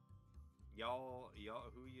 Y'all,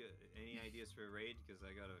 who you? Any ideas for a raid? Because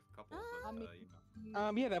I got a couple, but I mean- you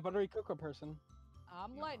know. Yeah, that buttery cocoa person.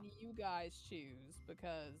 I'm Yeah. letting you guys choose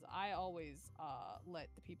because I always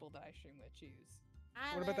let the people that I stream with choose.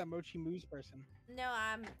 What about that Mochi Moose person? No,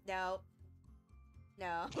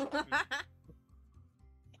 No.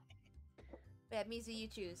 Yeah, Mizu, you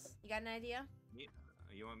choose. You got an idea?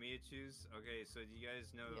 You want me to choose? Okay, so do you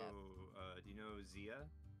guys know? Do you know Zia?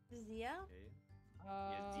 Zia?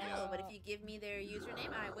 Okay. No, but if you give me their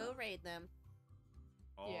username, I will raid them.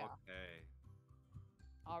 Yeah. Okay.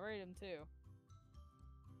 I'll rate him too.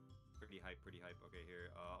 Pretty hype. Okay, here.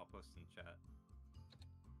 I'll post in chat.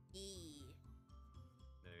 E.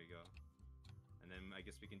 There you go. And then I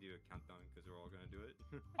guess we can do a countdown because we're all gonna do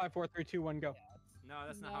it. 5, 4, 3, 2, 1, go. No,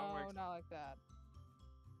 that's not how it works. No, not like that.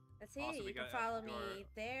 Let's see. Also, we You can got follow your- me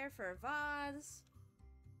there for VODs.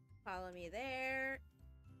 Follow me there.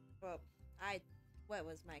 Well, what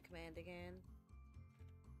was my command again?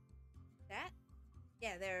 That?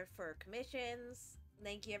 Yeah, there for commissions.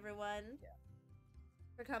 Thank you, everyone,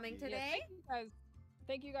 for coming Yeah, today. Thank you guys.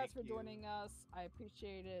 Thank you guys Thank for joining us. I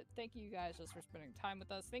appreciate it. Thank you guys just for spending time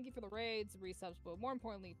with us. Thank you for the raids, resubs, but more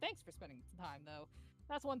importantly, thanks for spending some time though.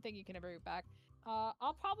 That's one thing you can never get back.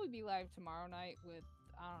 I'll probably be live tomorrow night with,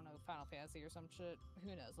 I don't know, Final Fantasy or some shit. Who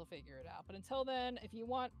knows? We'll figure it out. But until then, if you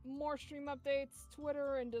want more stream updates,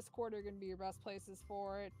 Twitter and Discord are going to be your best places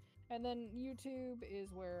for it. And then YouTube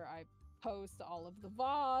is where I post all of the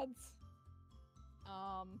VODs.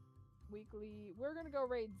 Weekly. We're going to go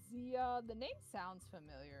raid Zia. The name sounds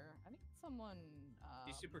familiar. I think someone...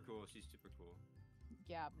 She's super cool. She's super cool.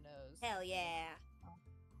 Gab knows. Hell yeah.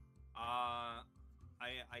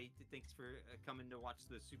 Thanks for coming to watch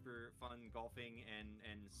the super fun golfing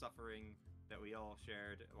and suffering that we all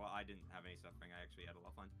shared. Well, I didn't have any suffering. I actually had a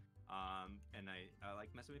lot of fun. And I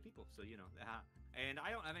like messing with people, so you know. And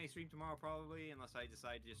I don't have any stream tomorrow probably, unless I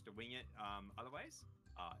decide just to wing it. Otherwise,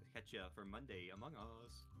 catch you for Monday Among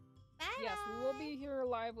Us. Bye. Yes, we will be here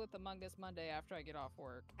live with Among Us Monday after I get off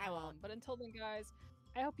work. I won't. But until then, guys,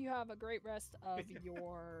 I hope you have a great rest of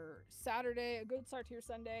your Saturday, a good start to your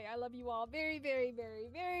Sunday. I love you all very, very, very,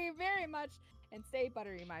 very, very much. And stay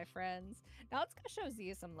buttery, my friends. Now let's go show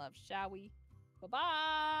Zia some love, shall we?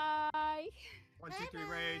 Bye-bye. 1, 2, 3,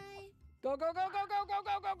 raid. Go, go, go, go, go, go,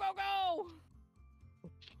 go, go, go, go.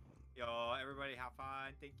 Yo, everybody have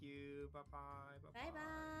fun. Thank you. Bye-bye. Bye-bye.